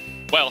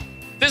 Well,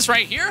 this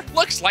right here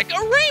looks like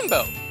a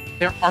rainbow.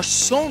 There are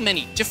so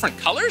many different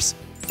colors,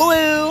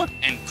 blue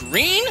and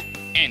green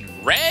and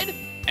red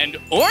and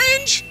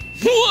orange.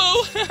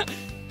 Whoa,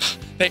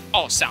 they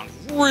all sound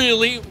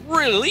really,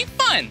 really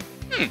fun.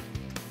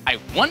 I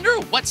wonder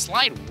what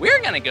slide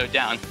we're gonna go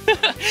down.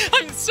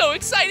 I'm so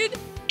excited,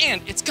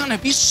 and it's gonna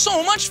be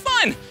so much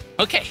fun.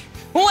 Okay,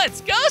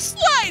 let's go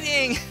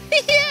sliding.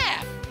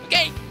 Yeah,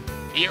 okay,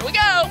 here we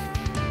go.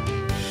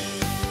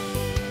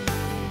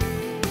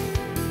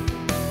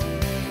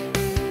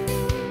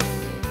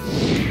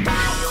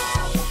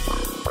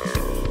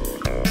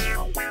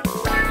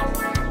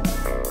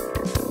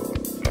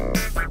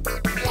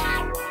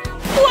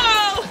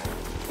 Whoa,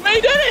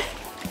 we did it.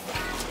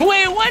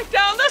 We went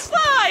down the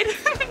slide.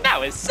 That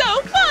was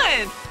so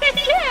fun.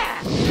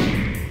 Yeah.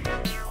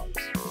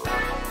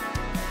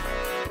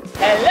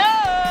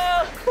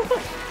 Hello.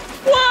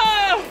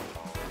 Whoa.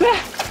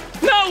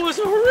 That was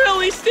a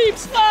really steep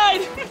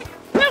slide.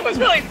 That was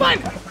really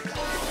fun.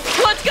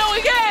 Let's go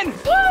again.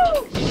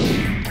 Woo.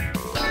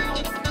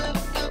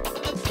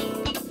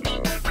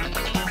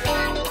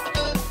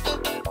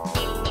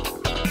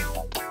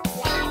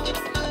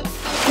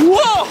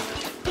 Whoa.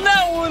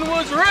 That one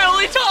was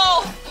really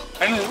tall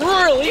and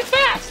really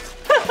fast.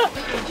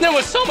 That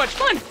was so much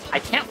fun. I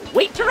can't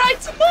wait to ride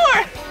some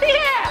more.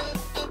 Yeah.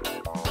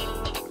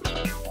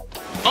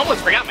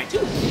 Almost forgot my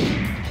tube.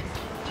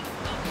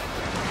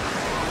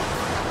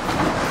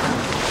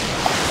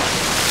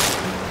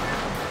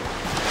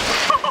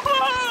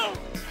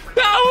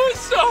 That was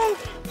so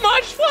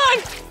much fun.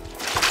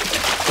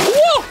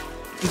 Whoa.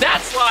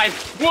 That slide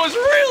was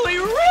really,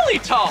 really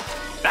tall.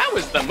 That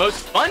was the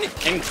most fun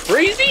and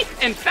crazy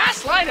and fast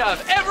slide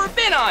I've ever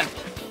been on.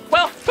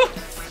 Well,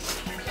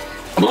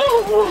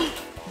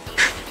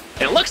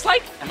 it looks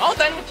like I'm all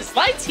done with the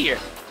slides here.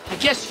 I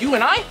guess you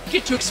and I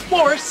get to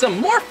explore some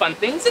more fun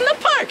things in the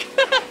park.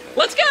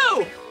 Let's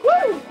go!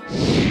 Woo!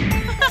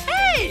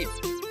 Hey!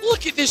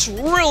 Look at this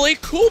really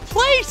cool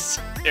place.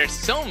 There's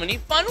so many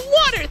fun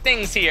water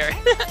things here.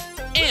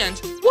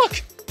 And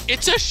look,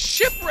 it's a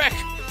shipwreck.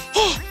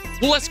 Oh,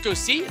 let's go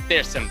see if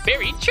there's some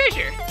buried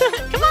treasure.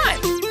 Come on.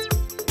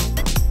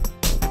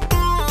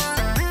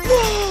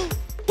 Whoa,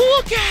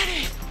 look at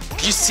it.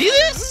 You see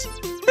this?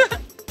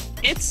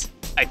 It's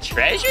a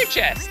treasure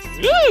chest.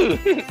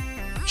 Ooh.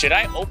 Should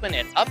I open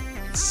it up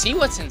and see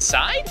what's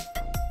inside?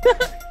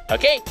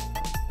 Okay,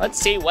 let's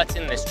see what's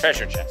in this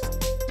treasure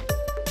chest.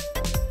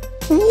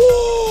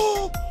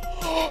 Whoa!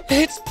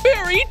 It's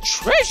buried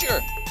treasure!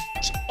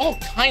 There's all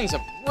kinds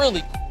of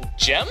really cool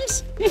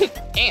gems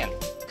and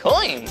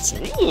coins.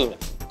 Ooh,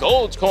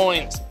 gold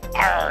coins.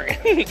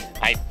 Arrgh.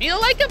 I feel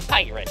like a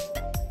pirate.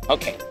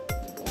 Okay.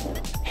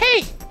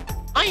 Hey,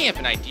 I have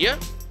an idea.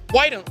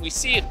 Why don't we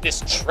see if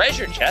this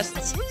treasure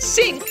chest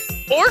sinks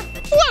or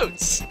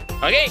floats?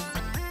 Okay,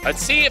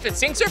 let's see if it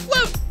sinks or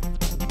floats.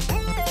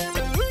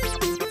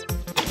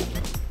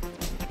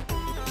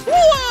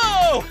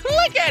 Whoa,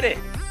 look at it.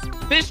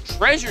 This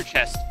treasure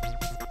chest,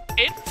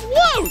 it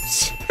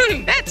floats.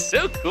 That's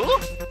so cool.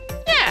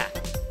 Yeah,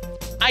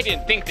 I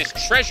didn't think this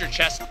treasure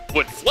chest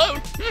would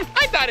float.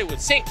 I thought it would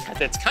sink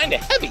because it's kind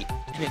of heavy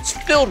and it's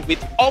filled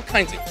with all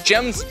kinds of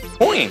gems and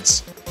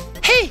coins.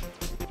 Hey,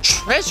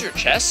 treasure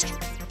chest,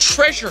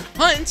 treasure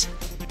hunt.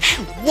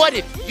 What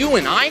if you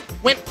and I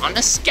went on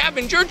a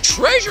scavenger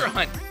treasure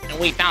hunt and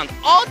we found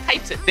all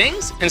types of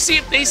things and see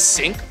if they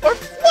sink or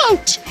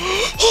float.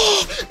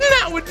 Oh,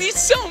 that would be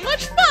so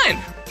much fun.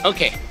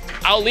 Okay,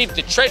 I'll leave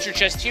the treasure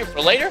chest here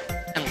for later,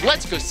 and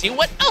let's go see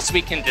what else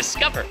we can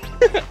discover.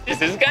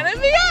 This is gonna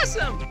be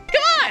awesome.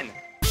 Come on.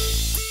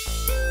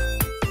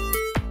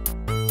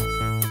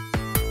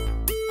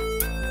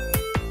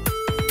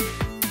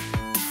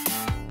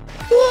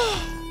 Whoa.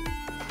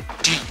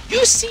 Do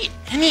you see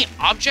any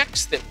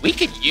objects that we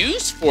could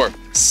use for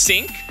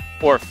sink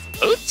or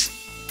float?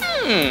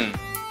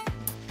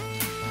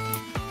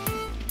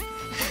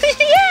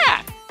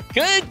 Yeah,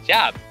 good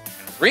job.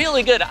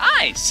 Really good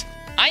eyes.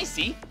 I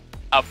see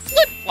a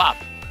flip-flop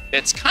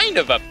that's kind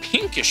of a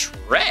pinkish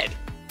red.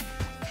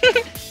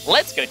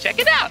 Let's go check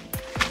it out.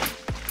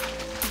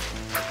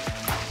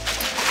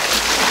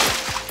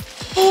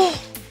 Ooh.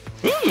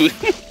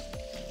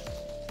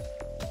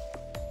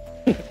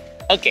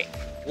 Okay,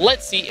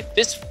 let's see if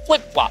this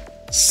flip-flop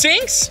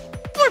sinks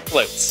or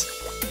floats.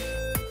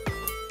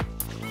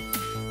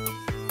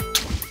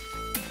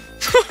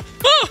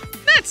 Oh,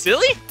 that's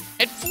silly.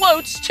 It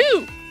floats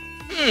too.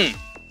 We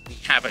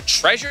have a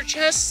treasure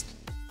chest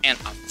and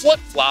a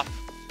flip-flop.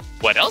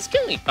 What else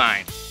can we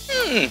find?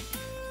 Oh,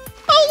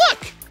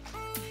 look.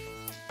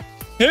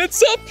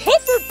 It's a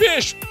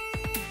pufferfish.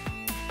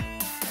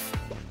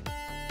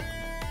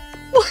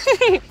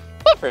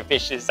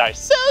 Pufferfishes are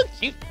so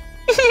cute.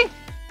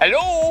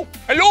 Hello,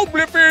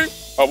 Blippi.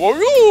 How are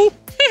you?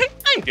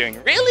 I'm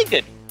doing really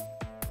good.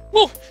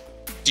 Well,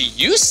 do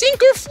you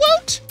sink or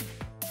float?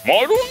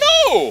 I don't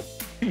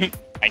know.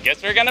 I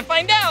guess we're gonna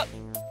find out.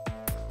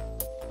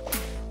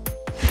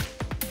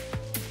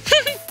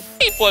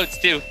 He floats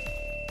too.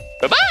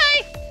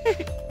 Bye-bye.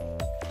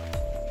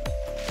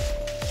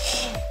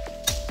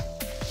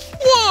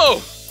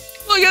 Whoa,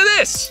 look at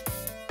this.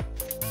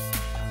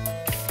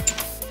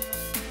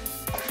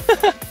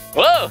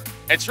 Whoa,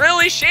 it's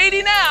really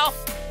shady now.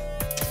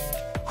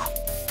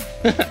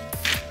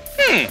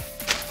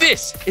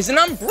 This is an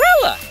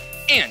umbrella,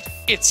 and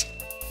it's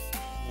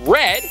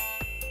red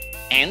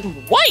and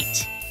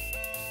white.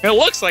 It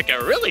looks like a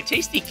really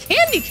tasty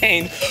candy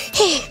cane.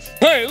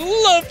 I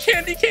love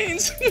candy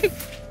canes.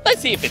 Let's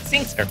see if it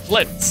sinks or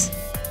floats.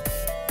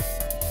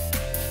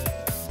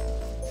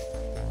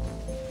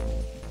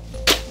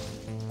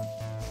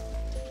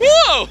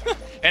 Whoa,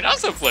 it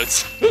also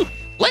floats. Ooh,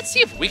 let's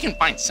see if we can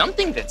find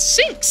something that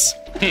sinks.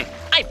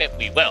 I bet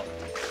we will.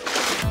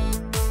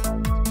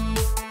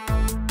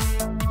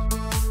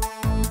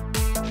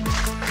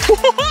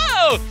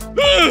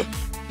 Whoa!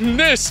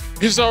 This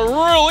is a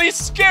really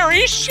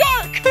scary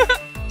shark.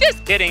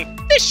 Just kidding.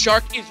 This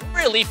shark is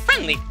really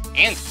friendly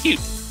and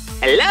cute.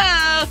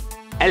 Hello.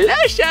 Hello,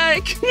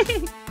 shark.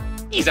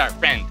 He's our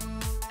friend.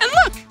 And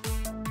look,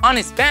 on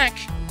his back,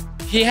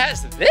 he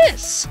has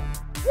this.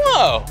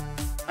 Whoa,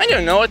 I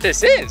don't know what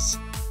this is.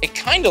 It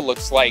kind of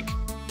looks like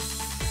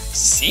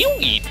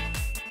seaweed.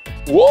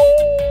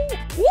 Whoa,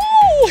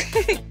 whoa.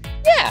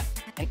 Yeah,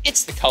 and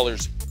it's the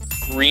colors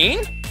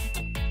green,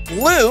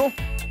 blue,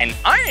 and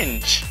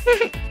orange.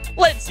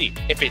 Let's see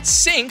if it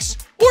sinks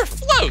or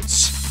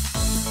floats.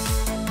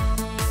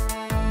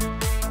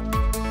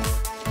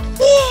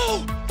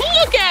 Whoa,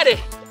 look at it.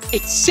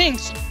 It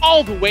sinks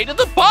all the way to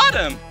the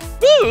bottom.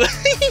 Ooh,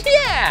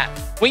 yeah,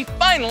 we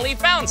finally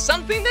found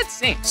something that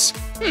sinks.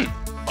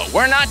 But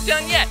we're not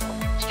done yet.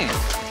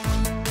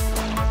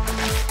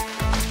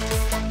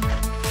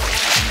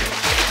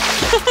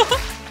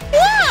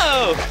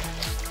 Whoa,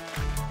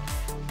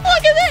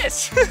 look at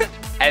this.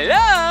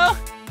 Hello.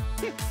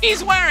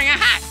 He's wearing a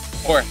hat,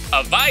 or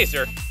a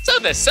visor, so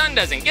the sun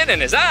doesn't get in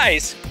his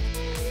eyes.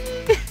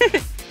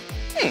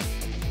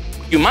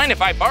 You mind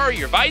if I borrow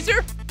your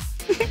visor?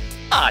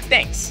 Ah,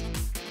 thanks.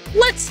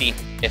 Let's see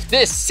if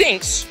this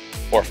sinks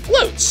or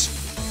floats.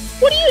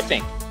 What do you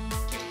think?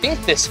 Do you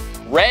think this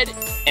red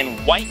and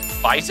white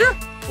visor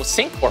will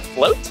sink or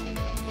float?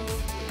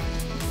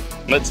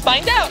 Let's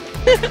find out.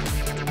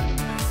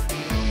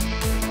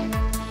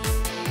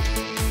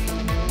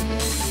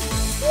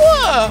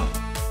 Whoa!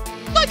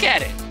 Look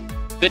at it.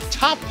 The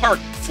top part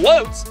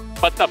floats,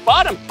 but the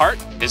bottom part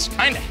is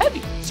kind of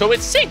heavy, so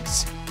it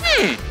sinks.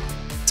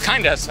 It's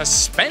kind of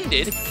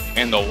suspended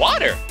in the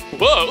water.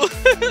 Whoa.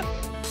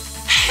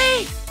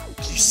 Hey,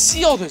 do you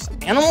see all those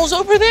animals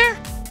over there?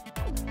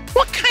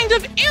 What kind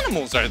of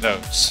animals are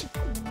those?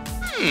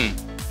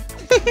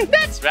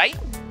 That's right.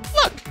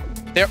 Look,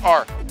 there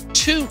are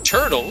 2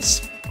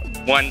 turtles,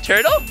 1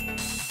 turtle,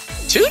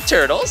 2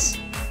 turtles,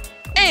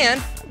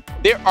 and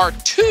there are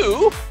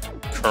 2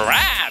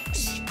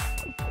 crabs.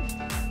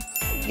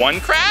 1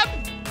 crab,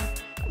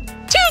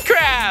 2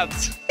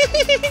 crabs.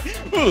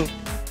 Ooh,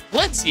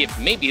 let's see if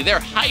maybe they're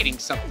hiding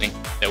something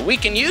that we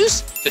can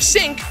use to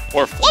sink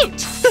or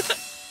float.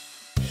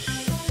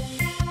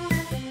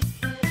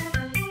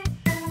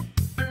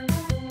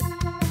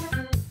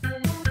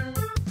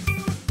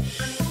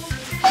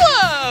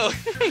 Whoa!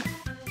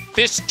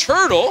 This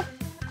turtle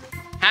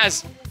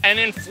has an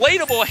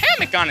inflatable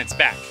hammock on its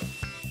back.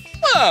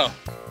 Whoa!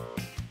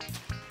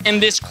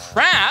 And this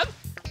crab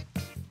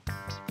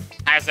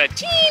has a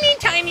teeny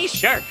tiny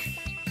shark.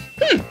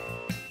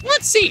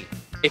 Let's see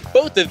if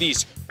both of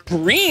these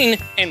green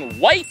and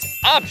white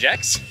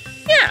objects,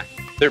 yeah,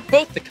 they're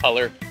both the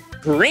color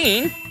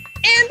green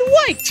and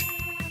white.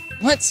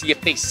 Let's see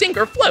if they sink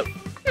or float.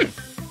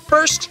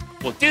 First,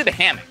 we'll do the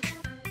hammock.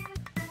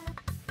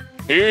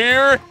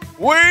 Here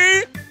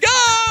we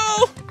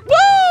go!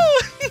 Woo!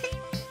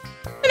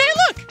 And hey,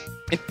 look,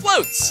 it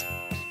floats.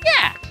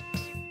 Yeah.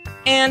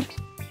 And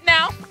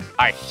now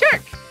our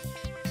shark.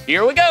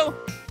 Here we go.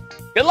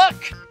 Good luck.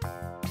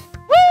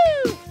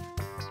 Woo!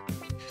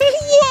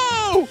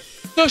 Whoa!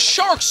 The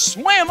shark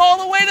swam all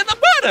the way to the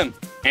bottom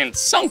and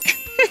sunk.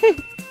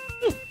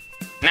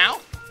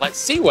 Now, let's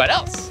see what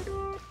else.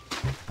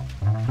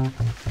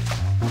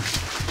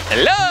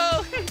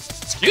 Hello?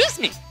 Excuse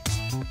me.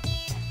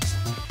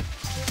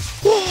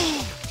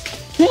 Whoa!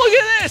 Look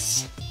at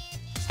this.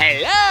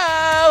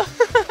 Hello?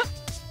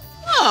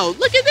 Whoa,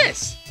 look at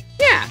this.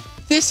 Yeah,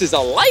 this is a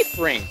life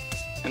ring.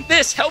 And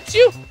this helps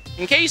you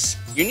in case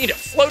you need to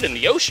float in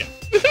the ocean.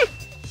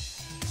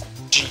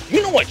 Do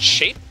you know what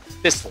shape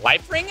this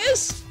life ring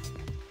is?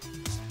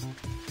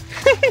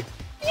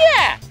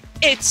 Yeah,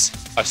 it's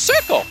a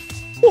circle.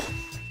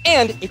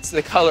 And it's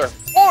the color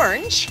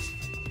orange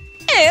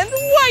and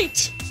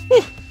white.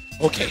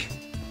 Okay,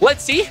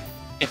 let's see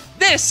if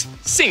this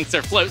sinks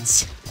or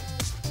floats.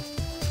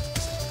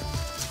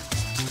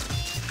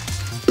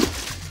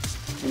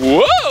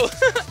 Whoa!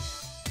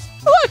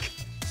 Look,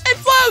 it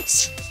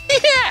floats.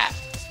 Yeah.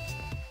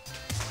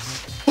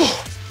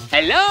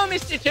 Hello,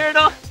 Mr.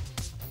 Turtle.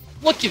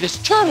 Look at this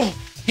turtle.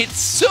 It's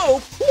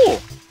so cool.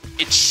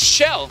 Its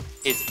shell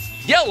is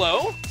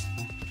yellow,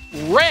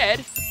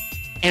 red,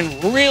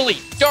 and really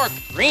dark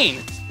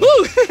green.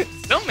 Ooh,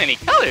 so many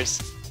colors.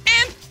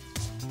 And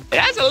it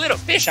has a little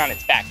fish on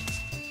its back.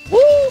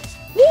 Woo,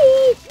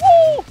 woo,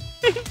 woo.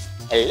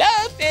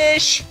 Hello,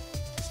 fish.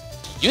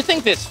 Do you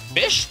think this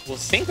fish will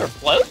sink or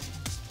float?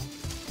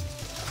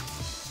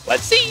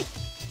 Let's see.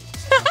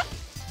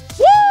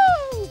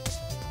 Woo!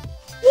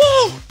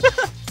 Whoa!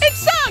 It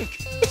sunk!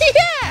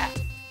 Yeah!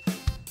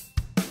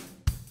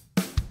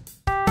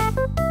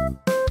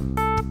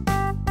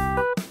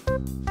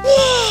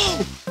 Whoa!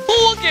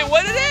 Look at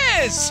what it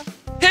is!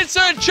 It's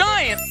a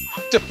giant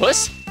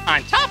octopus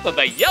on top of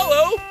a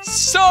yellow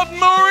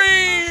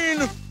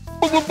submarine!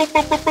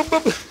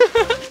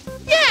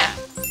 Yeah!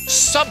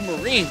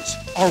 Submarines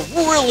are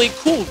really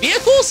cool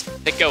vehicles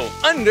that go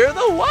under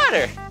the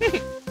water.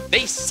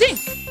 They sink,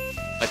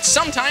 but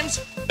sometimes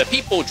the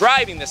people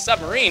driving the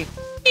submarine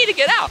need to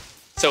get out,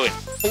 so it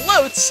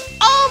floats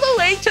all the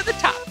way to the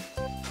top.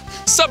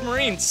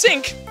 Submarines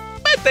sink,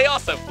 but they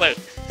also float.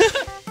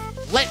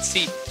 Let's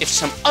see if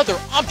some other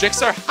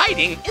objects are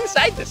hiding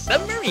inside the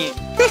submarine.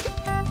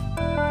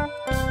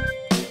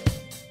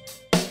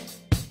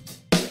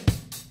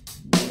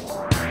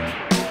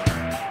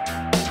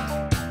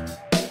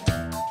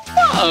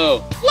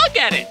 Whoa, look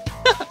at it.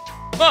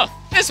 Whoa,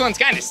 this one's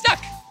kind of stuck.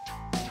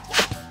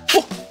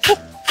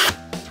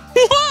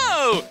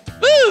 Whoa,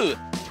 ooh,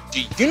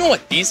 do you know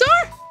what these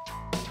are?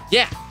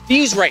 Yeah,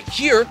 these right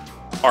here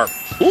are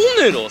pool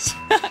noodles.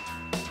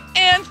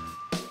 And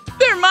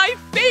they're my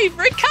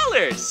favorite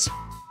colors,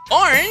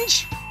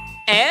 orange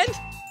and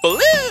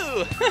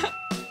blue.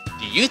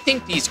 Do you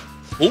think these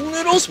pool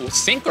noodles will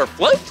sink or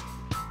float?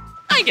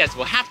 I guess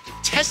we'll have to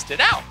test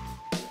it out.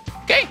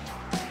 Okay.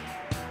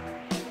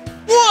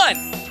 1,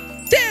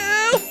 2,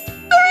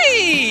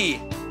 3.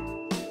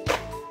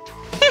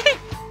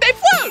 They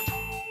float.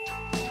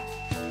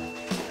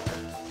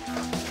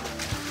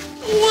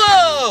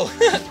 Whoa.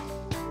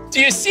 Do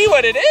you see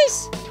what it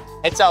is?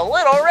 It's a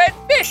little red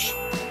fish.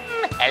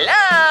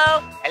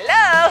 Hello,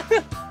 hello.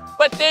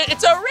 But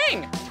it's a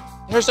ring.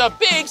 There's a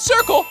big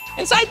circle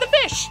inside the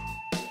fish.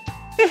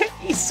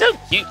 He's so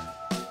cute.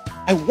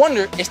 I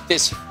wonder if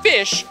this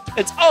fish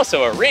that's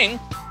also a ring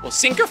will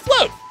sink or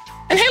float.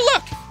 And hey,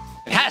 look,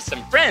 it has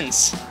some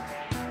friends.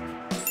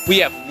 We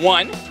have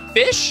 1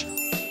 fish,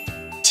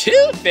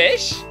 2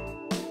 fish,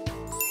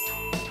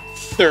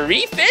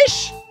 3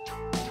 fish,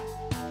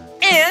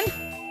 and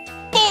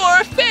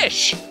 4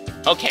 fish.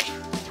 Okay,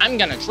 I'm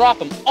gonna drop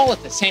them all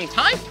at the same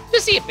time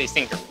to see if they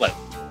sink or float.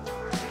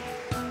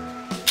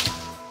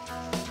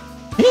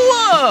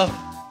 Whoa,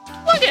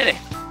 look at it.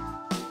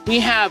 We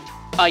have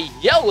a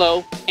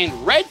yellow and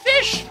red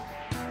fish.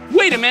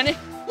 Wait a minute,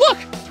 look.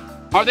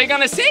 Are they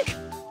gonna sink?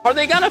 Are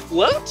they gonna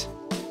float?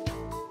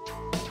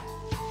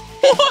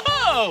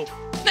 Whoa,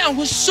 that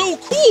was so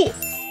cool.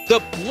 The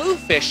blue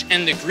fish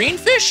and the green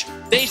fish,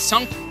 they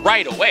sunk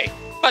right away.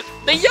 But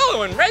the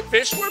yellow and red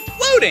fish were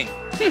floating.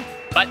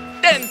 But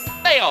then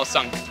they all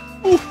sunk.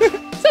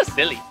 So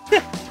silly.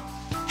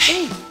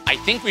 Hey, I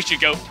think we should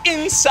go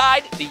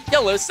inside the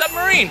yellow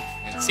submarine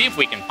and see if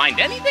we can find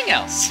anything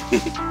else.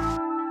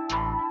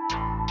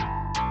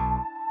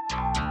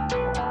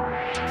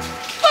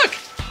 Look,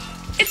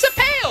 it's a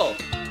pail.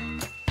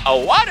 A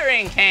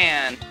watering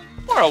can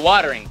or a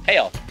watering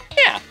pail.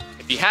 Yeah,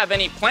 if you have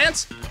any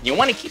plants and you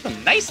want to keep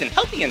them nice and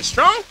healthy and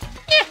strong,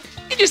 yeah,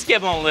 you just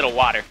give them a little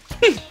water.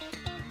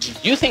 Do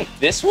you think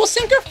this will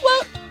sink or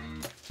float?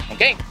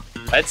 Okay,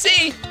 let's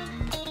see.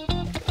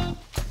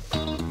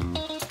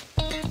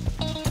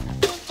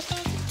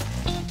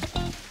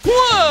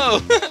 Whoa!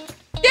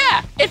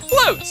 Yeah, it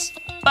floats.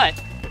 But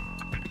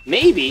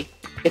maybe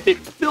if it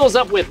fills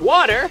up with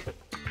water.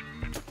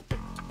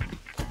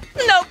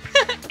 Nope,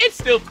 it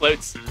still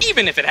floats,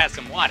 even if it has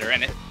some water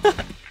in it.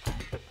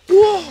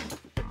 Whoa,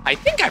 I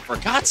think I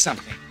forgot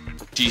something.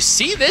 Do you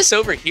see this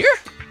over here?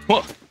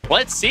 Well,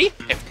 let's see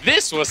if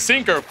this will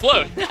sink or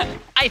float.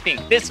 I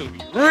think this will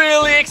be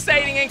really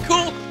exciting and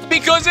cool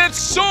because it's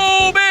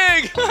so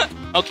big.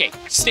 Okay,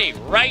 stay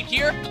right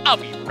here. I'll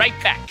be right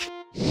back.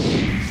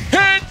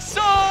 It's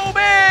so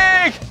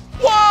big!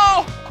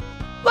 Whoa!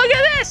 Look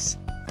at this!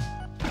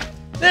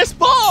 This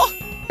ball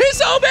is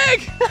so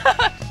big!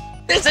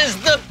 This is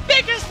the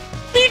biggest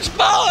beach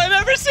ball I've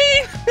ever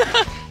seen!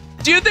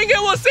 Do you think it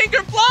will sink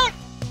or float?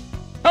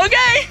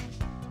 Okay,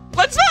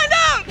 let's find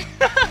out!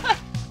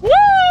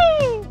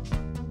 Woo!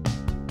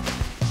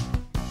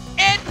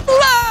 It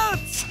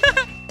floats!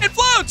 It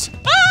floats!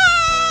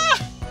 Ah!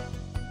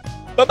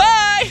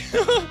 Bye-bye!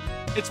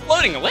 It's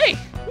floating away.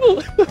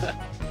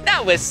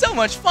 That was so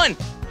much fun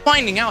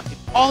finding out if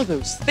all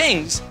those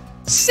things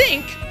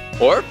sink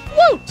or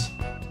float.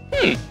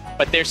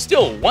 But there's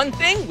still one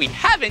thing we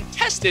haven't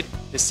tested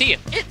to see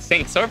if it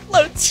sinks or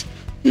floats.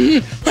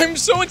 I'm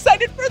so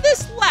excited for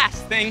this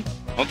last thing.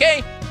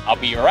 Okay, I'll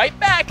be right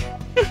back.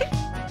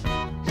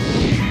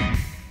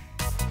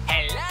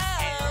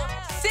 Hello,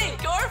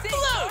 sink or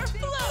float?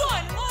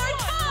 One more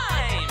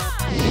time.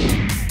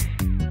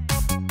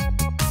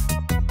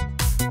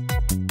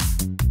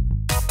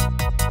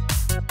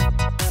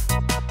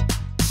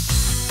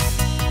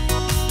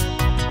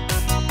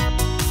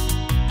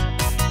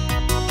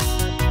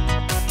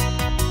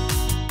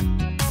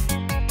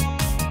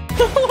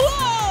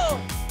 Whoa!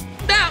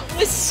 That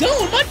was so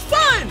much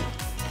fun!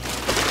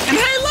 And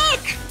hey,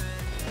 look!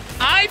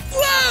 I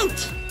float!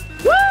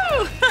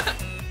 Woo!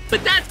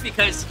 But that's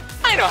because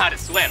I know how to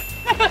swim.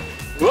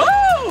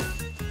 Woo!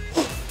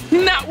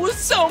 That was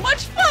so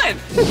much fun!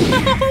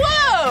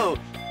 Whoa!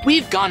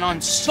 We've gone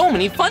on so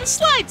many fun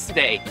slides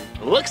today.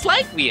 Looks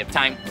like we have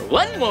time for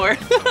one more.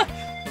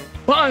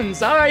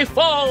 Banzai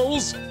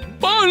Falls!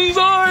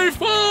 Banzai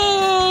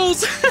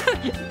Falls!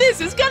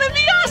 This is gonna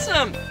be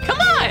awesome! Come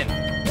on!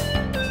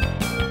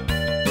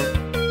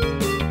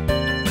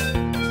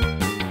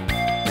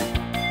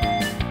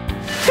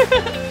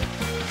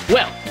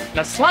 Well,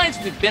 the slides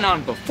we've been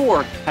on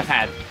before have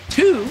had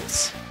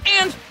tubes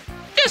and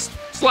just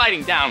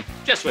sliding down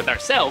just with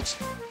ourselves.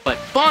 But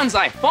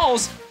Banzai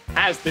Falls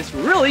has this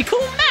really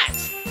cool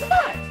mat. Come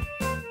on.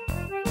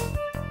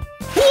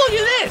 Look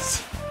at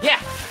this. Yeah,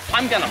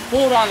 I'm gonna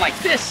hold on like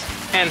this,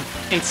 and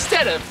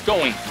instead of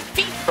going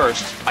feet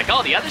first like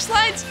all the other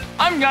slides,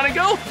 I'm gonna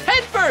go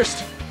head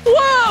first.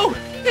 Whoa,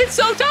 it's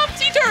so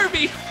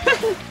topsy-turvy.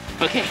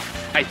 Okay,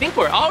 I think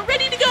we're all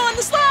ready to go on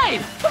the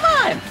slide. Come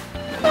on.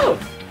 Oh,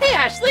 hey,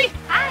 Ashley.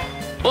 Hi.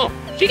 Oh,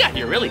 she got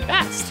here really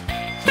fast.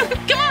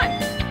 Come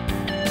on.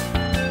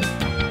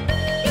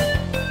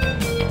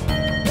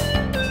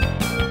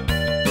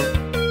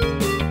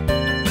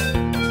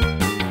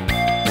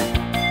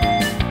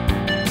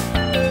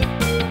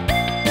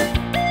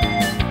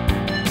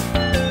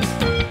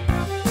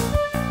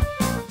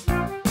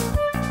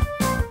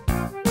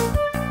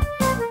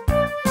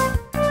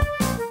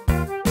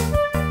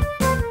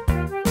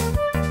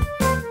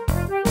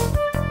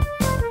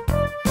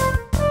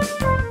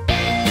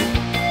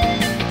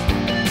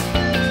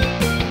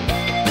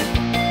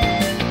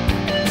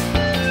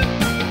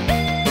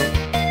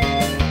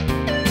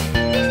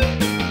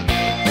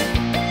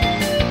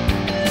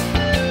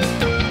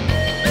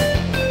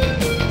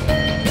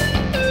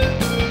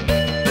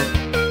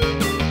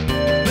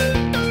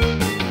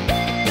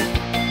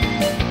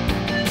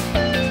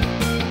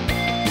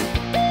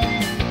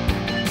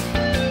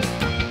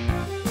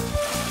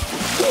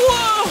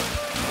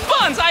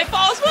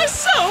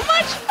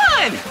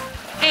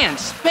 And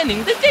spending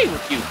the day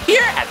with you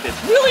here at this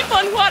really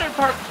fun water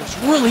park was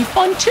really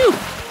fun too.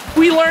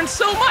 We learned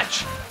so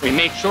much. We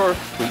made sure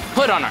we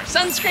put on our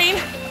sunscreen,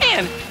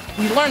 and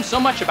we learned so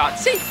much about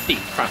safety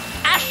from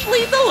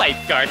Ashley the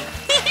lifeguard.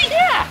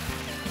 Yeah.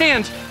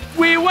 And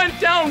we went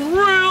down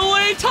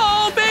really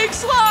tall, big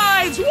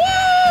slides.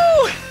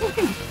 Woo!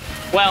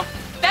 Well,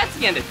 that's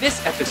the end of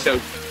this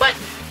episode, but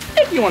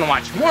if you want to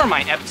watch more of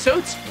my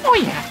episodes, all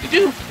you have to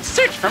do is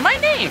search for my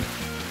name.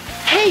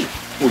 Hey,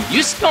 will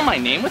you spell my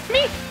name with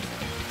me?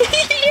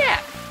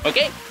 Yeah.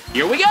 Okay,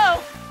 here we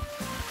go.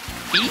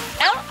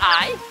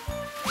 B-L-I-P-P-I.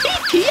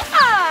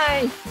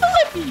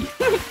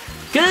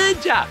 Blippi.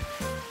 Good job.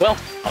 Well,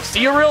 I'll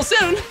see you real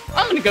soon.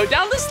 I'm gonna go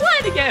down the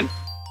slide again.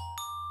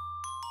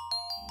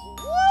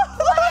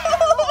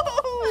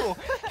 Whoa!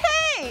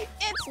 Hey,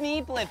 it's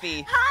me,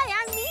 Blippi. Hi,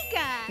 I'm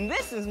Mika.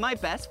 This is my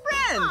best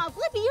friend. Aw,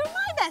 Blippi, you're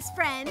my best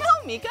friend.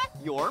 No, Mika,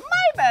 you're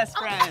my best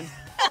friend.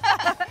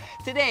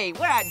 Today,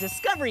 we're at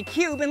Discovery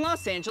Cube in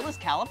Los Angeles,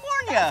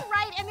 California. That's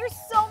right, and there's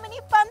so many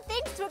fun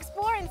things to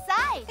explore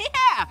inside.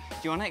 Yeah,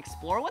 do you want to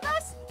explore with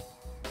us?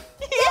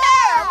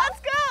 Yeah,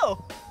 let's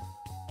go.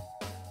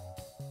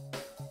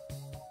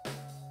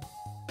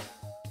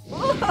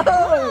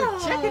 Whoa,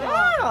 check it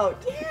out.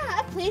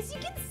 Yeah, a place you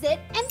can sit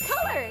and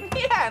color.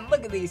 Yeah, Yeah, and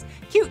look at these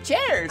cute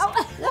chairs.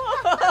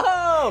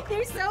 Oh. Whoa!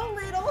 They're so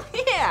little.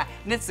 Yeah,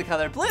 and it's the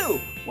color blue.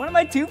 One of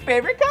my 2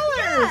 favorite colors.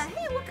 Yeah.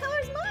 Hey, what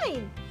color's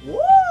mine?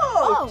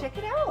 Whoa! Check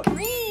it out.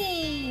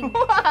 Green.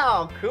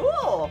 Wow,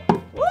 cool.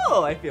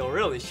 Whoa, I feel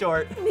really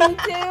short. Me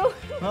too.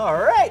 All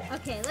right.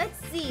 Okay, let's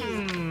see.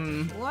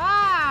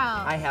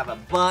 Wow. I have a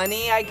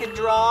bunny I could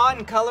draw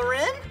and color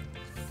in.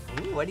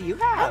 Ooh, what do you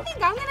I have?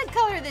 think I'm gonna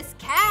color this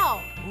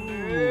cow.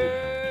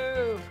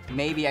 Ooh.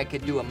 Maybe I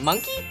could do a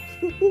monkey?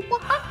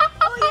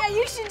 Oh yeah,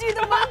 you should do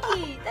the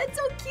monkey. That's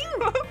so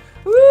cute.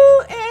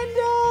 Woo, and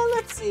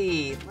let's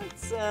see.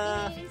 Let's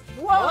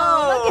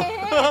Whoa, look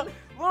at him.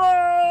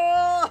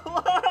 Whoa!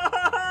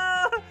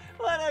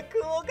 What a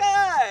cool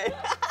guy.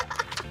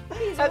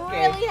 He's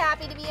Okay. really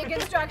happy to be a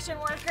construction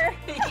worker.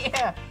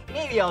 Yeah,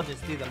 maybe I'll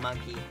just do the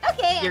monkey.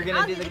 Okay, You're gonna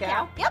I'll do the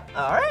cow? Yep.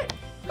 All right.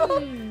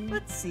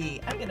 Let's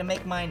see. I'm gonna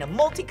make mine a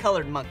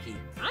multicolored monkey.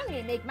 I'm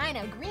gonna make mine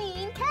a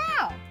green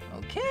cow.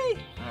 Okay.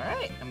 All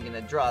right. I'm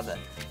gonna draw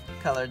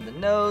colored the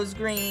nose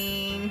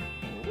green.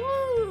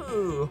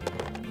 Woo.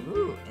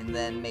 Ooh. And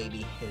then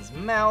maybe his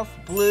mouth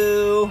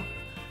blue.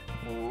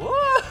 Whoa.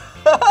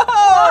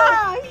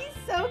 Wow, he's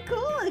so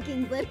cool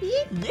looking,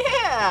 Blippi.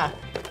 Yeah.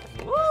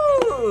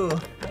 Woo.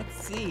 Let's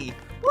see.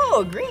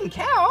 Whoa, a green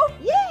cow.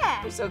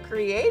 Yeah. You're so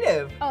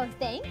creative. Oh,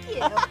 thank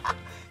you.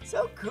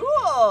 So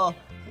cool.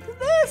 Look at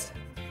this.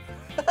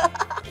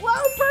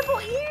 Whoa, purple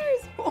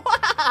ears.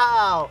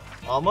 Wow.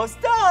 Almost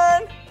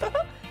done.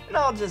 And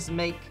I'll just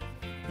make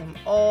them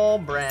all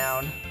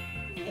brown.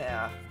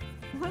 Yeah.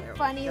 What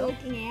funny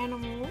looking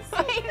animals.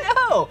 I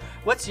know.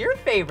 What's your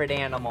favorite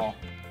animal?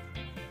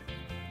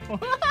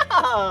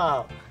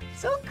 Wow.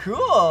 So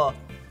cool.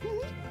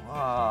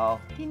 Wow.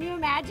 Can you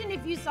imagine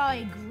if you saw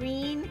a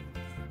green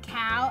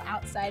cow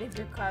outside of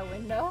your car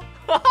window?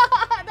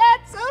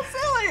 That's so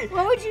silly.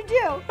 What would you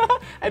do?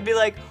 I'd be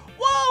like,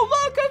 whoa,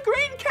 look, a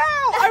green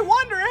cow. I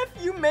wonder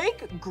if you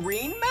make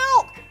green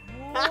milk.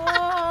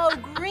 Whoa,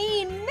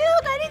 green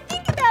milk. I didn't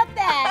think about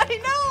that. I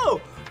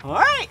know. All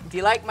right. Do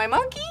you like my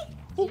monkey?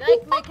 Do you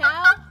like my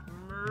cow?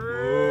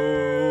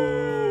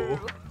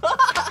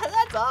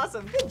 That's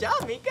awesome. Good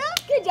job, Mika.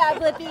 Good job,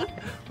 Blippi.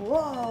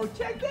 Whoa,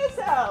 check this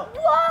out.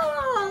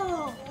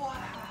 Whoa. Wow.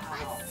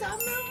 A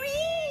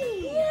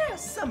submarine. Yeah,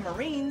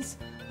 submarines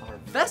are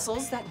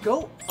vessels that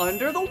go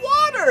under the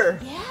water.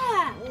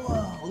 Yeah.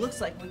 Whoa,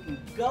 looks like we can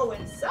go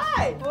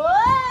inside.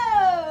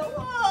 Whoa.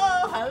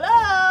 Whoa,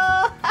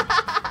 hello.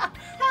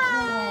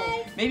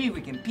 Hi. Maybe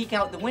we can peek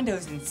out the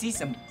windows and see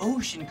some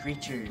ocean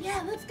creatures.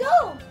 Yeah, let's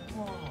go.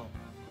 Whoa.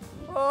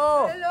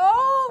 Oh. Hello.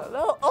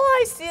 Hello. Oh,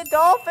 I see a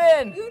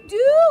dolphin. You do?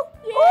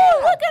 Yeah. Oh,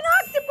 look, an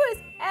octopus.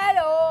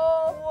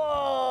 Hello.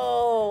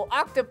 Whoa.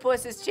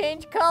 Octopuses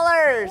change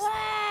colors.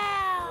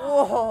 Wow.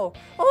 Whoa.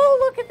 Oh,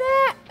 look at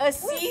that. A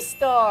sea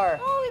star.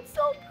 Oh, it's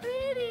so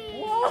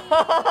pretty.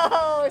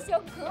 Whoa.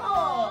 So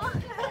cool.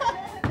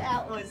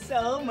 That was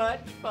so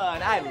much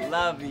fun. I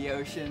love the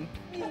ocean.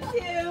 Me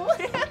too.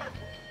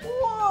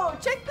 Whoa.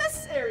 Check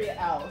this area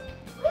out.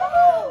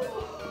 Whoa.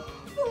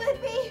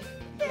 Blippi,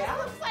 this Yeah?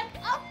 looks like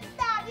a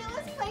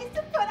fabulous place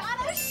to put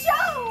on a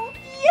show.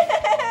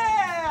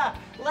 Yeah.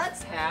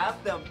 Let's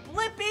have the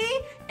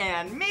Blippi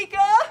and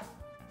Mika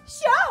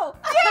Show.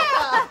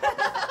 Yeah.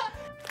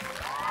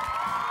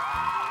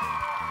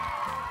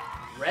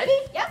 Ready?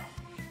 Yep.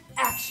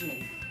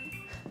 Action.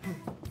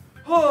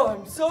 Oh,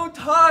 I'm so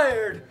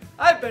tired.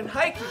 I've been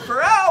hiking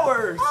for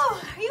hours.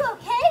 Oh, are you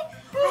okay?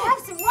 I have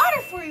some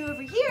water for you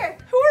over here.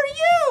 Who are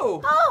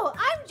you? Oh,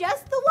 I'm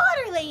just the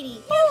water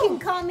lady. You can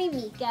call me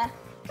Mika.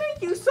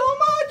 Thank you so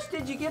much.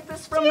 Did you get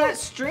this from that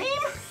stream?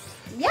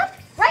 Yep,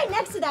 right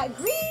next to that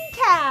green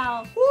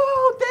cow.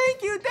 Whoa,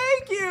 thank you,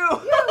 thank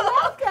you. You're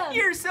welcome.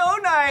 You're so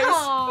nice.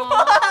 Aww.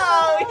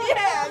 Wow,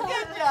 yeah,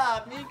 good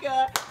job,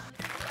 Mika.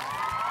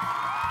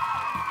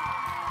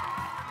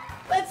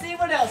 Let's see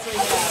what else we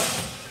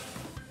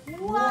have.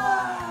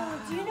 Whoa,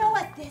 do you know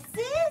what this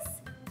is?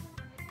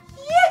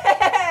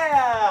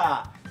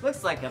 Yeah!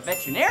 Looks like a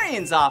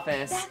veterinarian's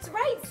office. That's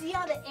right. See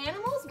all the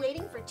animals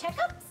waiting for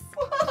checkups?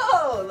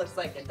 Whoa, looks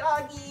like a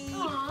doggy.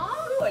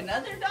 Aww. Ooh,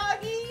 another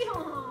doggy.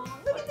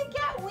 Aww, look at the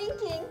cat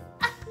winking.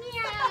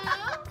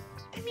 Meow.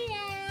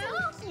 Meow.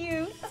 So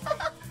cute.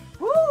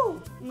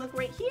 Woo, and look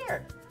right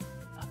here.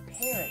 A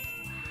parrot.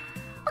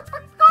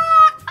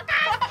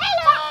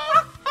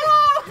 Hello.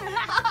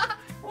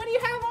 What do you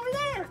have over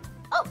there?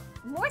 Oh,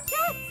 more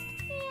cats.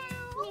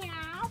 Meow.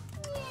 Meow.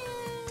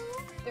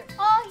 Meow. They're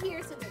all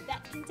here so the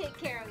vet can take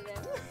care of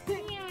them.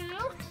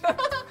 Meow.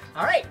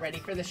 All right, ready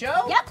for the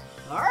show? Yep.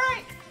 All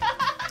right.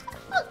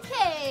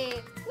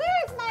 Okay,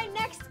 where's my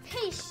next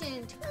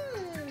patient?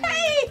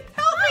 Hey,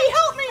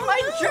 help me, my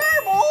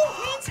gerbil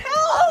needs help.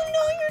 Oh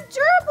no, your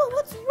gerbil,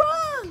 what's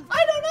wrong?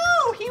 I don't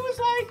know, he was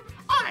like,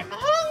 I'm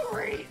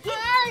hungry.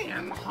 I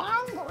am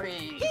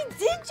hungry. He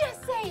did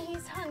just say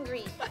he's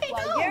hungry. I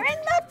Well, know. you're in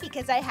luck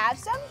because I have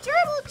some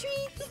gerbil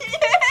treats. Yeah.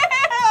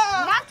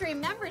 You have to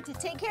remember to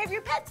take care of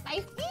your pets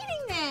by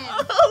feeding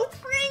them. Oh,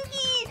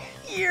 Frankie,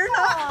 You're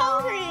not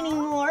hungry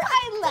anymore.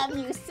 I love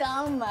you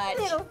so much.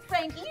 Little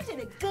Frankie, you did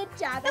a good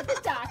job at the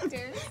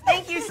doctor.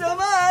 Thank you so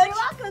much. You're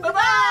welcome.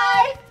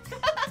 Bye-bye.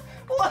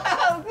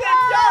 Wow, good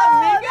job,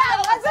 Mika. That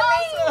was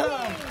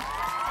amazing.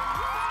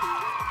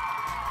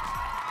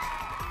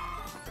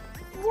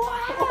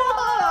 Wow.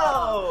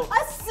 Whoa. A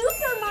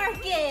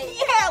supermarket.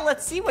 Yeah,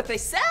 let's see what they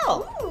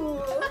sell.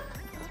 Ooh.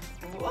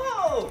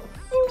 Whoa.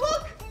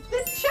 Look, the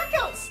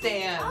checkout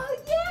stand. Oh,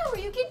 yeah,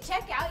 where you can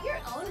check out your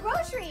own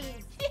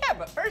groceries. Yeah,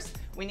 but first,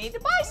 we need to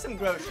buy some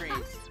groceries.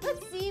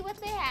 Let's see what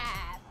they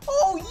have.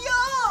 Oh,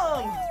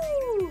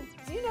 yum! Ooh.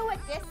 Do you know what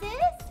this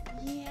is?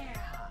 Yeah,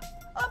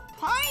 a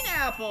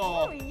pineapple.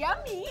 Oh,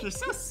 yummy. They're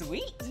so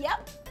sweet.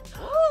 Yep.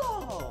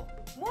 Oh,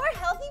 More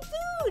healthy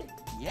food.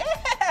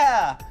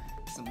 yeah.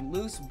 Some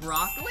loose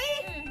broccoli.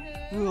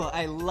 Ooh,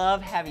 I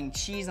love having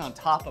cheese on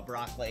top of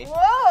broccoli.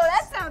 Whoa,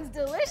 that sounds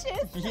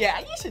delicious. Yeah,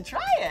 you should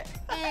try it.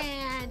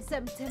 And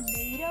some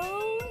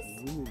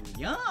tomatoes. Ooh,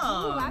 yum.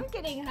 Ooh, I'm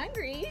getting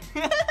hungry.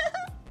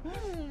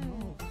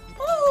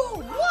 Oh,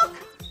 look,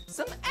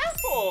 some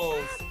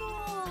apples.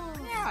 Apples.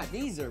 Yeah,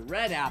 these are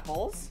red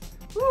apples.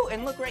 Ooh,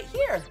 and look right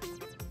here,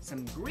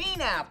 some green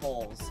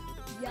apples.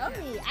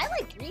 Yummy. I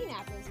like green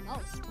apples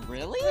most.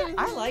 Really?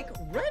 I like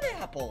red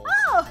apples.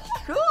 Oh,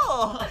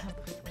 Cool.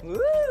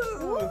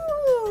 Ooh.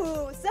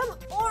 ooh, some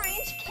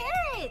orange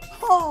carrots.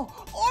 Oh,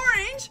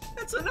 orange.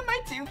 That's one of my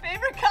 2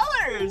 favorite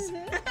colors.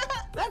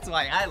 That's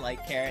why I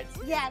like carrots.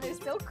 Yeah, they're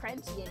so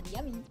crunchy and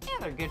yummy. Yeah,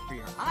 they're good for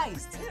your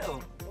eyes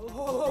too.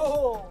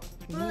 Oh,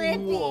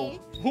 Blippi.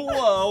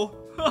 Whoa.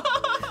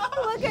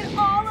 Look at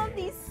all of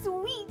these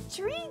sweet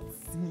treats.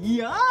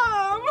 Yum.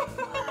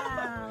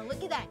 Wow,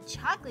 look at that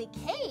chocolate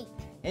cake.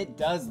 It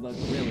does look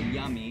really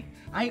yummy.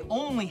 I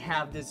only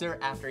have dessert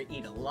after I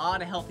eat a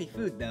lot of healthy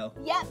food though.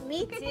 Yep,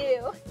 me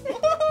too.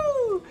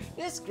 Woo!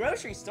 This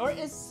grocery store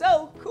is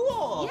so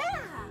cool.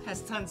 Yeah.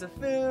 Has tons of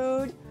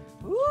food.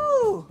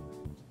 Ooh.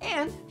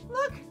 And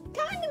look.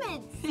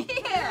 Condiments.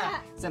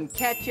 Yeah. Some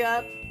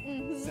ketchup,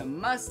 some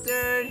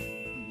mustard.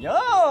 Yum.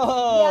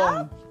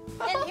 Yum.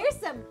 And here's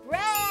some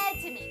bread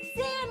to make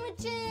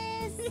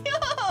sandwiches.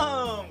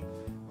 Yum.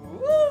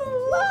 Woo.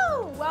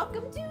 Whoa,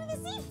 welcome to the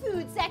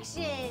seafood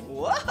section.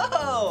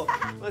 Whoa.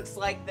 Looks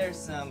like there's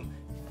some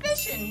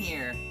fish in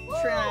here.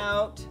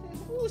 Trout.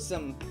 Ooh,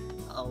 some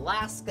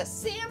Alaska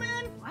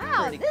salmon.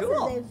 Wow, Pretty this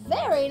cool. is a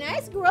very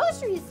nice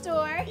grocery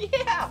store.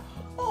 Yeah.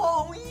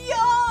 Oh,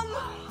 yum.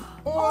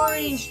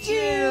 Orange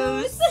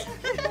juice.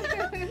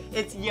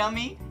 It's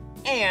yummy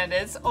and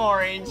it's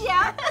orange.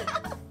 Yeah.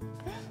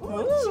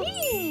 Ooh,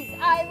 cheese.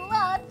 I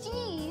love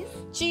cheese.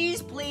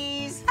 Cheese,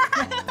 please.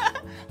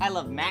 I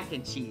love mac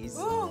and cheese.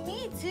 Ooh,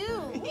 me too.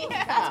 Ooh,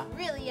 Yeah. That's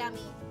really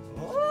yummy.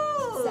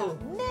 Ooh. Some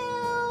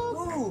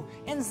milk. Ooh,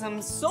 and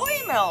some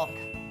soy milk.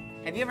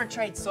 Have you ever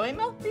tried soy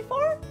milk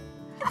before?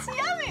 It's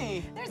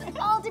yummy. There's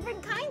all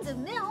different kinds of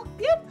milk.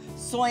 Yep.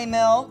 Soy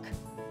milk.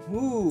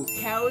 Ooh,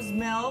 cow's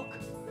milk.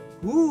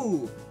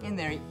 Ooh, and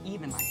there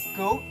even like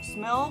goat's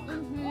milk.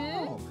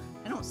 Oh,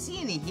 I don't see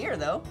any here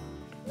though.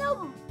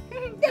 Nope.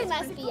 They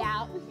must be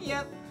out.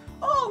 Yep.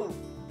 Oh,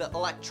 the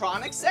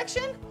electronics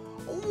section?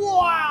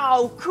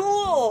 Wow,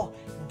 cool.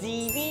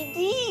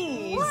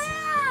 DVDs.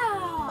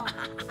 Wow.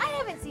 I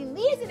haven't seen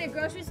these in a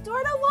grocery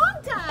store in a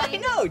long time. I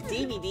know,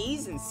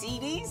 DVDs and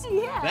CDs.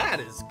 Yeah.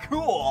 That is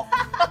cool.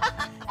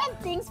 And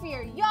things for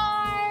your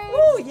yard.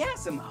 Oh, yeah,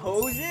 some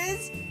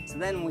hoses. So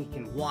then we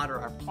can water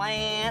our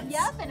plants.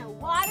 Yep, and a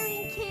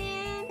watering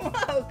can.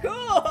 Wow, cool.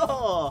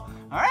 All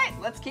right,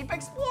 let's keep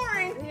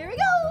exploring. Here we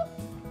go.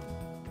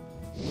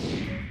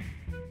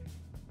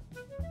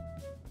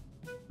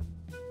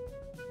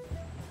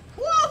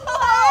 Whoa!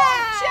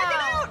 Wow. Check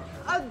it out!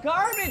 A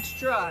garbage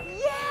truck.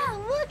 Yeah,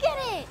 look at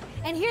it.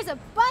 And here's a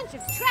bunch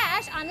of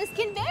trash on this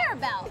conveyor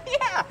belt.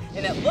 Yeah,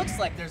 and it looks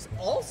like there's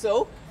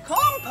also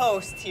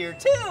compost here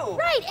too.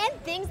 Right, and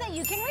things that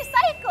you can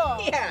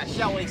recycle. Yeah,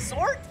 shall we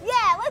sort?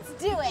 Yeah, let's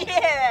do it.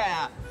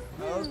 Yeah.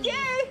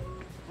 Okay.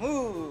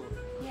 Ooh.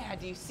 Yeah,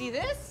 do you see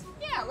this?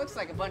 Yeah, it looks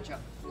like a bunch of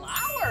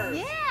flowers.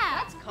 Yeah.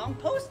 That's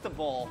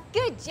compostable.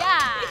 Good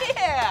job.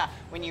 Yeah.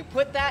 When you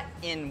put that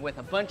in with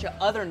a bunch of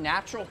other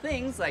natural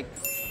things like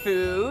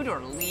food or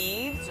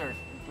leaves or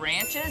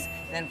branches,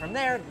 then from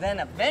there, then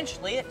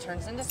eventually it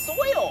turns into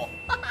soil.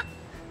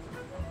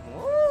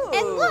 Ooh.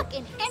 And look,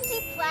 an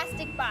empty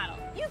plastic bottle.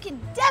 You can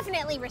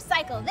definitely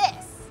recycle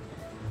this.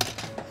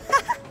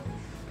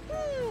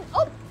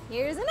 Oh,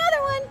 here's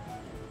another one.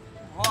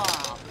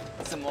 Wow.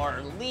 Some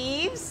more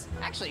leaves.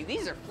 Actually,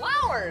 these are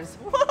flowers.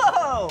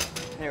 Whoa.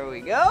 There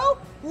we go.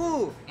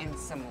 Ooh, and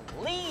some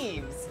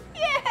leaves.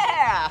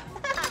 Yeah.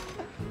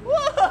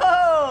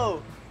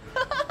 Whoa.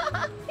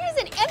 Here's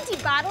an empty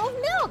bottle of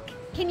milk.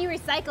 Can you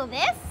recycle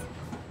this?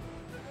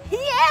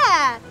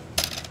 Yeah.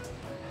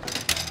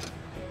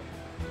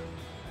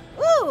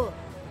 Ooh,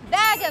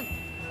 bag of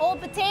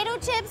old potato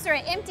chips or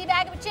an empty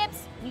bag of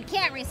chips. You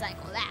can't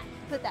recycle that.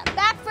 Put that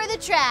back for the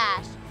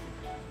trash.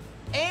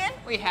 And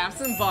we have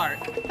some bark.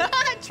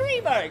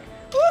 Tree bark.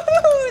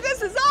 Woohoo,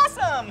 this is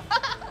awesome.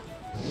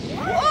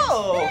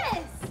 Whoa. What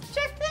is this?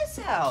 Check this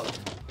out.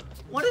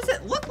 What does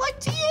it look like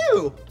to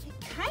you?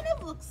 It kind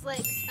of looks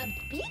like a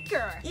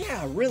beaker.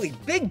 Yeah, a really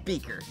big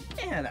beaker.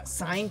 Yeah, that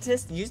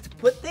scientists used to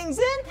put things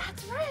in.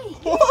 That's right.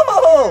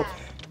 Whoa! Yeah.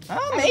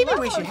 Oh, maybe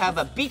we should have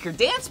a beaker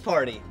dance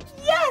party.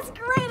 Yes,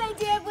 great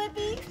idea,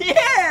 Blippi.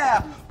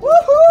 Yeah!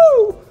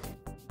 Woohoo!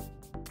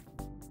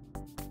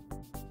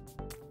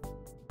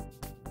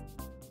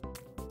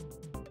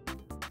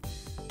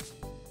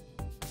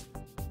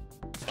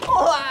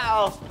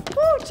 Wow!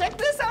 Woo, check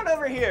this out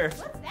over here.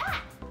 What's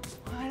that?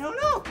 I don't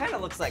know, kind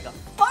of looks like a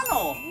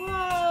funnel.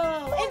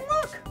 Whoa! And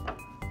look!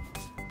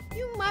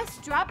 You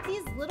must drop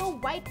these little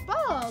white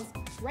balls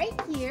right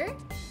here,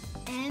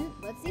 and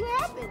let's see what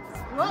happens.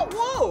 Whoa!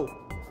 Whoa!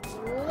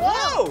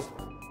 Whoa!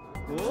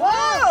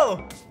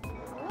 Whoa!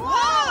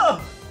 Whoa!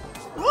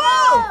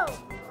 Whoa!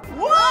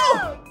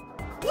 Whoa!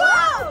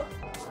 Whoa!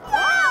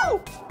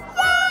 Whoa! Whoa!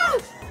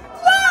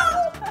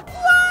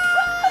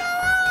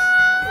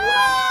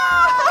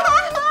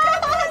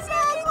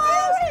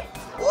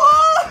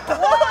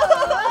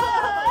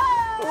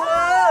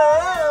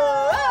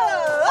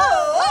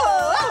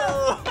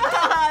 Whoa!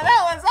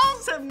 That was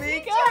awesome,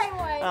 Mika!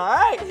 All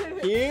right,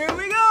 here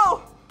we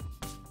go!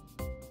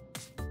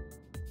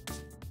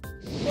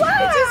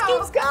 It just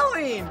keeps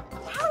going!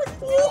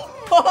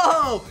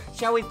 Whoa!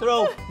 Shall we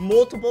throw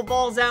multiple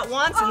balls at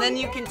once and then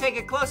you can take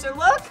a closer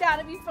look?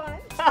 That'd be fun.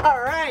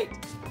 All right,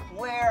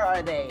 where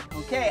are they?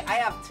 Okay, I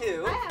have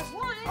two. I have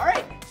one. All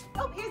right.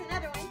 Oh, here's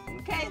another one.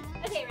 Okay.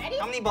 Okay, ready?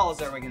 How many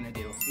balls are we gonna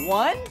do?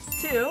 1,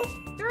 2,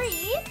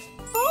 3,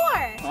 4.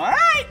 All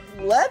right,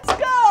 let's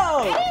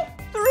go. Ready?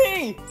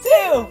 3, 2,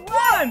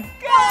 1,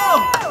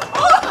 go!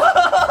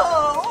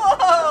 Whoa!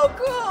 Whoa!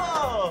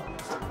 Cool!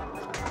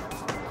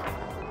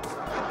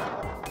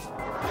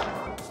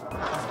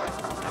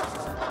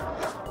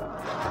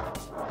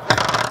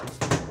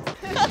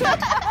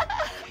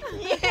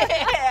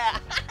 Yeah!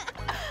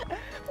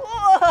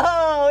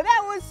 Whoa!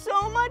 That was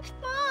so much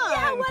fun!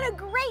 Yeah, what a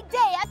great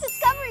day at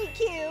Discovery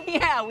Cube.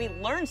 Yeah, we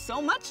learned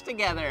so much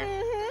together.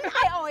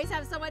 I always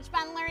have so much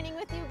fun learning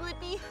with you,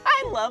 Blippi.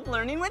 I love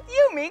learning with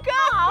you, Mika.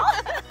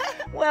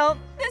 Well,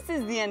 this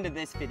is the end of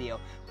this video.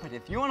 But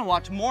if you want to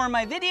watch more of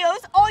my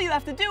videos, all you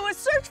have to do is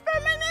search for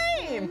my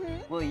name.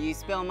 Will you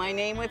spell my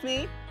name with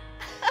me?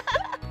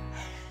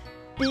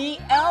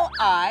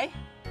 B-L-I-P-P-I,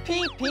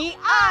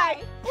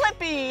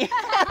 Blippi.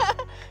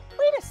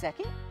 Wait a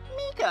second,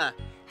 Mika,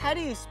 how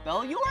do you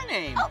spell your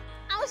name? Oh,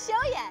 I'll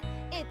show you.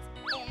 It's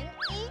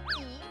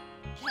M-E-E-K-A-H.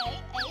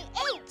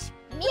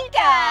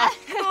 Mika.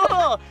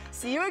 Cool.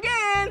 See you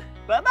again.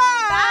 Bye-bye.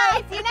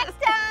 Bye. See you next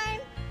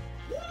time.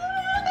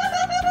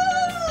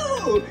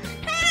 Woo!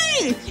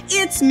 Hey,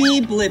 it's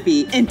me,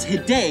 Blippi, and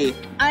today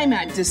I'm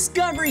at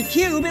Discovery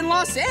Cube in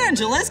Los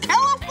Angeles,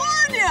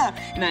 California,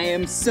 and I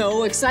am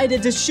so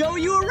excited to show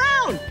you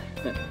around.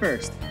 But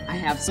first, I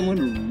have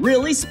someone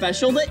really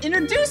special to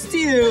introduce to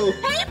you.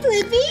 Hey,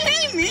 Blippi.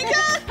 Hey,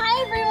 Mika.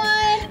 Hi,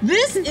 everyone.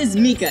 This is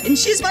Mika, and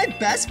she's my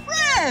best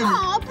friend.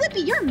 Aw,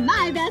 Blippi, you're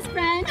my best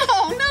friend.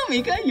 Oh, no,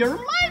 Mika, you're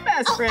my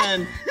best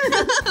friend.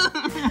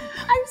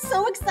 I'm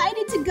so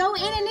excited to go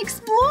in and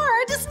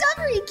explore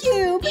Discovery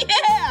Cube.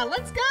 Yeah,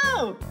 let's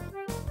go.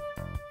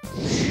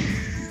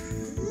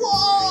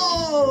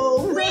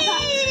 Whoa!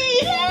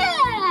 Whee!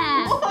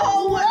 Yeah!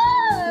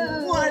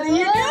 Whoa! What are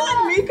you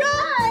doing, Mika?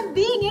 I'm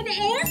being an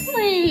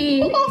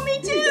airplane. Oh,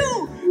 me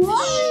too!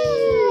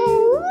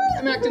 Whoa!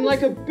 I'm acting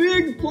like a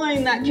big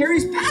plane that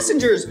carries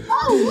passengers.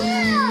 Oh,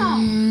 wow!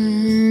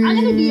 I'm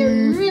gonna be a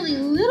really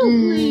little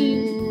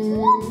plane.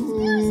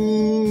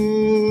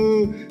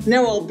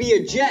 Now I'll be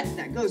a jet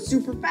that goes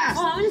super fast.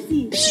 Oh, I wanna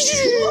see. That's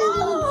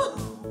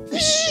so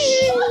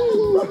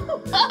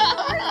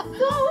fast!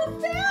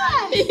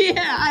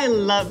 Yeah, I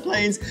love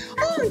planes.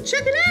 Oh,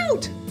 check it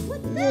out!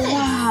 What's this?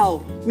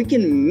 Wow, we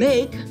can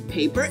make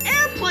paper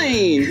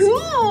airplanes. Cool!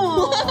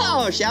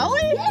 Whoa, shall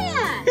we?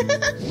 Yeah!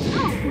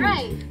 All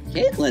right.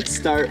 Okay, let's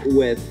start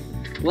with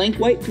blank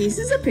white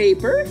pieces of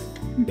paper.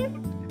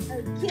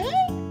 Okay.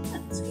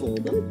 Let's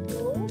fold them.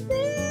 Fold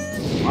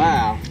them.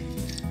 Wow.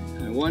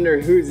 I wonder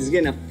who's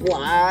gonna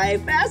fly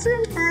faster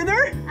and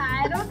further.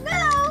 I don't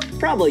know.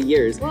 Probably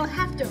yours. We'll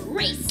have to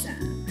race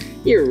some.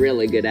 You're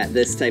really good at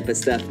this type of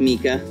stuff,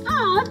 Mika.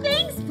 Aw,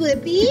 thanks,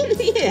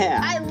 Blippi. Yeah.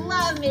 I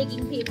love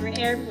making paper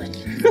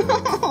airplanes.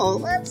 Oh,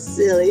 that's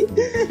silly.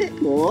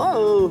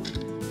 Whoa.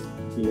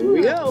 Here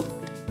we go.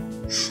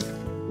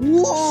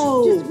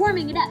 Whoa. Just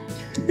warming it up.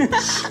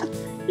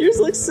 Yours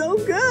looks so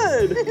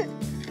good.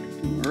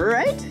 All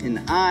right, and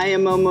I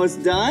am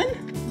almost done.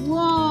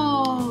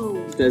 Whoa.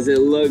 Does it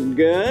look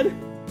good?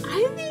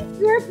 I think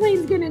your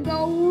plane's gonna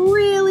go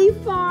really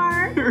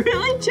far.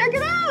 Really? Check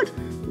it out.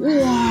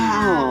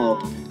 Wow.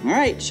 All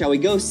right, shall we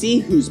go see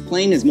whose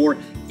plane is more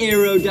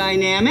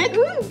aerodynamic?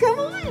 Ooh, come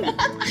on.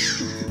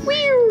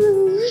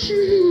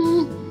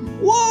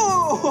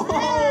 Whoa!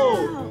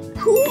 Wow.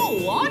 Cool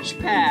launch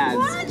pads.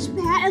 Launch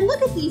pad, and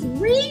look at these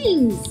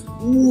rings.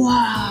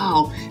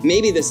 Wow.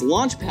 Maybe this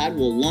launch pad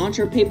will launch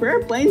our paper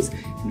airplanes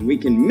and we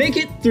can make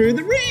it through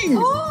the rings.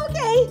 Oh,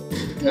 okay.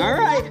 Good All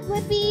right.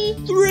 luck, Blippi.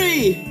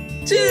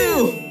 3,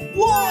 2,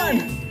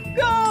 1.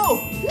 go!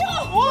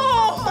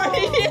 Whoa!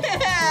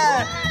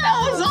 Yeah! That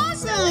was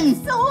awesome!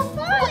 So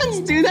fun! Let's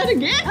do that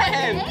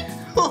again! Okay.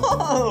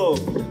 Whoa!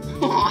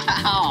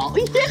 Wow!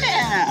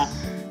 Yeah!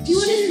 Do you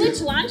want to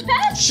switch launch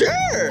pads?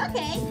 Sure!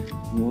 Okay.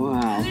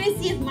 Wow. I'm gonna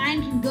see if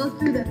mine can go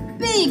through the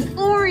big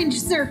orange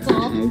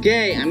circle.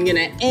 Okay, I'm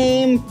gonna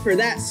aim for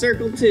that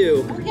circle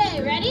too.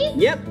 Okay, ready?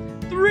 Yep.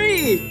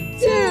 3,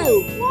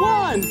 2,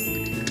 1.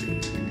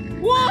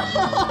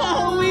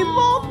 Whoa! We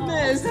both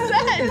missed.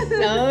 That is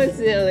so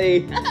silly.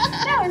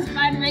 That was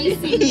fun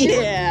racing.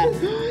 Yeah.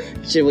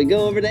 Should we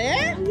go over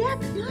there? Yeah,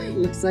 come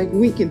on. Looks like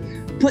we can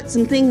put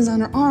some things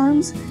on our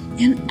arms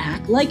and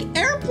act like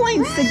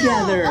airplanes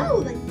together. Oh,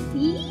 like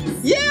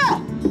these?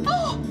 Yeah.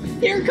 Oh,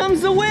 here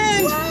comes the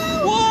wind.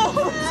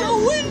 Whoa, it's so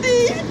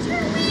windy. Get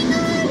your wing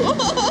on.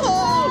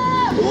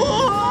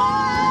 Whoa.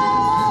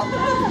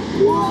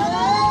 Whoa. Whoa.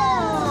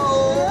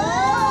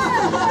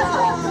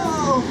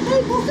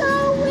 It's so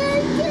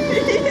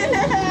windy.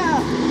 Yeah.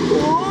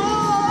 Whoa.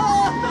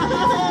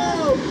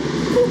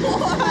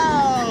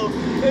 Wow.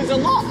 It's a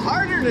lot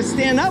harder to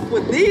stand up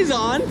with these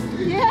on.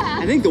 Yeah.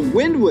 I think the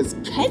wind was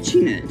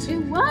catching it.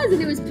 It was, and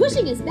it was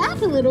pushing us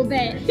back a little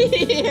bit.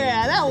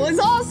 Yeah, that was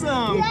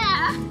awesome.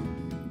 Yeah.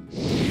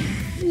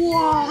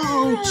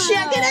 Whoa,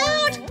 check it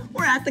out.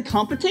 We're at the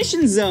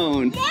competition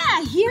zone.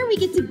 Yeah, here we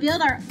get to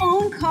build our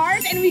own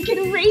cars and we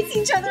can race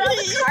each other on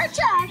the car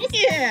track.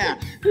 Yeah.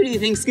 Who do you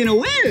think's gonna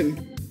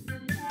win?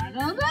 I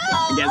don't know.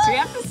 I guess we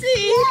have to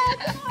see.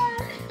 Yeah, come on.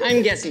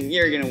 I'm guessing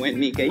you're gonna win,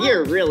 Mika.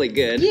 You're really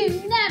good.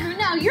 You never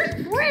know. You're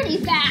pretty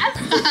fast.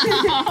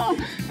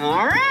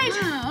 All right.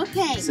 Oh,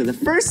 okay. So the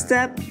first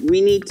step,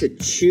 we need to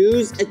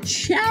choose a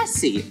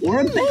chassis or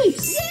a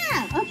base.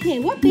 Yeah. Okay,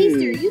 what base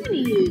are you gonna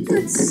use?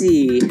 Let's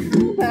see.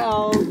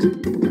 How about...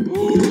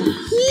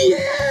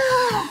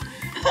 Yeah!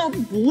 A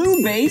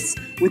blue base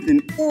with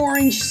an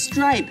orange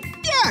stripe.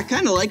 Yeah,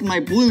 kind of like my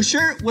blue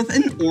shirt with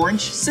an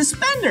orange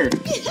suspender.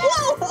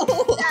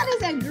 Whoa! That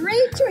is a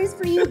great choice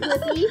for you,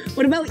 Blippi.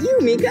 What about you,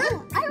 Mika?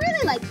 Oh, I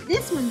really like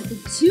this one with the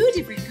 2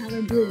 different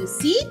color blues.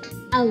 See?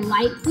 A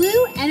light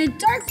blue and a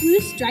dark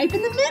blue stripe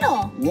in the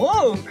middle.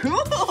 Whoa, cool!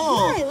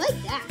 Yeah, I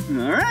like that.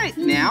 All right,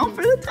 now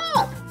for the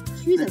top.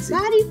 Choose a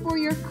body for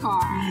your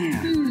car.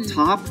 Yeah, the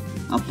top,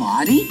 a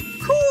body.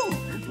 Cool,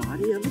 a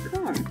body of a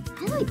car.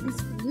 I like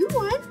this blue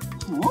one.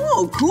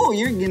 Oh, cool,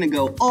 you're gonna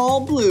go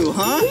all blue,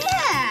 huh?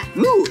 Yeah.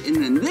 Ooh, and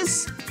then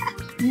this,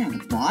 yeah, the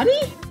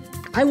body?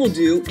 I will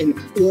do an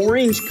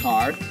orange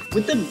car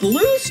with a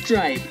blue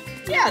stripe.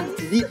 Yeah,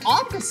 the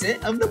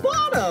opposite of the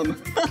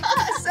bottom.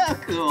 So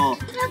cool.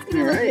 That's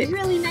gonna look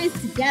really nice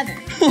together.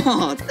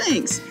 Oh,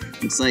 thanks.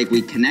 Looks like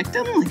we connect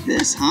them like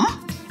this, huh?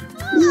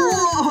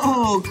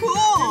 Whoa,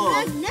 cool.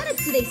 They're magnetic,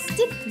 so they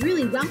stick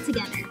really well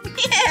together.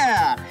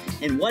 Yeah.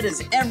 And what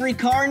does every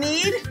car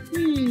need?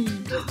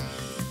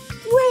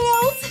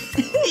 Wheels.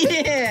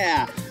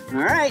 Yeah.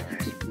 All right.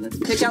 Let's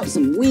pick out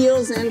some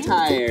wheels and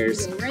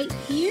tires. Go right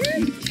here.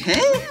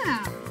 Okay.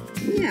 Yeah.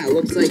 Yeah,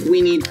 looks like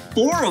we need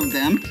 4 of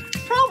them.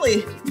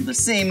 Probably the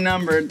same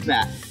number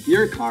that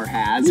your car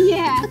has.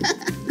 Yeah.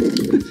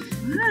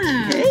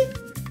 Okay.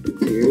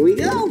 Here we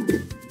go. All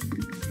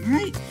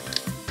right.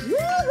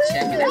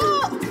 Check it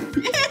out.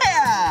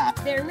 Yeah.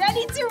 They're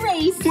ready to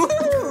race.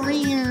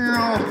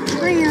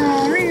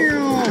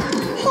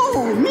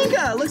 Oh,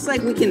 Mika, looks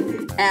like we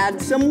can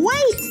add some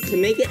weights to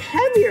make it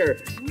heavier.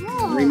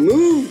 Oh.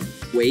 Remove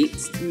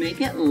weights to make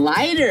it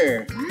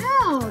lighter.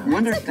 Wow, that's I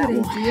wonder if that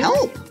will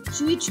help.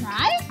 Should we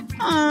try?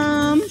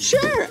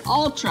 Sure.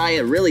 I'll try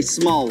a really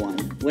small one.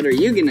 What are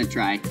you gonna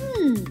try?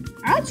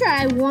 I'll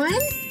try 1,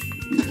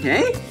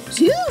 Okay.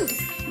 2.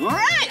 All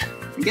right.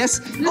 I guess.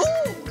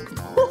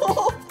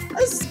 Oh,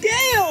 a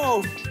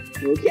scale.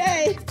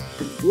 Okay.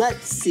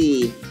 Let's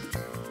see.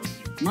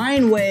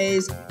 Mine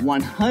weighs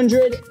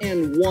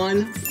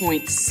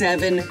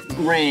 101.7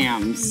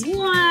 grams. Wow.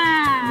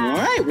 All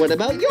right. What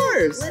about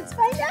yours? Let's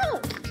find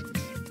out.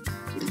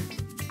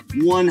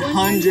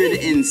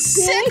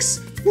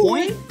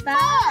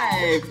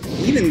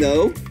 106.5. Even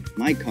though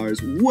my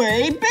car's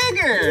way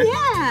bigger.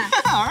 Yeah.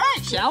 All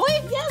right, shall we?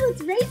 Yeah,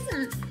 let's race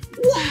them.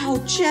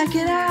 Wow, check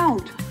it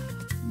out.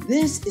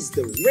 This is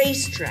the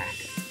racetrack.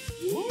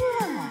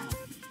 Yeah.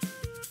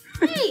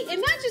 Hey, it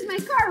matches my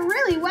car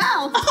really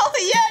well. Oh,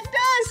 yeah, it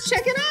does.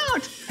 Check it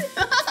out.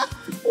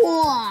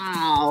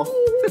 Wow.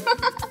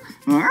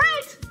 All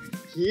right,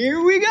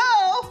 here we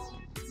go.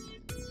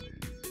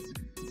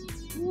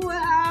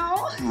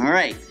 Wow. All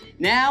right,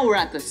 now we're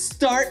at the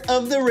start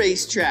of the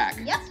racetrack.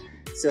 Yep.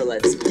 So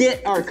let's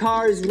get our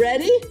cars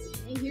ready.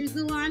 And here's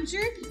the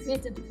launcher. We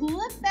have to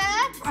pull it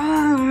back.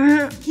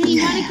 Okay,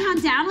 you want to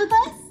count down with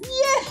us?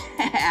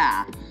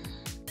 Yeah.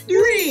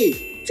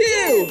 3,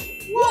 2,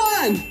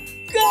 1,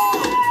 go!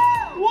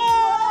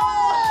 Whoa!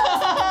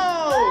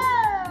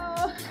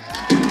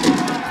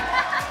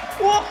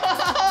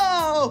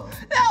 Whoa!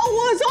 That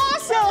was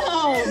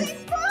awesome!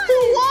 Who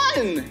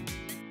won?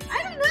 I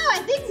don't know. I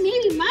think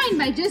maybe mine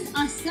by just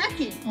a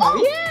second.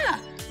 Oh, yeah.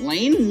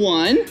 Lane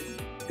 1,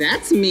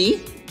 that's me,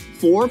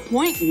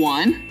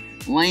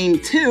 4.1. Lane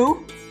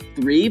 2,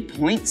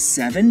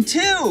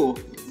 3.72.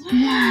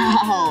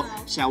 Wow.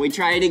 Shall we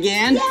try it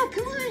again? Yeah,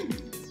 come on.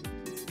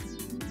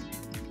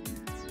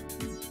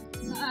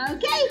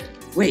 Okay.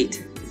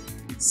 Wait,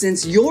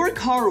 since your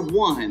car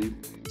won,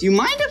 do you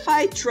mind if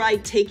I try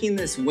taking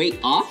this weight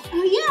off?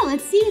 Oh yeah,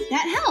 let's see if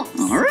that helps.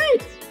 All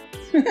right.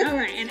 All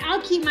right, and I'll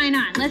keep mine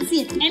on. Let's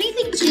see if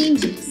anything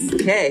changes.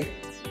 Okay.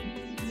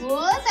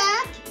 Pull it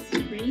back.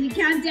 Ready to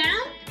count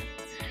down?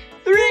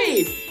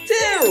 3,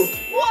 2,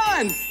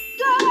 1.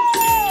 Go!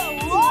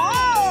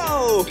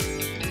 Whoa!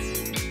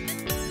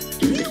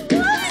 You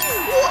won!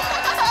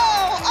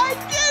 Wow! I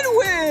did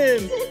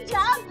win! Good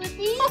job,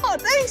 Blippi. Oh,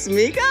 thanks,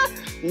 Mika.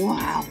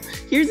 Wow,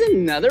 here's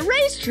another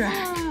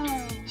racetrack.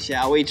 Oh.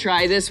 Shall we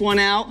try this one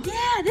out?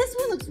 Yeah, this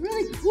one looks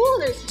really cool.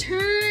 There's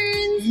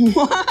turns.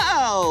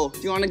 Wow! Do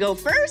you want to go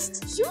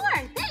first?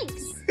 Sure,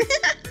 thanks.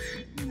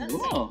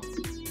 Whoa.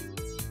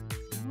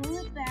 Pull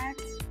it back.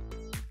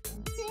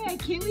 Okay, I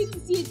can't wait to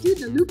see it do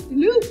the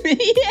loop-de-loop.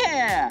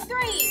 Yeah!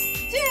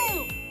 3, 2,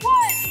 1.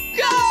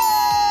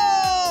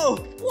 Go!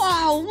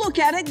 Wow, look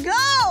at it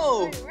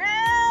go!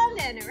 Around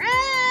and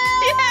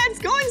around. Yeah, it's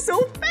going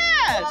so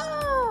fast.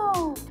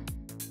 Whoa!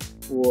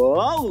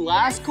 Whoa,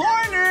 last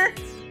corner.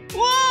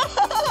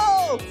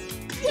 Whoa!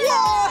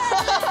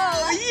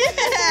 Whoa!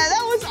 Yeah,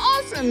 that was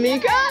awesome,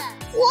 Mika.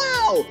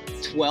 Wow,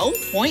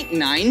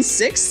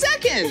 12.96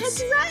 seconds.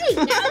 That's right.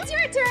 Now it's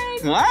your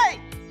turn. All right,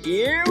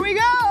 here we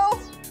go.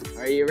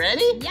 Are you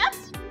ready? Yep.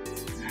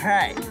 All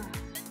right.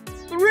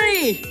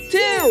 3,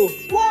 2,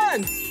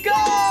 1,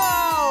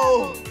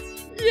 go!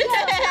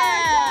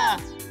 Yeah!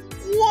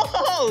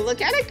 Whoa,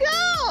 look at it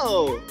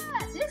go!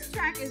 Yeah, this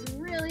track is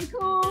really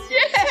cool.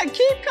 Yeah,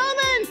 keep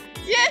coming!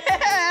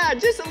 Yeah,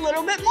 just a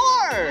little bit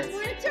more. One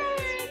more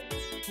turn.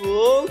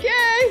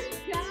 Okay.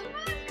 Come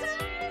on,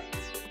 car.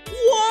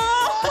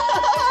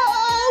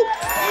 Whoa!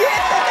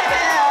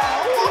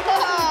 Yeah!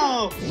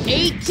 Whoa!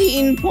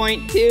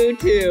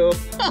 18.22.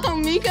 Oh,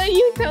 Mika,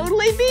 you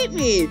totally beat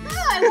me.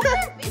 Oh, I wonder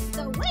if it's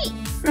the weight.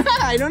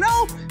 I don't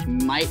know.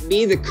 Might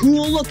be the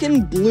cool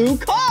looking blue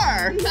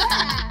car.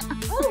 Yeah.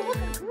 Oh, look,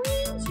 a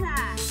green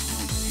track.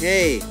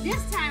 Hey.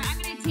 This time I'm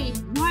gonna take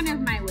one of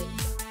my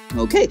weights.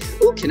 Okay.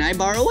 Ooh, can I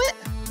borrow it?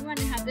 You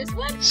wanna have this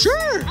one?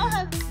 Sure. I'll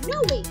have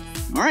no weight.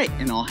 All right,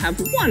 and I'll have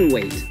one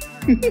weight.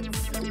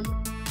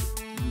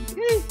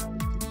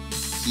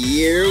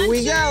 Here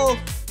we go.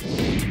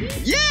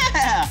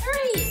 Yeah!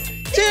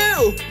 3, 2,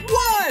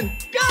 1,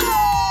 go!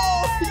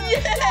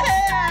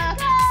 Yeah!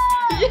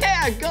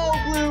 Yeah, go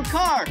blue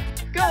car!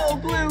 Go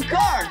blue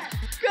car!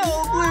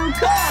 Go blue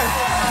car!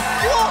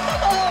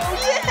 Whoa!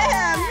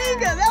 Yeah,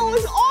 Mika, that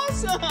was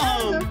awesome!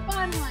 That was a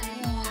fun one.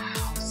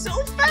 Wow, so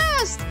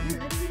fast!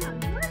 Let's see how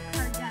your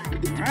car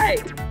does. All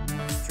right,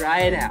 try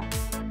it out.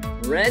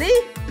 Ready?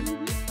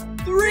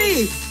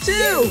 3,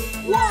 2,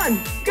 1,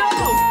 go!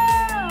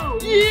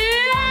 Yeah!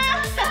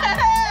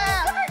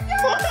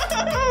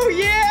 Whoa!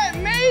 Yeah, it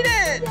made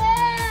it!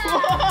 Yeah!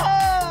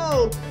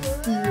 Whoa!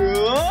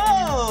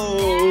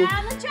 Whoa!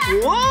 Down the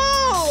track.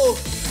 Whoa!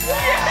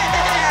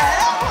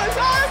 Yeah! That was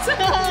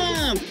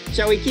awesome!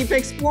 Shall we keep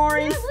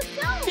exploring? Yeah, let's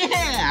go.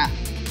 Yeah!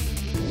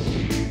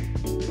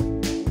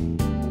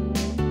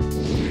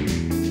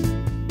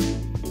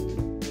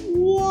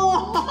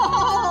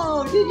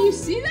 Whoa! Did you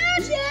see that?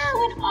 Yeah, it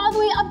went all the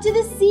way up to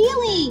the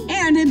ceiling.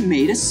 And it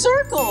made a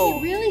circle.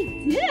 It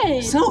really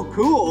did. So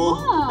cool.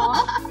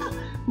 Aw.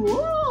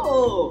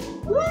 Whoa!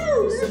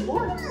 Woo! Some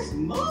more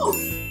smoke.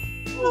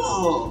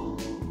 Whoa!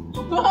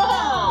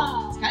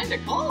 Whoa! It's kind of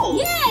cold.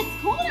 Yeah,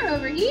 it's colder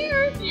over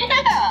here.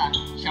 Yeah.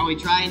 Shall we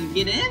try and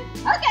get in?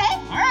 Okay.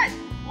 All right.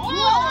 Whoa!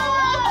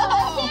 Whoa, I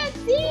can't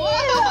see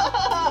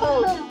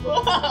Whoa!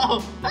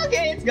 Whoa!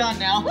 Okay, it's gone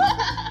now.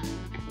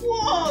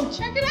 Whoa!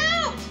 Check it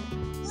out.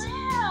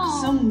 Wow.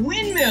 Some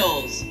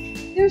windmills.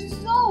 They're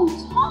so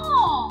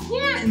tall.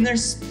 Yeah, and they're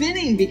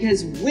spinning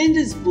because wind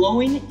is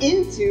blowing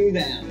into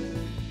them.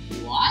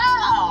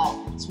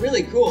 Wow! It's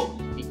really cool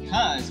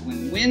because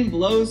when wind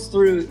blows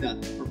through the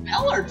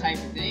propeller type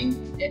of thing,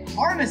 it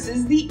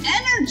harnesses the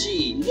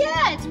energy.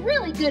 Yeah, it's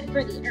really good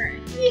for the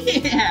earth.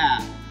 Yeah!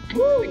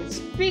 Woo, and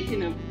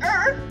speaking of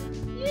earth,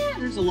 yeah,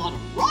 there's a lot of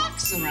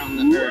rocks around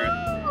the earth.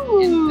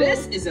 And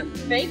this is a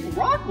fake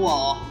rock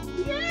wall.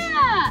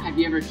 Yeah. Have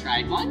you ever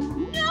tried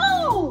one?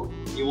 No.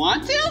 You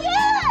want to?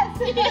 Yes.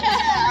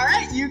 Yeah, all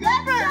right, you go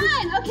first.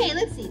 Fun. Okay,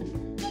 let's see.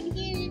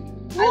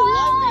 I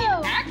love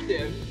being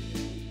active.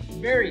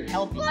 Very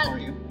healthy for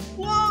you.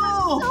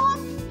 Whoa! So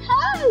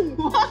fun.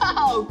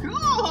 Wow,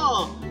 cool!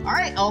 All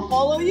right, I'll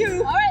follow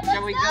you. All right, let's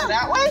Shall we go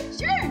that way?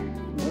 Sure.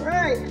 All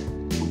right.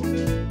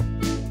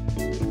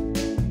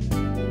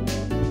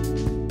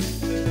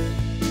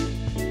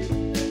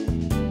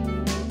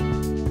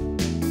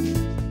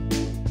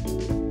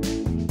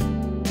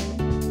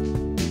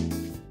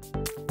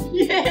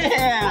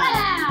 Yeah!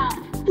 Wow.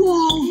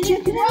 Whoa, And check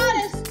it it brought out.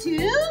 us to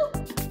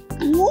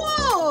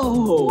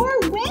Whoa! more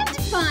wind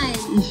fun.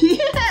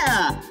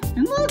 Yeah!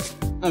 And look,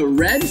 a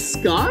red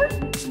scarf?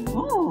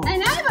 Whoa.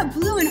 And I have a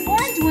blue and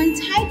orange one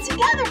tied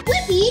together.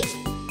 Blippi,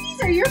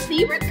 these are your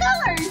favorite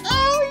colors.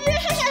 Oh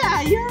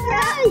yeah, you're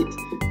right.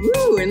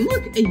 Ooh, and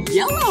look, a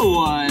yellow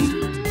one.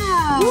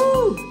 Wow.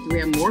 Ooh, do we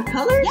have more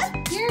colors?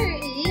 Yep, here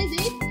is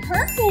a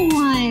purple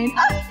one.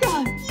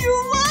 Mika, you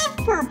love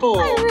purple.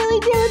 I really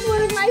do. It's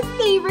one of my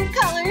favorite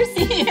colors.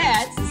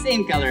 Yeah, it's the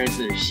same color as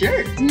their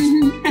shirt.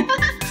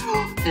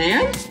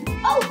 And,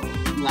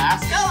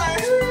 last color.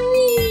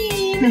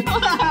 Green.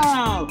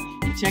 Wow.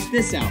 And check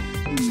this out.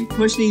 When we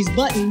push these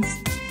buttons,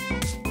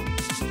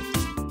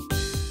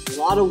 a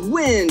lot of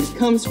wind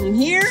comes from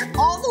here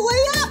all the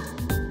way up.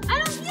 I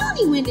don't feel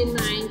any wind in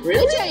mine.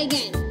 Really? Let me try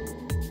again.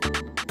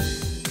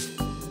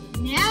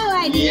 Now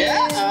I do.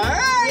 Yeah, all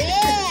right.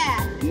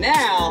 Yeah.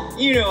 Now,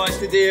 you know what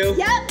to do.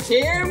 Yep.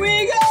 Here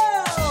we go.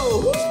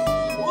 Whoa.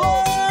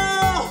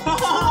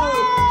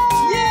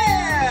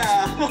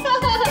 Yeah.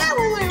 That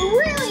one went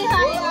really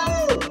high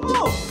up.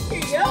 Oh,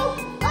 here you go.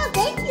 Oh,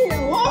 thank you.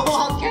 Whoa,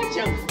 I'll catch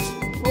him.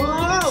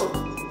 Whoa.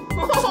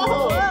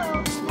 Whoa.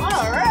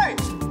 All right.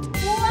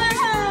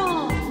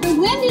 Wow. The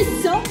wind is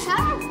so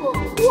powerful.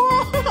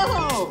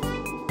 Whoa.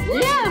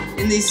 Yeah.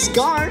 And these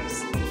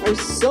scarves are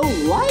so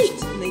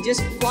light. And they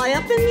just fly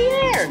up in the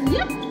air.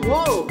 Yep.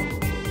 Whoa.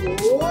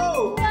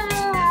 Whoa.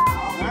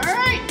 Wow. All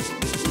right.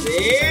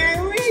 There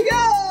we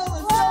go.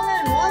 Let's go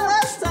in one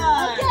last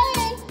time.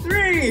 Okay.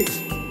 3,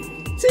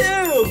 2,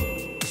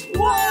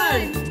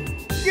 1,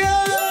 go!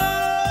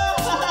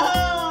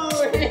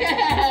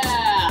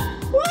 Yeah!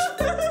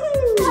 Woohoo!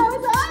 That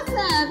was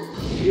awesome.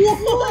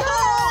 Whoa!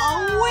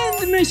 A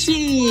wind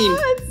machine!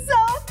 Oh, it's so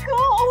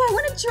cool. Oh, I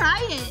want to try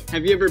it.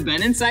 Have you ever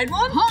been inside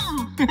one?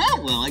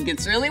 Well, it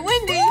gets really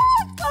windy.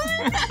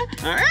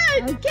 All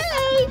right.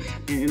 Okay.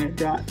 And I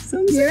got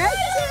some Here it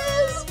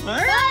scissors. is. All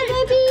right.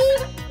 Bye,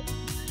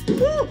 baby.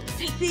 Woo,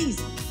 take these.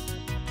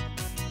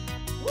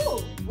 Ooh,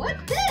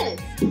 what's this?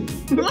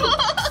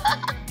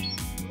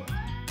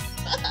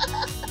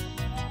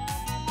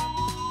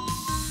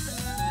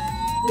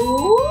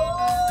 Ooh.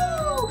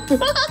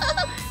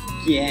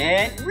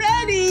 Get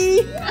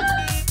ready.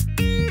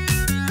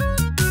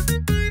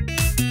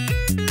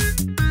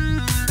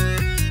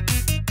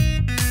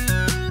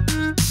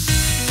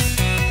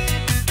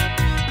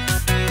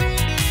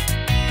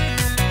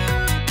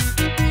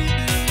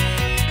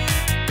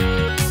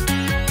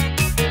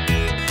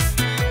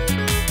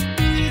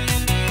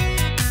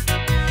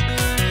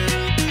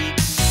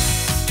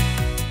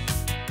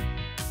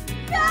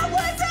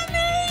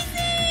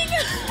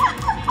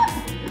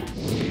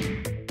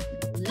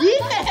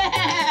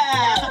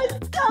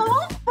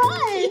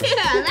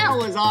 That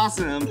was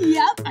awesome.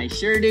 Yep. I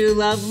sure do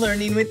love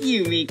learning with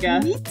you,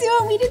 Mika. Me too.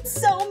 We did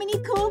so many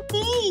cool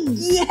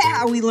things.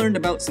 Yeah, we learned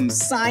about some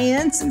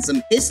science and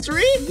some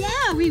history.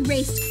 Yeah, we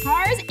raced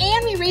cars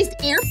and we raced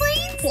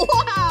airplanes.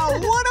 Wow,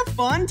 what a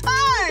fun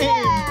time.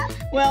 Yeah.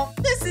 Well,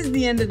 this is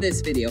the end of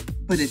this video.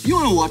 But if you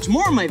want to watch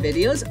more of my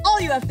videos,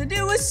 all you have to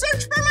do is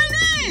search for my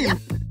name. Yep.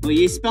 Will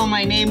you spell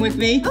my name with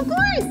me? Of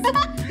course.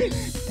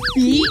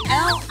 Blippi.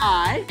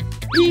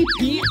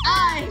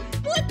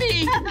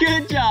 Blippi.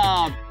 Good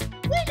job.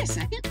 Wait a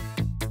second.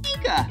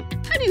 Mika,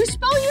 how do you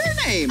spell your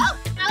name? Oh,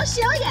 I'll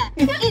show you.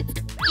 It's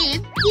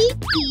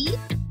M-E-E-K-A-H.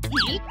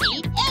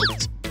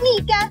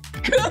 Mika.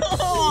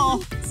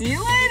 Cool. See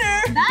you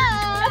later.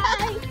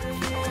 Bye.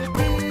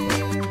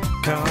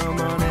 Come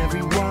on,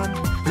 everyone,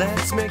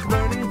 let's make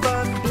learning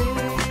fun.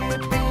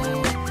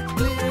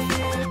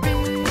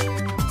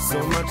 So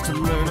much to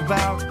learn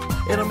about,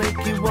 it'll make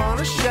you want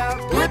to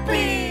shout,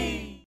 Blippi!